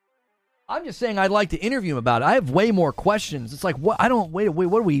 I'm just saying I'd like to interview him about it. I have way more questions. It's like, what? Wait,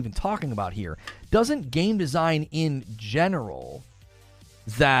 what are we even talking about here? Doesn't game design in general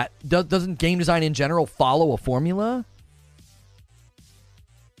follow a formula?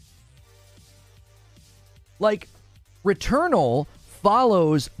 Like, Returnal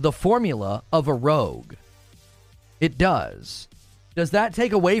follows the formula of a rogue. It does. Does that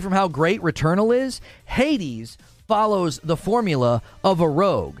take away from how great Returnal is? Hades follows the formula of a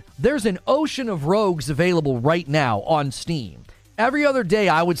rogue. There's an ocean of rogues available right now on Steam. Every other day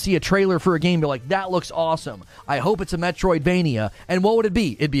I would see a trailer for a game and be like, that looks awesome. I hope it's a Metroidvania. And what would it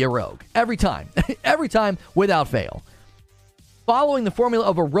be? It'd be a rogue. Every time. Every time, without fail. Following the formula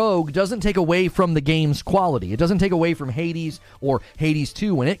of a rogue doesn't take away from the game's quality. It doesn't take away from Hades or Hades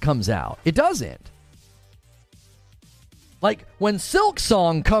 2 when it comes out. It doesn't. Like, when Silk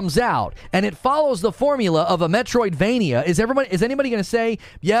Song comes out and it follows the formula of a Metroidvania, is anybody going to say,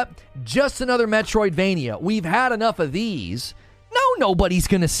 yep, just another Metroidvania? We've had enough of these. No, nobody's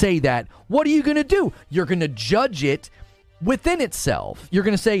going to say that. What are you going to do? You're going to judge it within itself. You're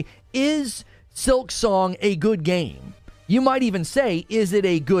going to say, is Silk Song a good game? You might even say, is it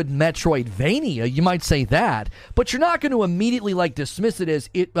a good Metroidvania? You might say that, but you're not going to immediately dismiss it as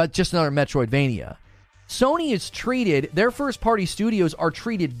just another Metroidvania. Sony is treated, their first-party studios are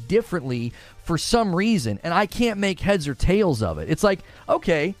treated differently for some reason, and I can't make heads or tails of it. It's like,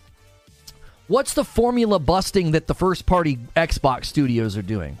 okay, what's the formula busting that the first-party Xbox studios are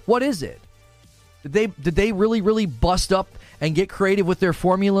doing? What is it? Did they really, really bust up and get creative with their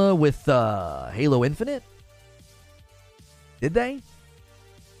formula with Halo Infinite? Did they?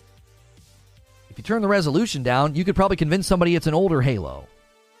 If you turn the resolution down, you could probably convince somebody it's an older Halo.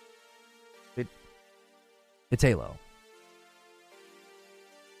 It's Halo.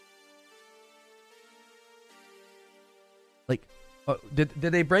 Like, did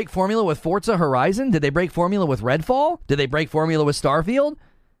they break formula with Forza Horizon? Did they break formula with Redfall? Did they break formula with Starfield?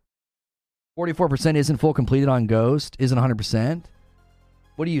 44% isn't full completed on Ghost, isn't 100%.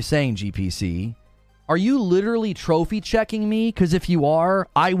 What are you saying, GPC? Are you literally trophy checking me? Because if you are,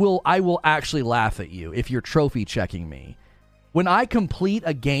 I will actually laugh at you if you're trophy checking me. When I complete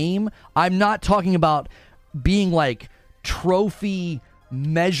a game, I'm not talking about being like trophy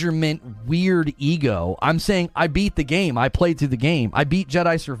measurement weird ego. I'm saying I beat the game. I played through the game. I beat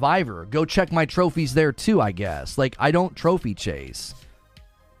Jedi Survivor. Go check my trophies there too, I guess. Like, I don't trophy chase.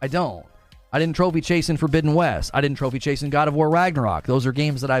 I don't. I didn't trophy chase in Forbidden West. I didn't trophy chase in God of War Ragnarok. Those are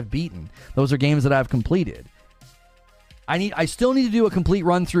games that I've beaten. Those are games that I've completed. I still need to do a complete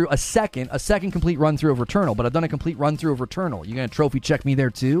run through, a second complete run through of Returnal, but I've done a complete run through of Returnal. You gonna trophy check me there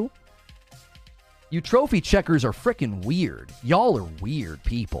too? You trophy checkers are freaking weird. Y'all are weird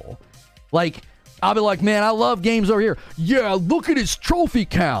people. Like, I'll be like, man, I love games over here. Yeah, look at his trophy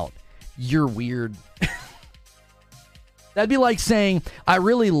count. You're weird. That'd be like saying, I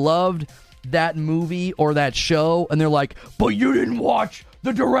really loved that movie or that show, and they're like, but you didn't watch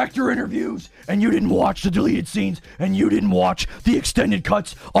the director interviews, and you didn't watch the deleted scenes, and you didn't watch the extended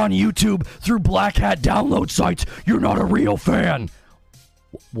cuts on YouTube through Black Hat download sites. You're not a real fan.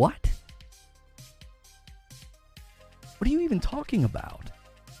 What? What are you even talking about?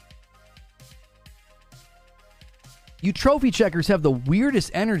 You trophy checkers have the weirdest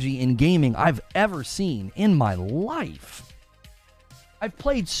energy in gaming I've ever seen in my life. I've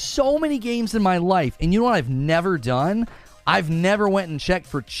played so many games in my life, and you know what I've never done? I've never went and checked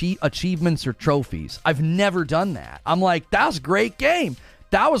for achievements or trophies. I've never done that. I'm like, that was a great game.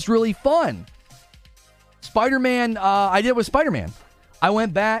 That was really fun. Spider-Man, I did with Spider-Man. I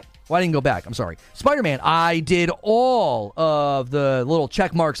went back. Well, I didn't go back. I'm sorry. Spider-Man, I did all of the little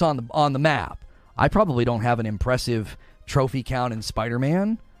check marks on the map. I probably don't have an impressive trophy count in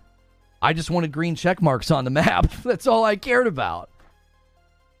Spider-Man. I just wanted green check marks on the map. That's all I cared about.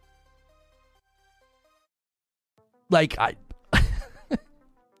 Like,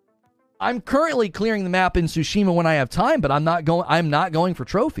 I'm currently clearing the map in Tsushima when I have time, but I'm not going for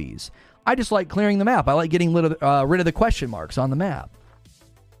trophies. I just like clearing the map. I like getting rid of the question marks on the map.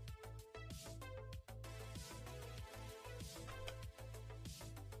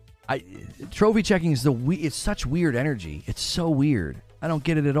 Trophy checking is it's such weird energy. It's so weird. I don't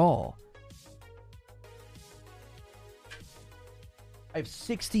get it at all. I have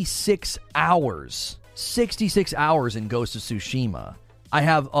 66 hours. 66 hours in Ghost of Tsushima. I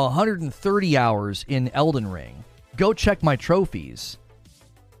have 130 hours in Elden Ring. Go check my trophies.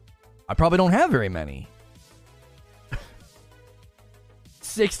 I probably don't have very many.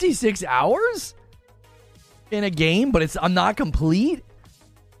 66 hours? In a game, but I'm not complete?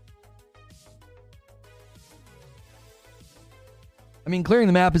 I mean, clearing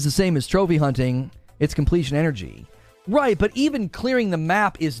the map is the same as trophy hunting. It's completion energy. Right, but even clearing the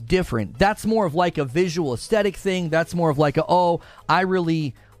map is different. That's more of like a visual aesthetic thing. That's more of like I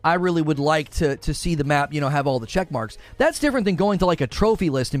really would like to see the map, have all the check marks. That's different than going to like a trophy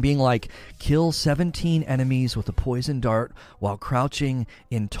list and being like, kill 17 enemies with a poison dart while crouching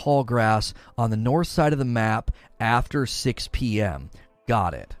in tall grass on the north side of the map after 6 p.m.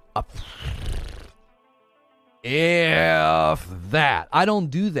 Got it. If that. I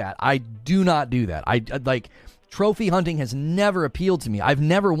don't do that. I do not do that. I like... Trophy hunting has never appealed to me. I've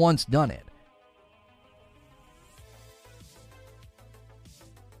never once done it.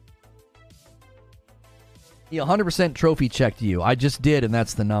 He 100% trophy checked you. I just did, and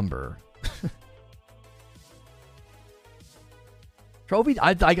that's the number.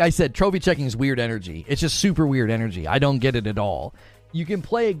 Like I said, trophy checking is weird energy. It's just super weird energy. I don't get it at all. You can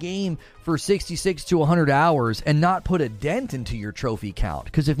play a game for 66 to 100 hours and not put a dent into your trophy count.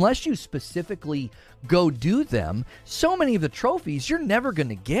 Because unless you specifically go do them, so many of the trophies you're never going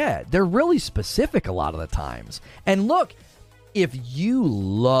to get. They're really specific a lot of the times. And look, if you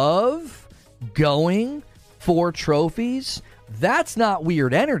love going for trophies, that's not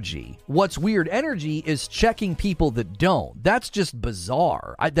weird energy. What's weird energy is checking people that don't. That's just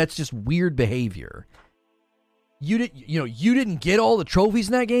bizarre. That's just weird behavior. You didn't get all the trophies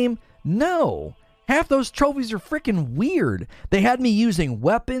in that game? No. Half those trophies are freaking weird. They had me using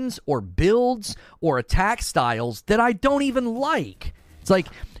weapons or builds or attack styles that I don't even like. It's like,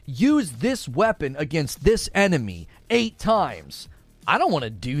 use this weapon against this enemy 8 times. I don't want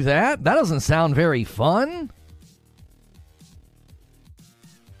to do that. That doesn't sound very fun.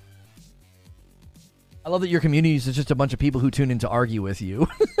 I love that your community is just a bunch of people who tune in to argue with you.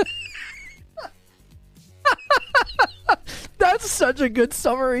 That's such a good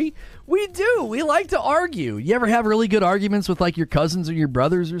summary. We do. We like to argue. You ever have really good arguments with like your cousins or your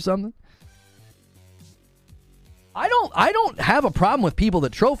brothers or something? I don't have a problem with people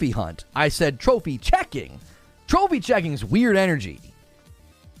that trophy hunt. I said trophy checking. Trophy checking is weird energy.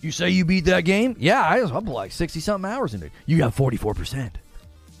 You say you beat that game? Yeah, I put like 60-something hours into it. You have 44%.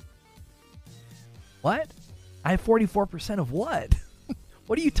 What? I have 44% of what?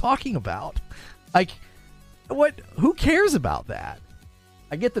 What are you talking about? Like... What? Who cares about that?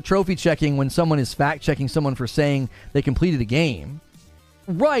 I get the trophy checking when someone is fact checking someone for saying they completed a game.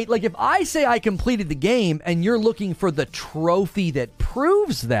 Right, like if I say I completed the game and you're looking for the trophy that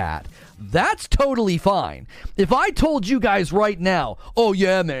proves that, that's totally fine. If I told you guys right now, oh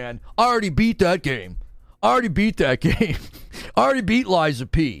yeah, man, I already beat that game. I already beat Liza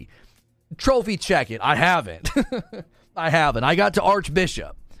P. Trophy check it. I haven't. I got to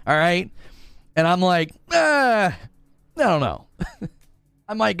Archbishop. All right. And I'm like, I don't know.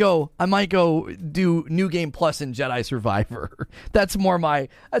 I might go do New Game Plus and Jedi Survivor. That's more my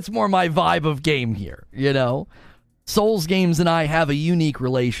vibe of game here, you know? Souls games and I have a unique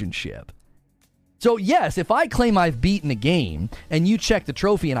relationship. So yes, if I claim I've beaten a game and you check the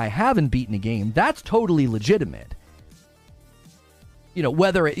trophy and I haven't beaten a game, that's totally legitimate.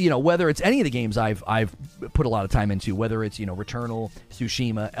 Whether it's any of the games I've put a lot of time into, whether it's, Returnal,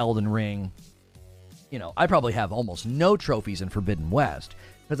 Tsushima, Elden Ring, I probably have almost no trophies in Forbidden West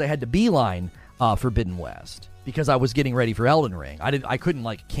because I had to beeline Forbidden West because I was getting ready for Elden Ring. I couldn't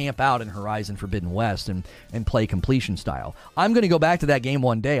camp out in Horizon Forbidden West and play completion style. I'm going to go back to that game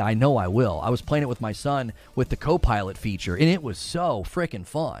one day. I know I will. I was playing it with my son with the co-pilot feature, and it was so freaking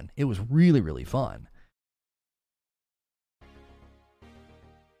fun. It was really, really fun.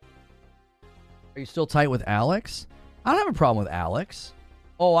 Are you still tight with Alex? I don't have a problem with Alex.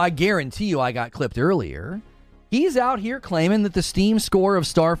 Oh, I guarantee you I got clipped earlier. He's out here claiming that the Steam score of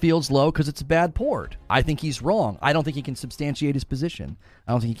Starfield's low because it's a bad port. I think he's wrong. I don't think he can substantiate his position.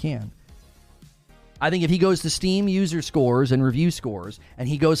 I don't think he can. I think if he goes to Steam user scores and review scores and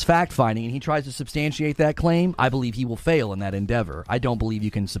he goes fact-finding and he tries to substantiate that claim, I believe he will fail in that endeavor. I don't believe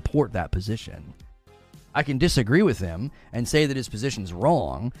you can support that position. I can disagree with him and say that his position's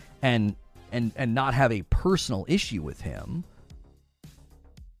wrong and not have a personal issue with him.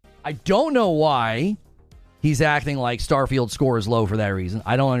 I don't know why he's acting like Starfield's score is low for that reason.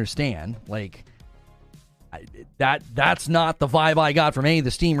 I don't understand. That's not the vibe I got from any of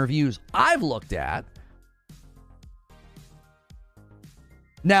the Steam reviews I've looked at.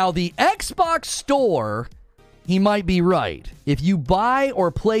 Now, the Xbox Store, he might be right. If you buy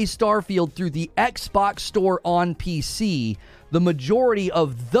or play Starfield through the Xbox Store on PC, the majority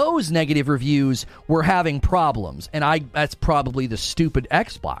of those negative reviews were having problems. And that's probably the stupid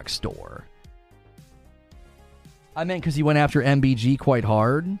Xbox Store. I meant because he went after MBG quite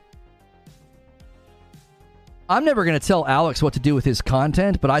hard. I'm never going to tell Alex what to do with his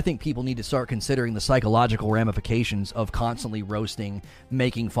content, but I think people need to start considering the psychological ramifications of constantly roasting,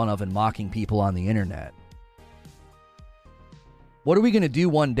 making fun of, and mocking people on the internet. What are we going to do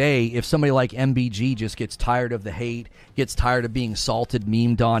one day if somebody like MBG just gets tired of the hate, gets tired of being salted,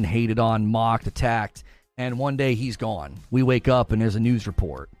 memed on, hated on, mocked, attacked, and one day he's gone? We wake up and there's a news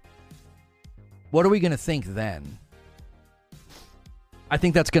report. What are we going to think then? I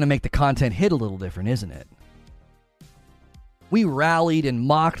think that's going to make the content hit a little different, isn't it? We rallied and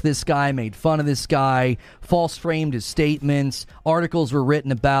mocked this guy, made fun of this guy, false framed his statements, articles were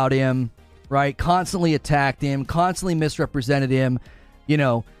written about him, right? Constantly attacked him, constantly misrepresented him. You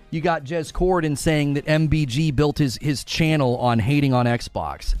got Jez Corden saying that MBG built his channel on hating on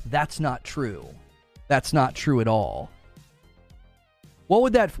Xbox. That's not true. That's not true at all.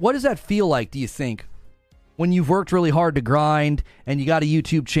 What does that feel like, do you think, when you've worked really hard to grind and you got a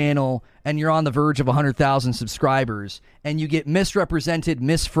YouTube channel and you're on the verge of 100,000 subscribers and you get misrepresented,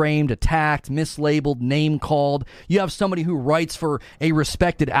 misframed, attacked, mislabeled, name-called? You have somebody who writes for a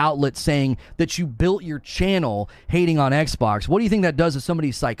respected outlet saying that you built your channel hating on Xbox. What do you think that does to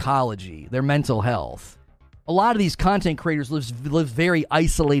somebody's psychology, their mental health? A lot of these content creators live very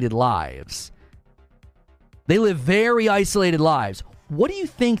isolated lives. They live very isolated lives. What do you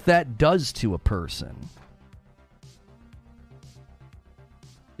think that does to a person?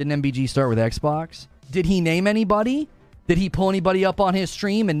 Didn't MBG start with Xbox? Did he name anybody? Did he pull anybody up on his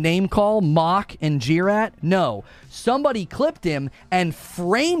stream and name call, mock, and jeer at? No. Somebody clipped him and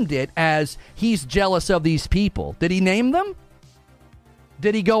framed it as he's jealous of these people. Did he name them?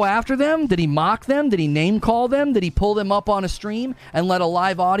 Did he go after them? Did he mock them? Did he name call them? Did he pull them up on a stream and let a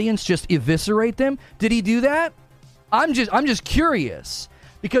live audience just eviscerate them? Did he do that? I'm just curious,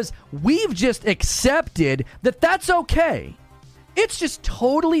 because we've just accepted that that's okay. It's just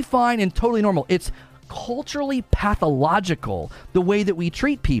totally fine and totally normal. It's culturally pathological, the way that we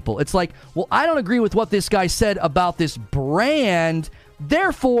treat people. It's like, well, I don't agree with what this guy said about this brand,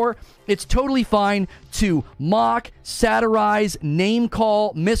 therefore, it's totally fine to mock, satirize, name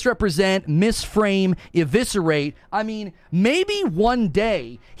call, misrepresent, misframe, eviscerate. I mean, maybe one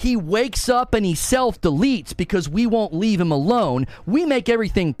day he wakes up and he self-deletes because we won't leave him alone. We make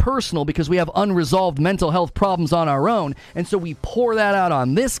everything personal because we have unresolved mental health problems on our own, and so we pour that out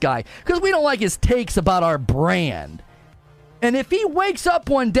on this guy because we don't like his takes about our brand. And if he wakes up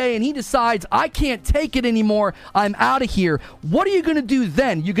one day and he decides, I can't take it anymore, I'm out of here, what are you going to do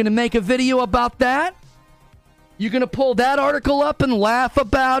then? You going to make a video about that? You going to pull that article up and laugh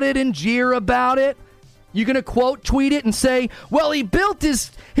about it and jeer about it? You going to quote tweet it and say, well, he built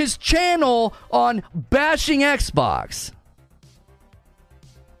his channel on bashing Xbox?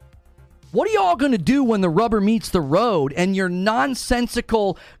 What are y'all going to do when the rubber meets the road and your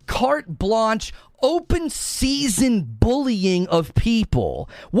nonsensical, carte blanche, open season bullying of people?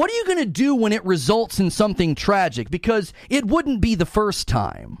 What are you going to do when it results in something tragic? Because it wouldn't be the first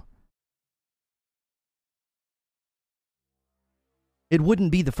time. It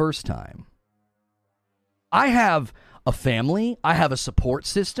wouldn't be the first time. I have a family, I have a support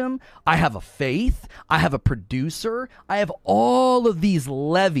system, I have a faith, I have a producer, I have all of these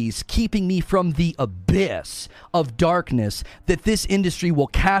levees keeping me from the abyss of darkness that this industry will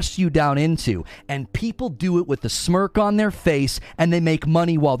cast you down into. And people do it with a smirk on their face, and they make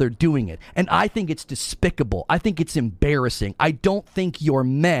money while they're doing it. And I think it's despicable. I think it's embarrassing. I don't think you're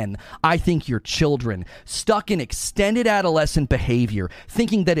men. I think you're children stuck in extended adolescent behavior,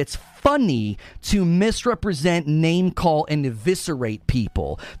 thinking that it's funny to misrepresent, name call, and eviscerate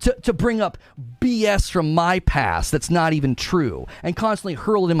people, to bring up BS from my past that's not even true, and constantly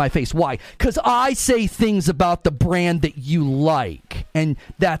hurl it in my face. Why? Because I say things about the brand that you like, and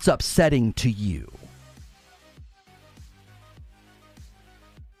that's upsetting to you.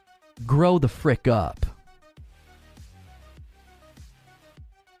 Grow the frick up.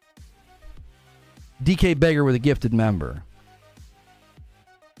 DK Beggar with a gifted member.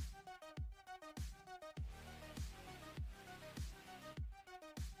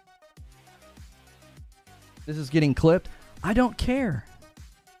 This is getting clipped. I don't care.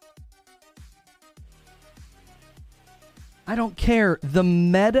 I don't care. The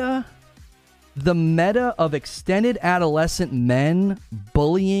meta of extended adolescent men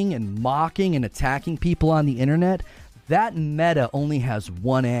bullying and mocking and attacking people on the internet, that meta only has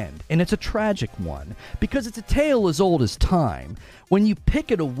one end, and it's a tragic one, because it's a tale as old as time. When you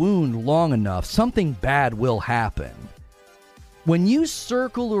pick at a wound long enough, something bad will happen. When you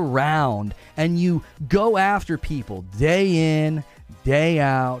circle around and you go after people day in, day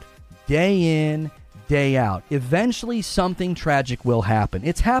out, eventually something tragic will happen.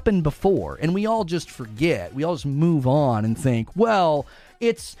 It's happened before, and we all just forget. We all just move on and think, well,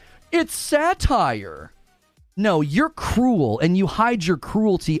 it's satire. No, you're cruel, and you hide your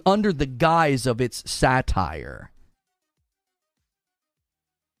cruelty under the guise of its satire.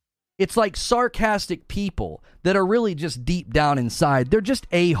 It's like sarcastic people that are really just deep down inside. They're just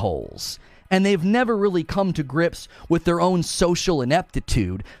a-holes. And they've never really come to grips with their own social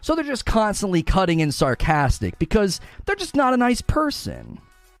ineptitude. So they're just constantly cutting in sarcastic because they're just not a nice person.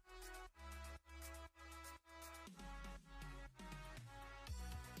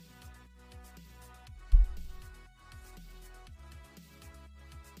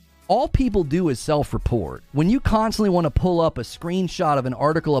 All people do is self-report. When you constantly want to pull up a screenshot of an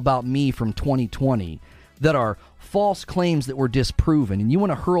article about me from 2020 that are false claims that were disproven, and you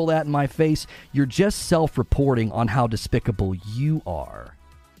want to hurl that in my face, you're just self-reporting on how despicable you are.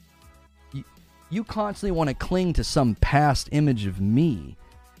 You constantly want to cling to some past image of me.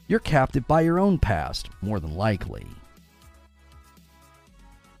 You're captive by your own past, more than likely.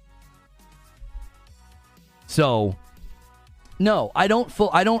 So, no, I don't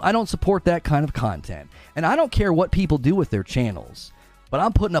support that kind of content. And I don't care what people do with their channels. But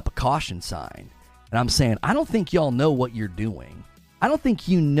I'm putting up a caution sign. And I'm saying, I don't think y'all know what you're doing. I don't think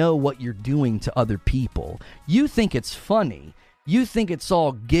you know what you're doing to other people. You think it's funny. You think it's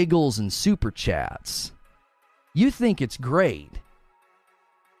all giggles and super chats. You think it's great.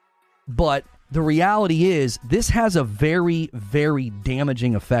 But the reality is, this has a very, very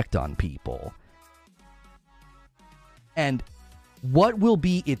damaging effect on people. And what will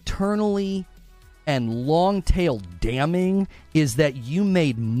be eternally and long-tailed damning is that you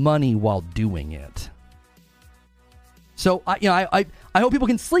made money while doing it. So, I hope people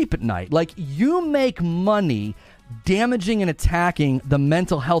can sleep at night. Like, you make money damaging and attacking the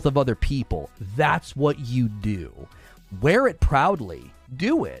mental health of other people. That's what you do. Wear it proudly.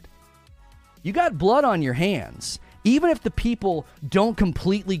 Do it. You got blood on your hands. Even if the people don't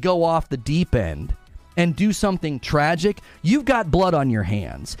completely go off the deep end and do something tragic, you've got blood on your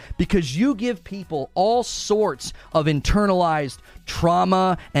hands because you give people all sorts of internalized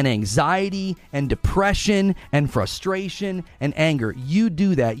trauma and anxiety and depression and frustration and anger. You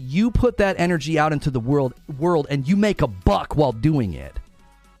do that. You put that energy out into the world and you make a buck while doing it.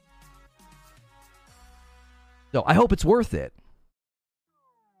 So I hope it's worth it.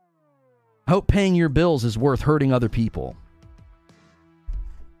 I hope paying your bills is worth hurting other people.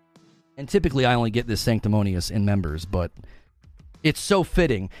 And typically I only get this sanctimonious in members, but it's so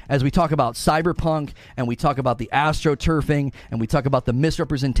fitting as we talk about Cyberpunk and we talk about the astroturfing and we talk about the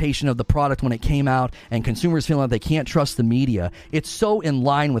misrepresentation of the product when it came out and consumers feeling like they can't trust the media. It's so in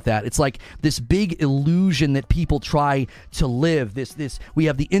line with that. It's like this big illusion that people try to live. We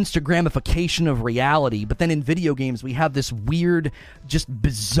have the Instagramification of reality, but then in video games we have this weird, just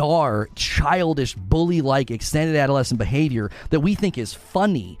bizarre, childish, bully-like extended adolescent behavior that we think is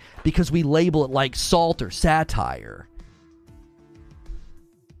funny because we label it like salt or satire.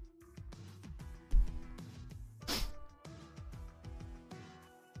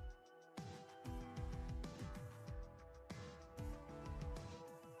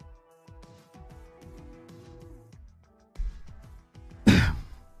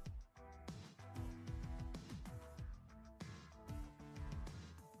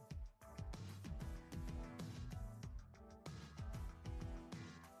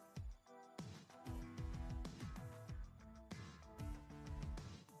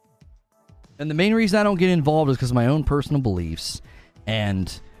 And the main reason I don't get involved is because of my own personal beliefs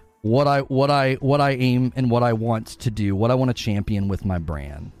and what I aim and what I want to do, what I want to champion with my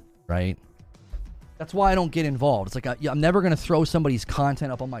brand, right? That's why I don't get involved. It's like I'm never going to throw somebody's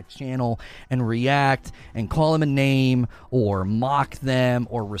content up on my channel and react and call them a name or mock them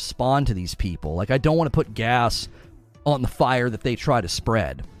or respond to these people. Like, I don't want to put gas on the fire that they try to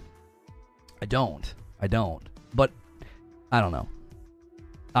spread. I don't. But I don't know.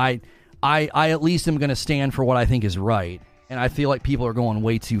 I at least am going to stand for what I think is right. And I feel like people are going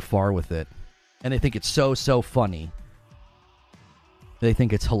way too far with it. And they think it's so funny. They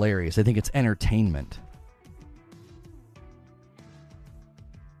think it's hilarious. They think it's entertainment.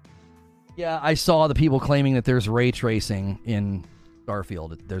 Yeah, I saw the people claiming that there's ray tracing in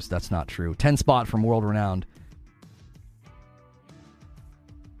Starfield. That's not true. 10 Spot from World Renowned.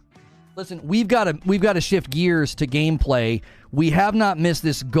 Listen, we've got to shift gears to gameplay. We have not missed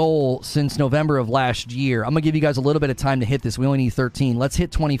this goal since November of last year. I'm going to give you guys a little bit of time to hit this. We only need 13. Let's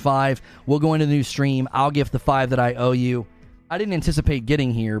hit 25. We'll go into the new stream. I'll gift the 5 that I owe you. I didn't anticipate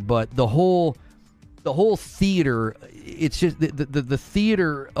getting here, but the whole theater, it's just the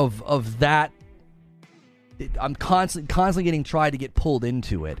theater of that. I'm constantly getting tried to get pulled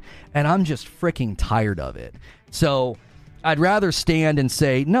into it, and I'm just freaking tired of it. So I'd rather stand and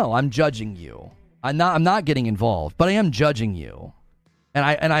say, no, I'm judging you. I'm not getting involved, but I am judging you.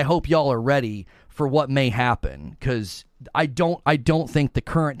 And I hope y'all are ready for what may happen, because I don't think the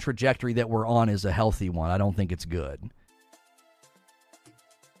current trajectory that we're on is a healthy one. I don't think it's good.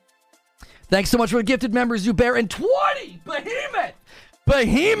 Thanks so much for the gifted members, Zubair. And 20,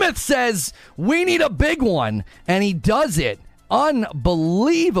 Behemoth says, we need a big one. And he does it.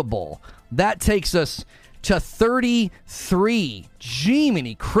 Unbelievable. That takes us to 33.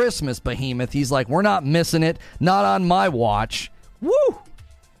 Jiminy Christmas, Behemoth. He's like, we're not missing it. Not on my watch. Woo!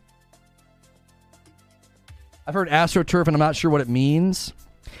 I've heard astroturf, and I'm not sure what it means.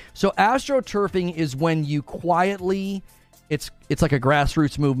 So astroturfing is when you quietly, it's like a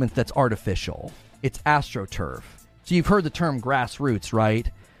grassroots movement that's artificial. It's astroturf. So you've heard the term grassroots, right?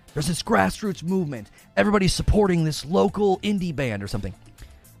 There's this grassroots movement. Everybody's supporting this local indie band or something.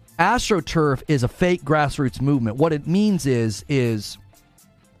 AstroTurf is a fake grassroots movement. What it means is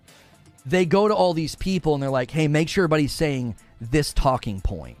they go to all these people and they're like, hey, make sure everybody's saying this talking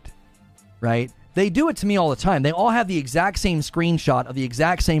point, right? They do it to me all the time. They all have the exact same screenshot of the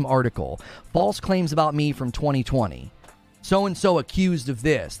exact same article. False claims about me from 2020. So-and-so accused of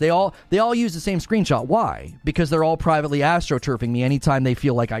this. They all use the same screenshot. Why? Because they're all privately astroturfing me anytime they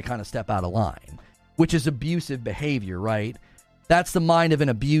feel like I kind of step out of line, which is abusive behavior, right? That's the mind of an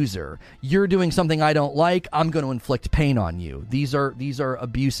abuser. You're doing something I don't like, I'm going to inflict pain on you. These are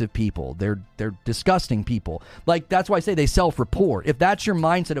abusive people. They're disgusting people. Like, that's why I say they self-report. If that's your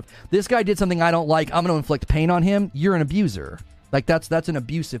mindset of, this guy did something I don't like, I'm going to inflict pain on him, you're an abuser. Like, that's an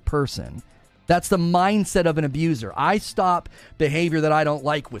abusive person. That's the mindset of an abuser. I stop behavior that I don't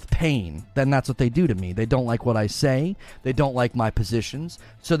like with pain. Then that's what they do to me. They don't like what I say. They don't like my positions.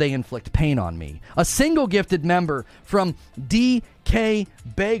 So they inflict pain on me. A single gifted member from DK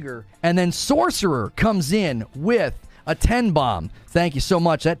Bager. And then Sorcerer comes in with a 10 bomb. Thank you so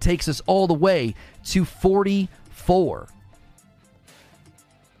much. That takes us all the way to 44.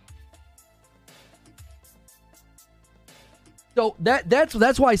 So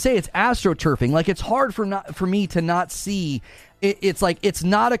that's why I say it's astroturfing. Like, it's hard for me to not see. It's like, it's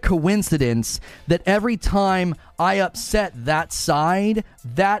not a coincidence that every time I upset that side,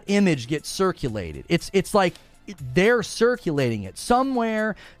 that image gets circulated. It's like they're circulating it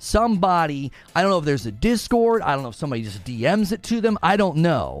somewhere. Somebody, I don't know if there's a Discord. I don't know if somebody just DMs it to them. I don't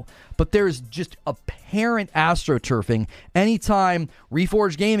know. But there's just apparent astroturfing anytime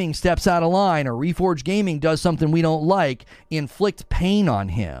Reforged Gaming steps out of line or Reforged Gaming does something we don't like, inflict pain on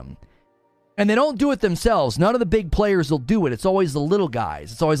him. And they don't do it themselves. None of the big players will do it. It's always the little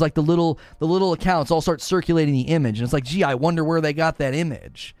guys. It's always like the little accounts all start circulating the image. And it's like, gee, I wonder where they got that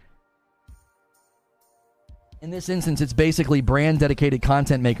image. In this instance, it's basically brand-dedicated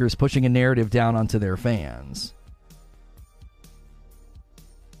content makers pushing a narrative down onto their fans.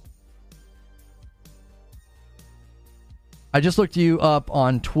 I just looked you up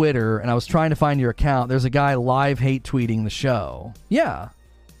on Twitter, and I was trying to find your account. There's a guy live hate tweeting the show. Yeah.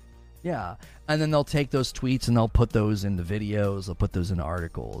 And then they'll take those tweets and they'll put those into videos. They'll put those into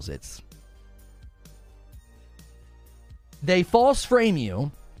articles. They false frame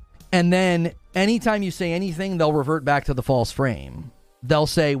you, and then anytime you say anything, they'll revert back to the false frame. They'll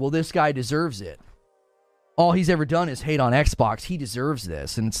say, well, this guy deserves it. All he's ever done is hate on Xbox. He deserves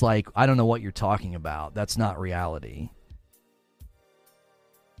this. And it's like, I don't know what you're talking about. That's not reality.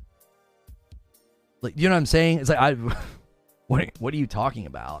 Like, you know what I'm saying? It's like, what are you talking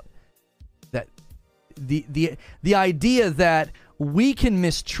about? That the idea that we can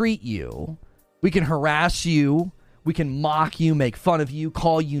mistreat you, we can harass you, we can mock you, make fun of you,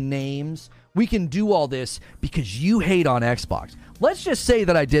 call you names. We can do all this because you hate on Xbox. Let's just say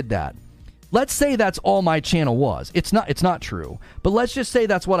that I did that. Let's say that's all my channel was. It's not true. But let's just say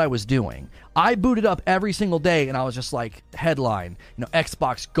that's what I was doing. I booted up every single day and I was just like, headline,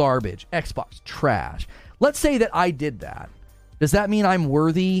 Xbox garbage, Xbox trash. Let's say that I did that. Does that mean I'm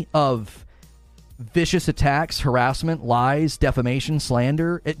worthy of vicious attacks, harassment, lies, defamation,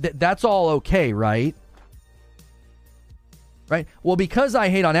 slander? That's all okay, right? Right? Well, because I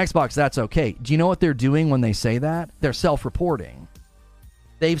hate on Xbox, that's okay. Do you know what they're doing when they say that? They're self-reporting.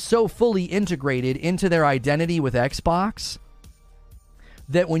 They've so fully integrated into their identity with Xbox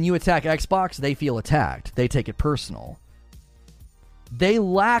that when you attack Xbox, they feel attacked. They take it personal. They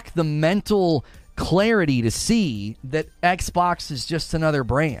lack the mental clarity to see that Xbox is just another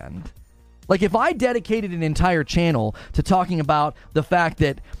brand. Like, if I dedicated an entire channel to talking about the fact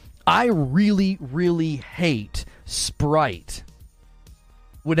that I really, really hate Sprite,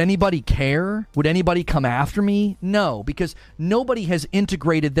 would anybody care? Would anybody come after me? No, because nobody has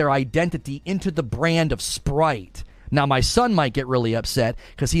integrated their identity into the brand of Sprite. Now, my son might get really upset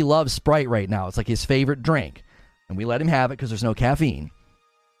because he loves Sprite right now. It's like his favorite drink. And we let him have it because there's no caffeine.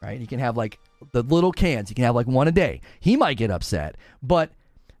 Right? He can have like the little cans. He can have like one a day. He might get upset. But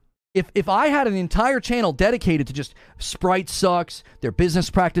if I had an entire channel dedicated to just Sprite sucks, their business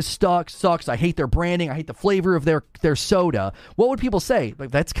practice sucks, I hate their branding, I hate the flavor of their soda, what would people say?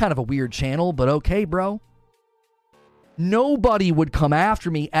 Like, that's kind of a weird channel, but okay, bro. Nobody would come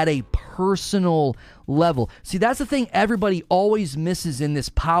after me at a personal level. See, that's the thing everybody always misses in this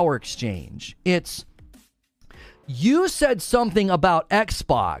power exchange. It's, you said something about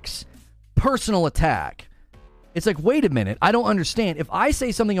Xbox, personal attack. It's like, wait a minute, I don't understand. If I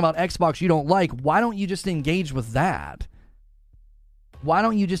say something about Xbox you don't like, why don't you just engage with that? Why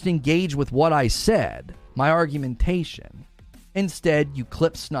don't you just engage with what I said, my argumentation? Instead, you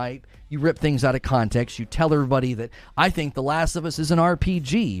clip snipe, you rip things out of context, you tell everybody that I think The Last of Us is an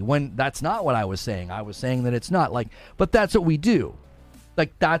RPG, when that's not what I was saying. I was saying that it's not. Like, but that's what we do.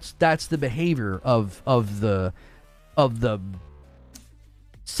 Like, that's the behavior of the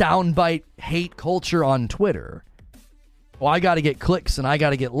soundbite hate culture on Twitter. Well, I got to get clicks and I got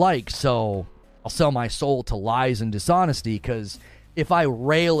to get likes, so I'll sell my soul to lies and dishonesty, because if I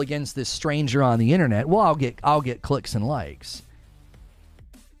rail against this stranger on the internet, well, I'll get clicks and likes.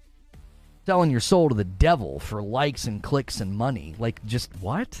 Selling your soul to the devil for likes and clicks and money. Like, just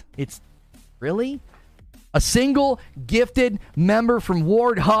what? It's really? A single gifted member from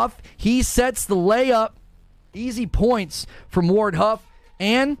Ward Huff. He sets the layup. Easy points from Ward Huff.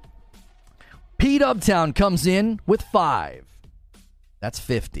 And P Dubtown comes in with 5. That's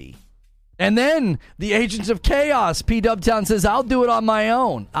 50. And then the Agents of Chaos. P Dubtown says, I'll do it on my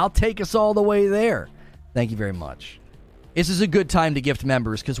own. I'll take us all the way there. Thank you very much. This is a good time to gift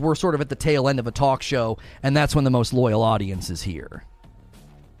members because we're sort of at the tail end of a talk show, and that's when the most loyal audience is here.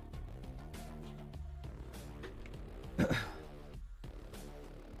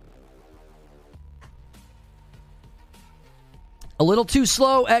 A little too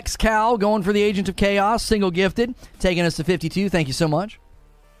slow, X-Cal going for the Agent of Chaos, single gifted, taking us to 52. Thank you so much.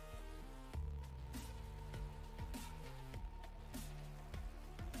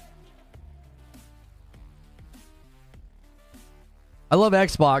 I love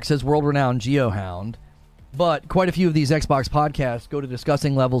Xbox, says world-renowned GeoHound. But quite a few of these Xbox podcasts go to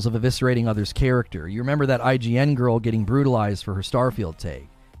discussing levels of eviscerating others' character. You remember that IGN girl getting brutalized for her Starfield take.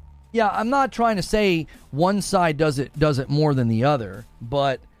 Yeah, I'm not trying to say one side does it more than the other,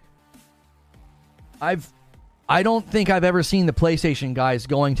 but I don't think I've ever seen the PlayStation guys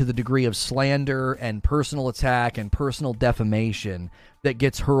going to the degree of slander and personal attack and personal defamation that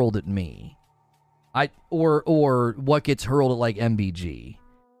gets hurled at me. Or what gets hurled at like MBG.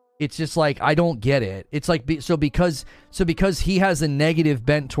 It's just like, I don't get it. It's like, because he has a negative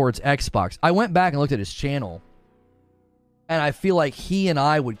bent towards Xbox. I went back and looked at his channel, and I feel like he and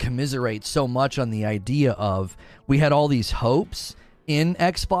I would commiserate so much on the idea of we had all these hopes in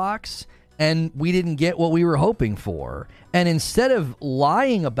Xbox, and we didn't get what we were hoping for. And instead of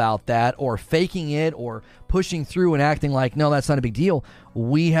lying about that or faking it or pushing through and acting like, no, that's not a big deal,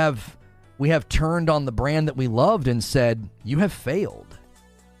 we have turned on the brand that we loved and said, you have failed.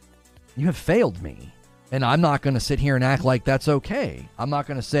 You have failed me. And I'm not going to sit here and act like that's okay. I'm not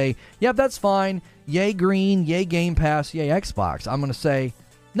going to say, yep, that's fine. Yay green, yay Game Pass, yay Xbox. I'm going to say,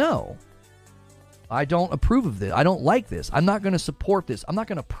 no. I don't approve of this. I don't like this. I'm not going to support this. I'm not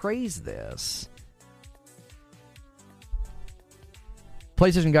going to praise this.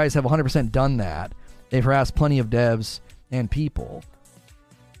 PlayStation guys have 100% done that. They've harassed plenty of devs and people.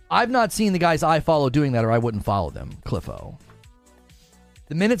 I've not seen the guys I follow doing that, or I wouldn't follow them, Cliffo.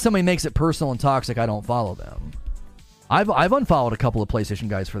 The minute somebody makes it personal and toxic, I don't follow them. I've unfollowed a couple of PlayStation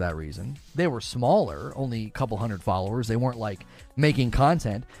guys for that reason. They were smaller, only a couple hundred followers. They weren't like making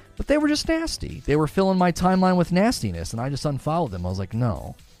content, but they were just nasty. They were filling my timeline with nastiness, and I just unfollowed them. I was like,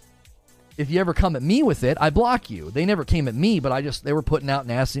 no. If you ever come at me with it, I block you. They never came at me, but they were putting out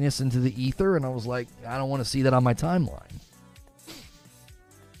nastiness into the ether, and I was like, I don't want to see that on my timeline.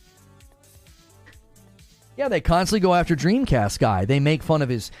 Yeah, they constantly go after Dreamcast guy. They make fun of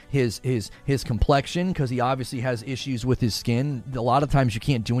his complexion because he obviously has issues with his skin. A lot of times you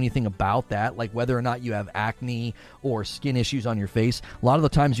can't do anything about that, like whether or not you have acne or skin issues on your face. A lot of the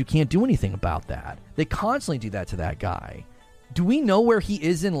times you can't do anything about that. They constantly do that to that guy. Do we know where he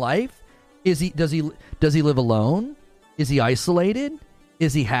is in life? Does he live alone? Is he isolated?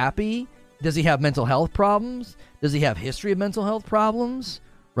 Is he happy? Does he have mental health problems? Does he have history of mental health problems?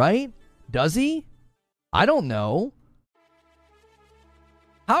 Right? Does he? I don't know.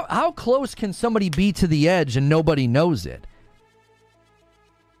 How close can somebody be to the edge and nobody knows it?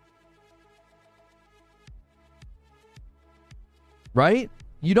 Right?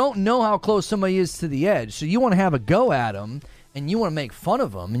 You don't know how close somebody is to the edge, so you want to have a go at them, and you want to make fun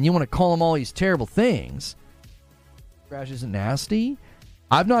of them, and you want to call them all these terrible things. Thrash isn't nasty.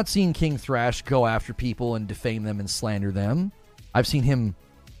 I've not seen King Thrash go after people and defame them and slander them. I've seen him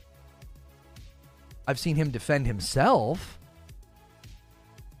defend himself.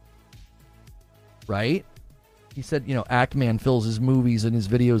 Right? He said, Act-Man fills his movies and his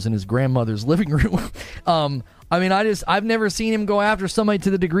videos in his grandmother's living room. I've never seen him go after somebody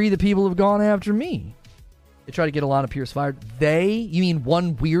to the degree that people have gone after me. They try to get Alana Pierce fired. You mean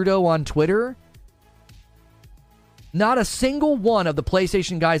one weirdo on Twitter? Not a single one of the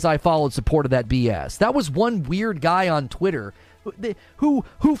PlayStation guys I followed supported that BS. That was one weird guy on Twitter who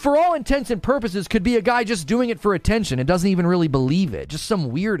for all intents and purposes could be a guy just doing it for attention and doesn't even really believe it. Just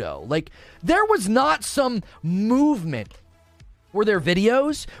some weirdo. Like, there was not some movement. Were there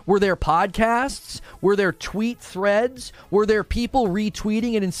videos? Were there podcasts? Were there tweet threads? Were there people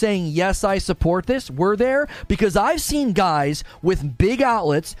retweeting it and saying, yes, I support this? Were there? Because I've seen guys with big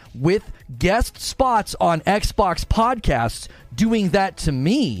outlets with guest spots on Xbox podcasts doing that to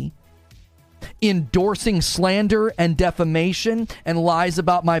me, endorsing slander and defamation and lies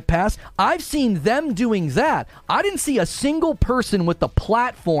about my past. I've seen them doing that. I didn't see a single person with the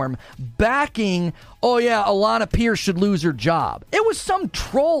platform backing, oh yeah, Alana Pierce should lose her job. It was some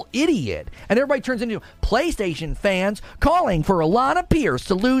troll idiot. And everybody turns into PlayStation fans calling for Alana Pierce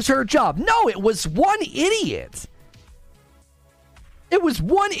to lose her job. No, it was one idiot. It was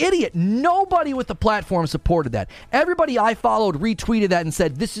one idiot. Nobody with the platform supported that. Everybody I followed retweeted that and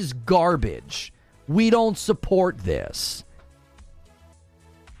said, this is garbage. We don't support this.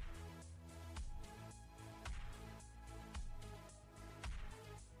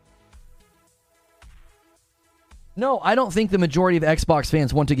 No, I don't think the majority of Xbox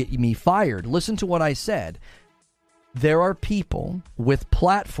fans want to get me fired. Listen to what I said. There are people with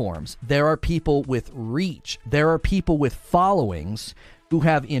platforms. There are people with reach. There are people with followings who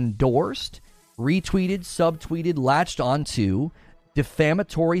have endorsed, retweeted, subtweeted, latched onto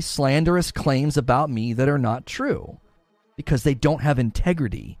defamatory, slanderous claims about me that are not true because they don't have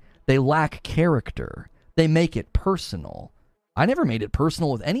integrity. They lack character. They make it personal. I never made it personal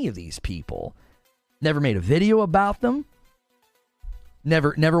with any of these people. Never made a video about them.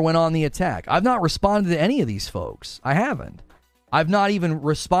 Never went on the attack. I've not responded to any of these folks. I haven't. I've not even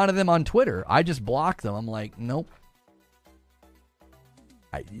responded to them on Twitter. I just block them. I'm like, nope.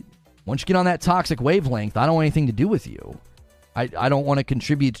 Once you get on that toxic wavelength, I don't want anything to do with you. I don't want to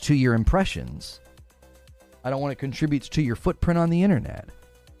contribute to your impressions. I don't want to contribute to your footprint on the internet.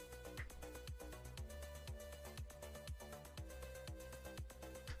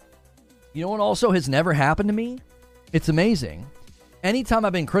 You know what also has never happened to me? It's amazing. Anytime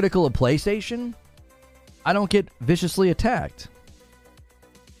I've been critical of PlayStation, I don't get viciously attacked.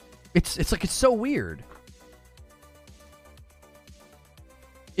 It's like it's so weird.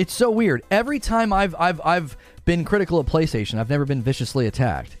 It's so weird. Every time I've been critical of PlayStation, I've never been viciously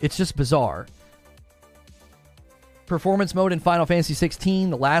attacked. It's just bizarre. Performance mode in Final Fantasy 16,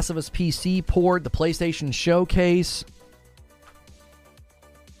 The Last of Us PC port, the PlayStation Showcase.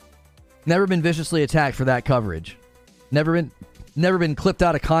 Never been viciously attacked for that coverage. Never been clipped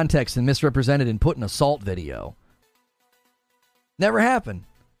out of context and misrepresented and put in assault video. Never happened.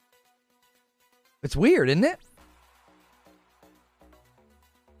 It's weird, isn't it?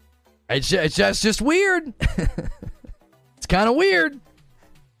 It's just weird. It's kind of weird.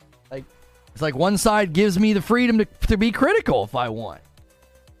 Like, it's like one side gives me the freedom to be critical if I want.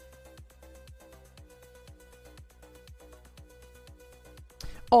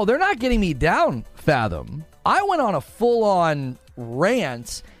 Oh, they're not getting me down, Fathom. I went on a full-on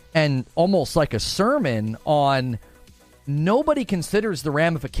rant and almost like a sermon on nobody considers the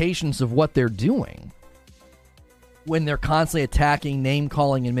ramifications of what they're doing when they're constantly attacking,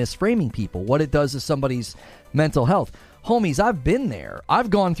 name-calling, and misframing people, what it does to somebody's mental health. Homies, I've been there. I've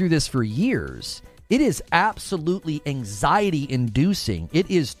gone through this for years. It is absolutely anxiety-inducing.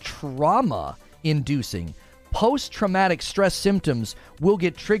 It is trauma-inducing. Post-traumatic stress symptoms will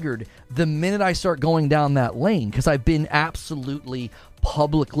get triggered the minute I start going down that lane because I've been absolutely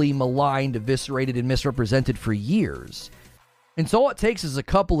publicly maligned, eviscerated, and misrepresented for years. And so all it takes is a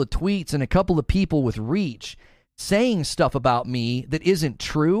couple of tweets and a couple of people with reach saying stuff about me that isn't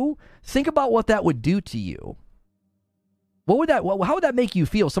true. Think about what that would do to you. How would that make you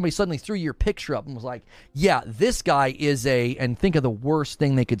feel? Somebody suddenly threw your picture up and was like, yeah, this guy is and think of the worst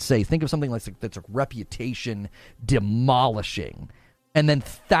thing they could say. Think of something that's a reputation demolishing. And then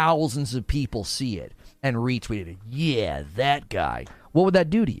thousands of people see it and retweet it. Yeah, that guy. What would that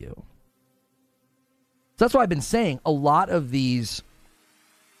do to you? So that's why I've been saying a lot of these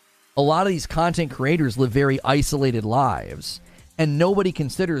content creators live very isolated lives, and nobody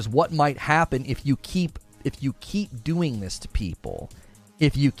considers what might happen if you keep doing this to people.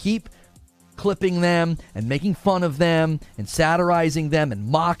 If you keep clipping them and making fun of them and satirizing them and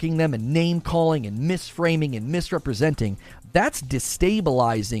mocking them and name calling and misframing and misrepresenting, that's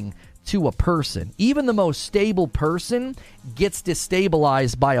destabilizing to a person. Even the most stable person gets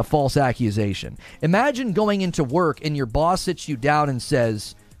destabilized by a false accusation. Imagine going into work and your boss sits you down and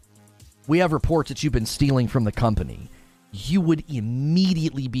says, "We have reports that you've been stealing from the company." You would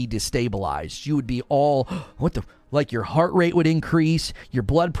immediately be destabilized. You would be all, like your heart rate would increase, your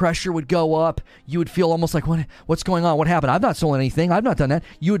blood pressure would go up, you would feel almost like, what's going on? What happened? I've not stolen anything. I've not done that.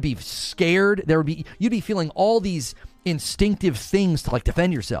 You would be scared. You'd be feeling all these instinctive things to like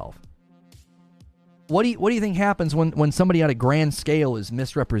defend yourself. What do you think happens when somebody on a grand scale is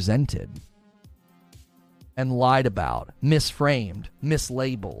misrepresented and lied about, misframed,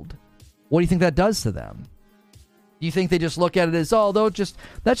 mislabeled? What do you think that does to them? Do you think they just look at it as,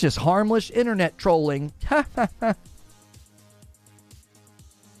 that's just harmless internet trolling?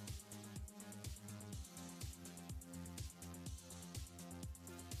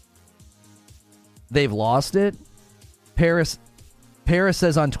 They've lost it. Paris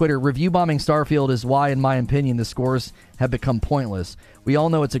says on Twitter, review bombing Starfield is why, in my opinion, the scores have become pointless. We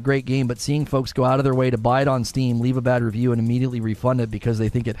all know it's a great game, but seeing folks go out of their way to buy it on Steam, leave a bad review, and immediately refund it because they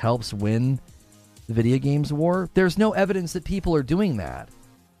think it helps win the video games war, there's no evidence that people are doing that.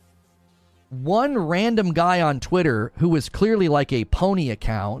 One random guy on Twitter who was clearly like a pony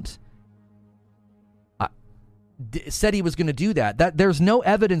account said he was going to do that. There's no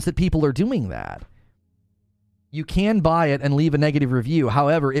evidence that people are doing that. You can buy it and leave a negative review.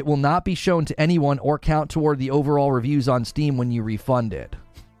 However, it will not be shown to anyone or count toward the overall reviews on Steam when you refund it.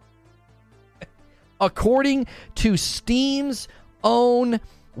 According to Steam's own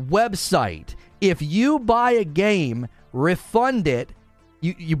website, if you buy a game, refund it,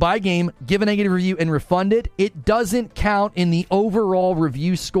 you buy a game, give a negative review, and refund it, it doesn't count in the overall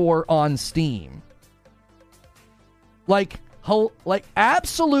review score on Steam. Like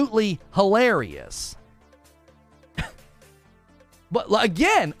absolutely hilarious. But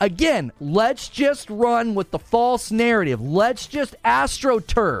again, let's just run with the false narrative. Let's just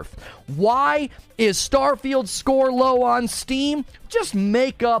AstroTurf. Why is Starfield's score low on Steam? Just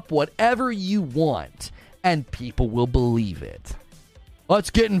make up whatever you want, and people will believe it. Let's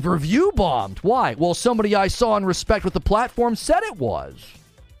get review bombed. Why? Well, somebody I saw in respect with the platform said it was.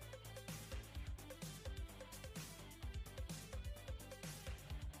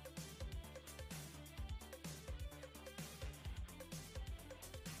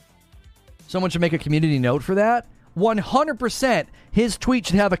 Someone should make a community note for that. 100% his tweet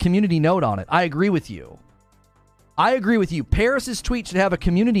should have a community note on it. I agree with you. Paris's tweet should have a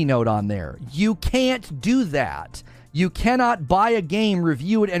community note on there. You can't do that. You cannot buy a game,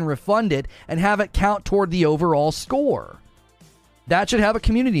 review it, and refund it, and have it count toward the overall score. That should have a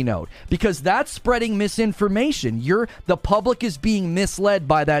community note, because that's spreading misinformation. The public is being misled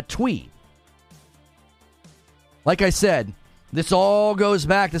by that tweet. Like I said, this all goes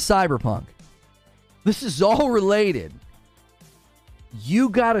back to Cyberpunk. This is all related. You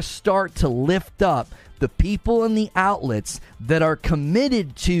got to start to lift up the people and the outlets that are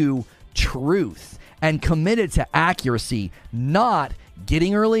committed to truth and committed to accuracy, not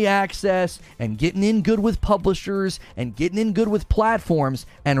getting early access and getting in good with publishers and getting in good with platforms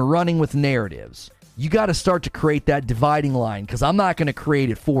and running with narratives. You got to start to create that dividing line, because I'm not going to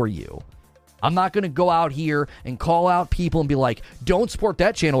create it for you. I'm not going to go out here and call out people and be like, don't support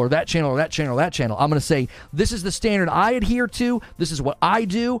that channel or that channel or that channel or that channel. I'm going to say, this is the standard I adhere to. This is what I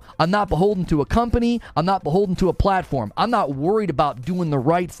do. I'm not beholden to a company. I'm not beholden to a platform. I'm not worried about doing the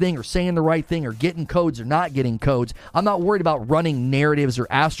right thing or saying the right thing or getting codes or not getting codes. I'm not worried about running narratives or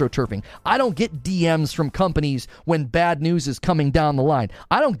astroturfing. I don't get DMs from companies when bad news is coming down the line.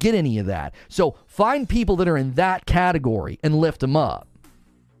 I don't get any of that. So find people that are in that category and lift them up.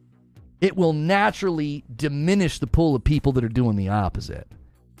 It will naturally diminish the pool of people that are doing the opposite.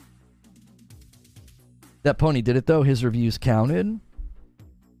 That pony did it, though. His reviews counted.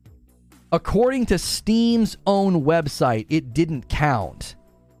 According to Steam's own website, it didn't count.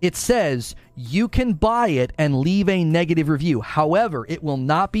 It says you can buy it and leave a negative review. However, it will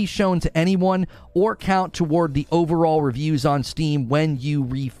not be shown to anyone or count toward the overall reviews on Steam when you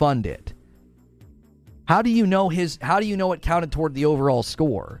refund it. How do you know it counted toward the overall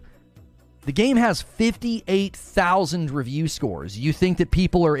score? The game has 58,000 review scores. You think that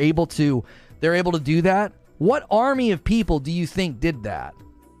people are able to do that? What army of people do you think did that?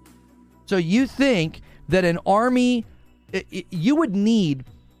 So you think that an army, you would need,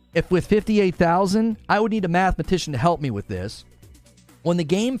 if with 58,000, I would need a mathematician to help me with this. When the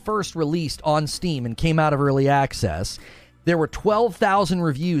game first released on Steam and came out of early access, there were 12,000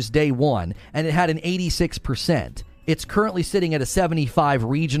 reviews day one, and it had an 86%. It's currently sitting at a 75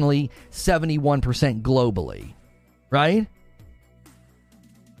 regionally, 71% globally. Right?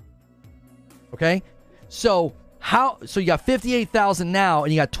 Okay? So you got 58,000 now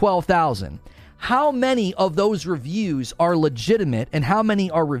and you got 12,000. How many of those reviews are legitimate and how many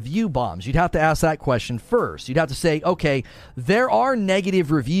are review bombs? You'd have to ask that question first. You'd have to say, okay, there are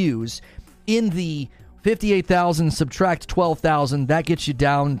negative reviews in the 58,000 subtract 12,000. That gets you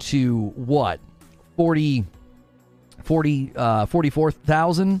down to what?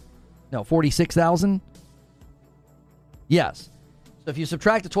 44,000? No, 46,000? Yes. So if you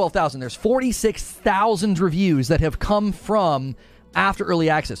subtract the 12,000, there's 46,000 reviews that have come from after early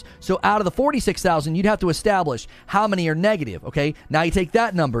access. So out of the 46,000, you'd have to establish how many are negative, okay? Now you take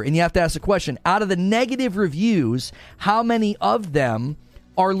that number and you have to ask the question, out of the negative reviews, how many of them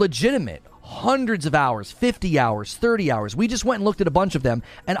are legitimate? Hundreds of hours, 50 hours, 30 hours. We just went and looked at a bunch of them,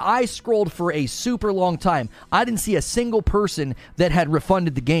 and I scrolled for a super long time. I didn't see a single person that had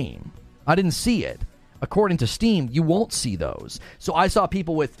refunded the game. I didn't see it. According to Steam, you won't see those. So I saw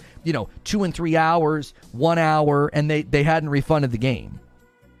people with, 2 and 3 hours, 1 hour, and they hadn't refunded the game.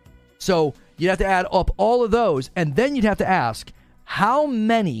 So you'd have to add up all of those, and then you'd have to ask, how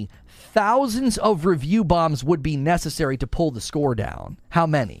many thousands of review bombs would be necessary to pull the score down? How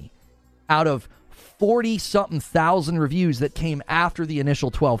many? Out of 40-something thousand reviews that came after the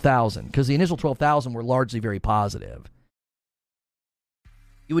initial 12,000, because the initial 12,000 were largely very positive.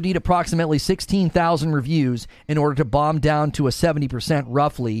 You would need approximately 16,000 reviews in order to bomb down to a 70%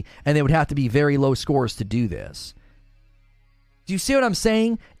 roughly, and they would have to be very low scores to do this. Do you see what I'm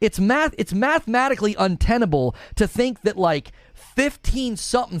saying? It's mathematically untenable to think that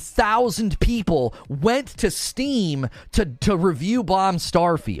 15-something thousand people went to Steam to review bomb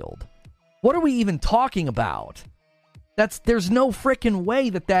Starfield. What are we even talking about? There's no frickin' way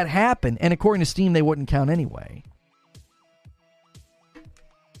that happened, and according to Steam, they wouldn't count anyway.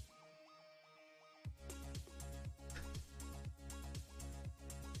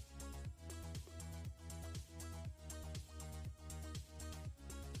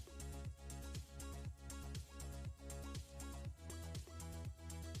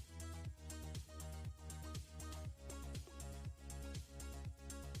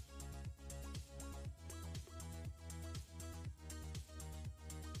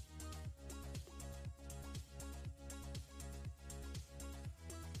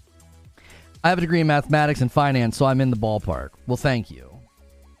 I have a degree in mathematics and finance, so I'm in the ballpark. Well, thank you.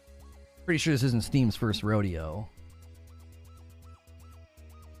 Pretty sure this isn't Steam's first rodeo.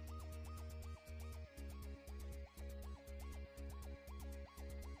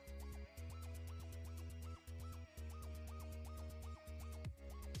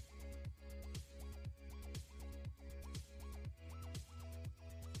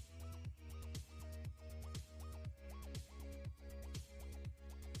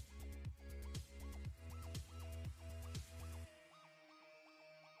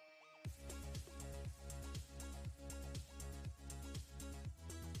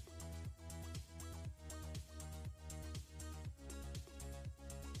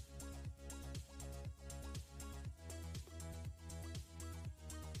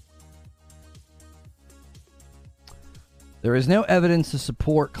 There is no evidence to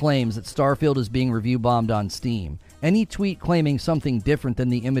support claims that Starfield is being review bombed on Steam. Any tweet claiming something different than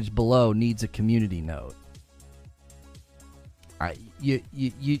the image below needs a community note.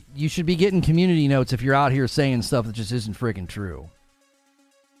 You should be getting community notes if you're out here saying stuff that just isn't freaking true.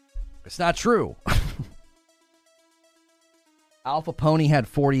 It's not true. Alpha Pony had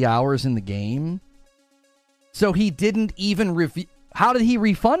 40 hours in the game. So he didn't even review. How did he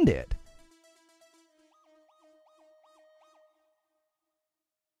refund it?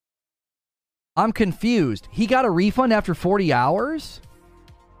 I'm confused. He got a refund after 40 hours?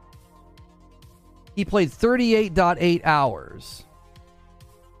 He played 38.8 hours.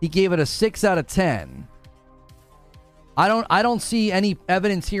 He gave it a 6 out of 10. I don't see any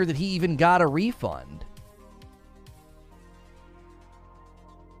evidence here that he even got a refund.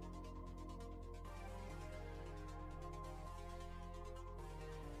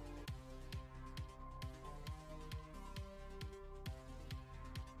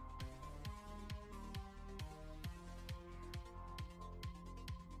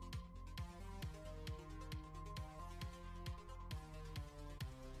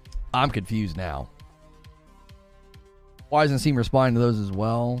 I'm confused now. Why doesn't Steam responding to those as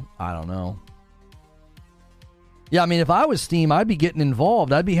well? I don't know. Yeah, I mean, if I was Steam, I'd be getting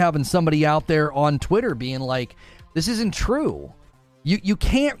involved. I'd be having somebody out there on Twitter being like, this isn't true. You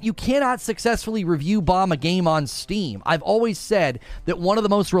cannot successfully review bomb a game on Steam. I've always said that one of the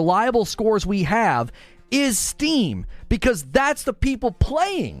most reliable scores we have is Steam, because that's the people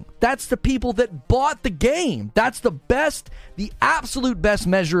playing. That's the people that bought the game. That's the absolute best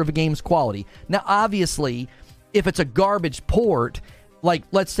measure of a game's quality. Now, obviously, if it's a garbage port, like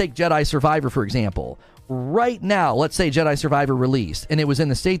let's take Jedi Survivor, for example. Right now, let's say Jedi Survivor released, and it was in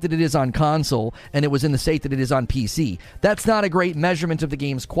the state that it is on console, and it was in the state that it is on PC. That's not a great measurement of the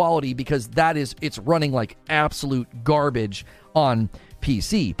game's quality, because it's running like absolute garbage on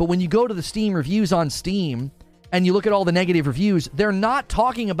PC. But when you go to the Steam reviews on Steam and you look at all the negative reviews, they're not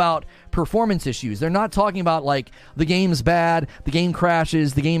talking about performance issues. They're not talking about like the game's bad, the game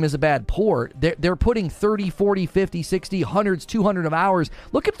crashes, the game is a bad port. They're putting 30, 40, 50, 60, hundreds, 200 of hours.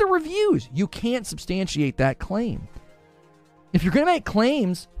 Look at the reviews. You can't substantiate that claim. If you're going to make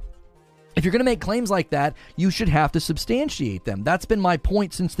claims like that, you should have to substantiate them. That's been my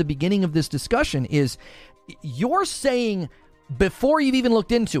point since the beginning of this discussion is you're saying before you've even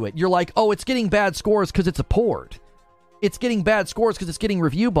looked into it, you're like, oh, it's getting bad scores because it's a port. It's getting bad scores because it's getting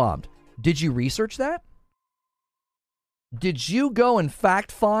review bombed. Did you research that? Did you go and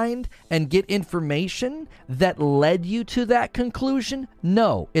fact find and get information that led you to that conclusion?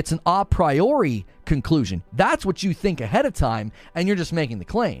 No, it's an a priori conclusion. That's what you think ahead of time, and you're just making the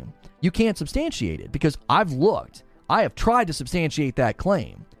claim. You can't substantiate it because I've looked. I have tried to substantiate that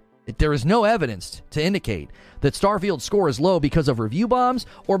claim. There is no evidence to indicate that Starfield's score is low because of review bombs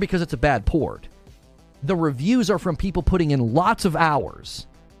or because it's a bad port. The reviews are from people putting in lots of hours.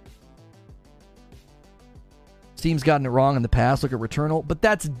 Steam's gotten it wrong in the past. Look at Returnal. But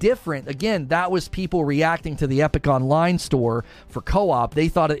that's different. Again, that was people reacting to the Epic Online store for co-op. They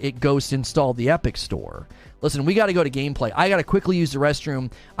thought it Ghost installed the Epic store. Listen, we got to go to gameplay. I got to quickly use the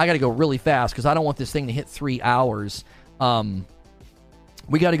restroom. I got to go really fast because I don't want this thing to hit 3 hours.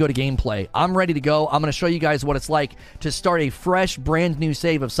 We got to go to gameplay. I'm ready to go. I'm going to show you guys what it's like to start a fresh, brand new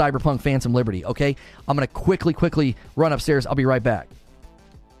save of Cyberpunk Phantom Liberty, okay? I'm going to quickly run upstairs. I'll be right back.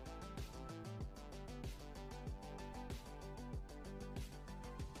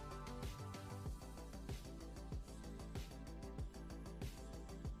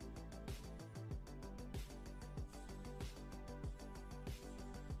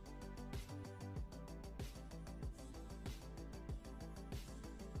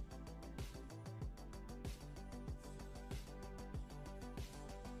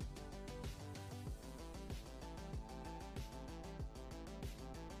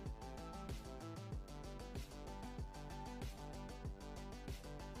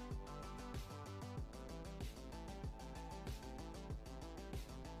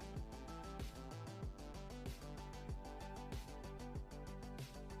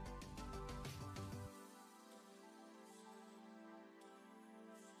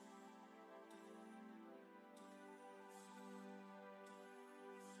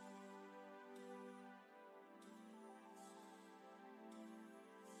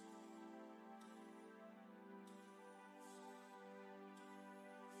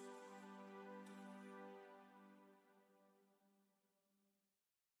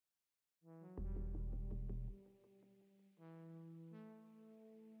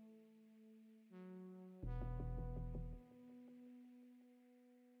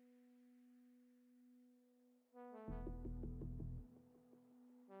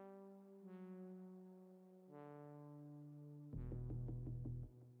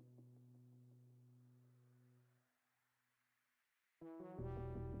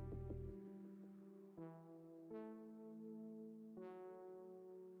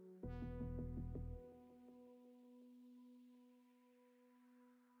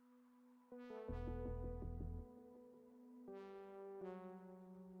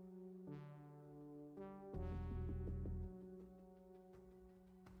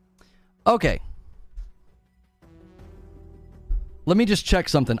 Okay. Let me just check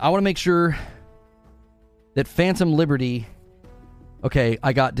something. I want to make sure that Phantom Liberty... Okay,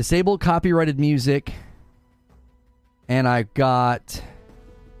 I got disabled copyrighted music, and I got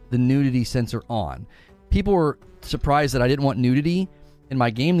the nudity sensor on. People were surprised that I didn't want nudity in my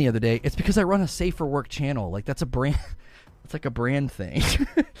game the other day. It's because I run a safe for work channel. Like, that's a brand... It's like a brand thing.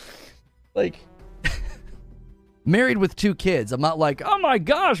 Like, married with 2 kids. I'm not like, oh my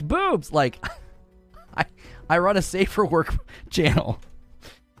gosh, boobs. Like, I run a safe for work channel.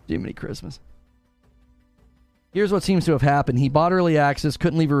 Jiminy Christmas. Here's what seems to have happened. He bought early access,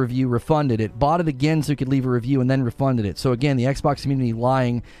 couldn't leave a review, refunded it, bought it again so he could leave a review, and then refunded it. So again, the Xbox community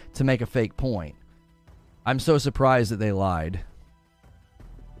lying to make a fake point. I'm so surprised that they lied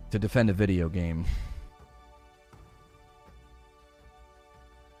to defend a video game.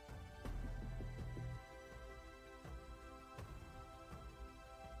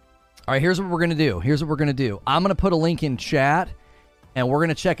 All right, here's what we're going to do. I'm going to put a link in chat, and we're going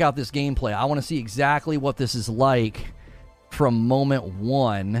to check out this gameplay. I want to see exactly what this is like from moment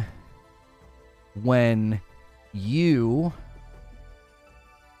 1 when you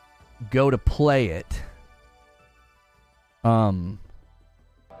go to play it.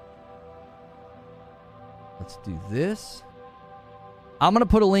 Let's do this. I'm going to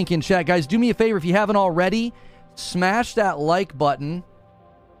put a link in chat. Guys, do me a favor. If you haven't already, smash that like button.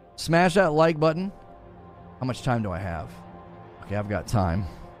 Smash that like button. How much time do I have? Okay, I've got time.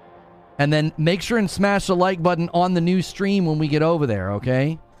 And then make sure and smash the like button on the new stream when we get over there,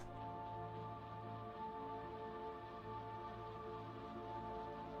 okay?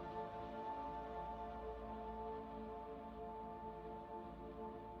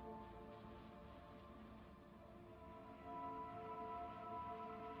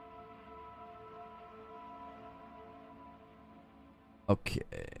 Okay.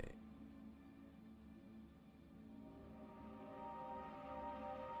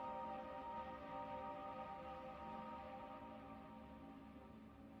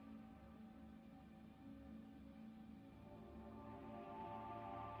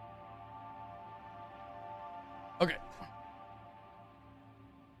 Okay.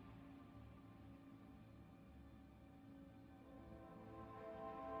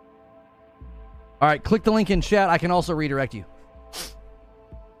 All right, click the link in chat. I can also redirect you.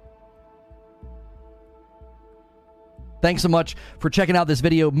 Thanks so much for checking out this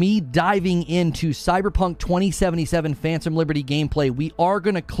video. Me diving into Cyberpunk 2077 Phantom Liberty gameplay. We are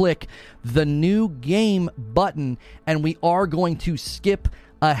going to click the new game button, and we are going to skip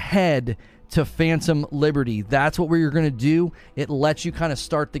ahead to Phantom Liberty. That's what we're going to do. It lets you kind of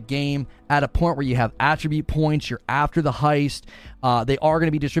start the game at a point where you have attribute points. You're after the heist. They are going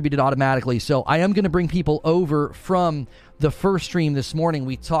to be distributed automatically. So I am going to bring people over from the first stream this morning.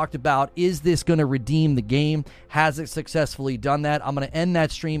 We talked about, is this going to redeem the game? Has it successfully done that? I'm going to end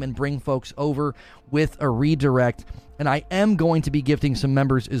that stream and bring folks over with a redirect. And I am going to be gifting some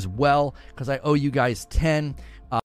members as well because I owe you guys 10.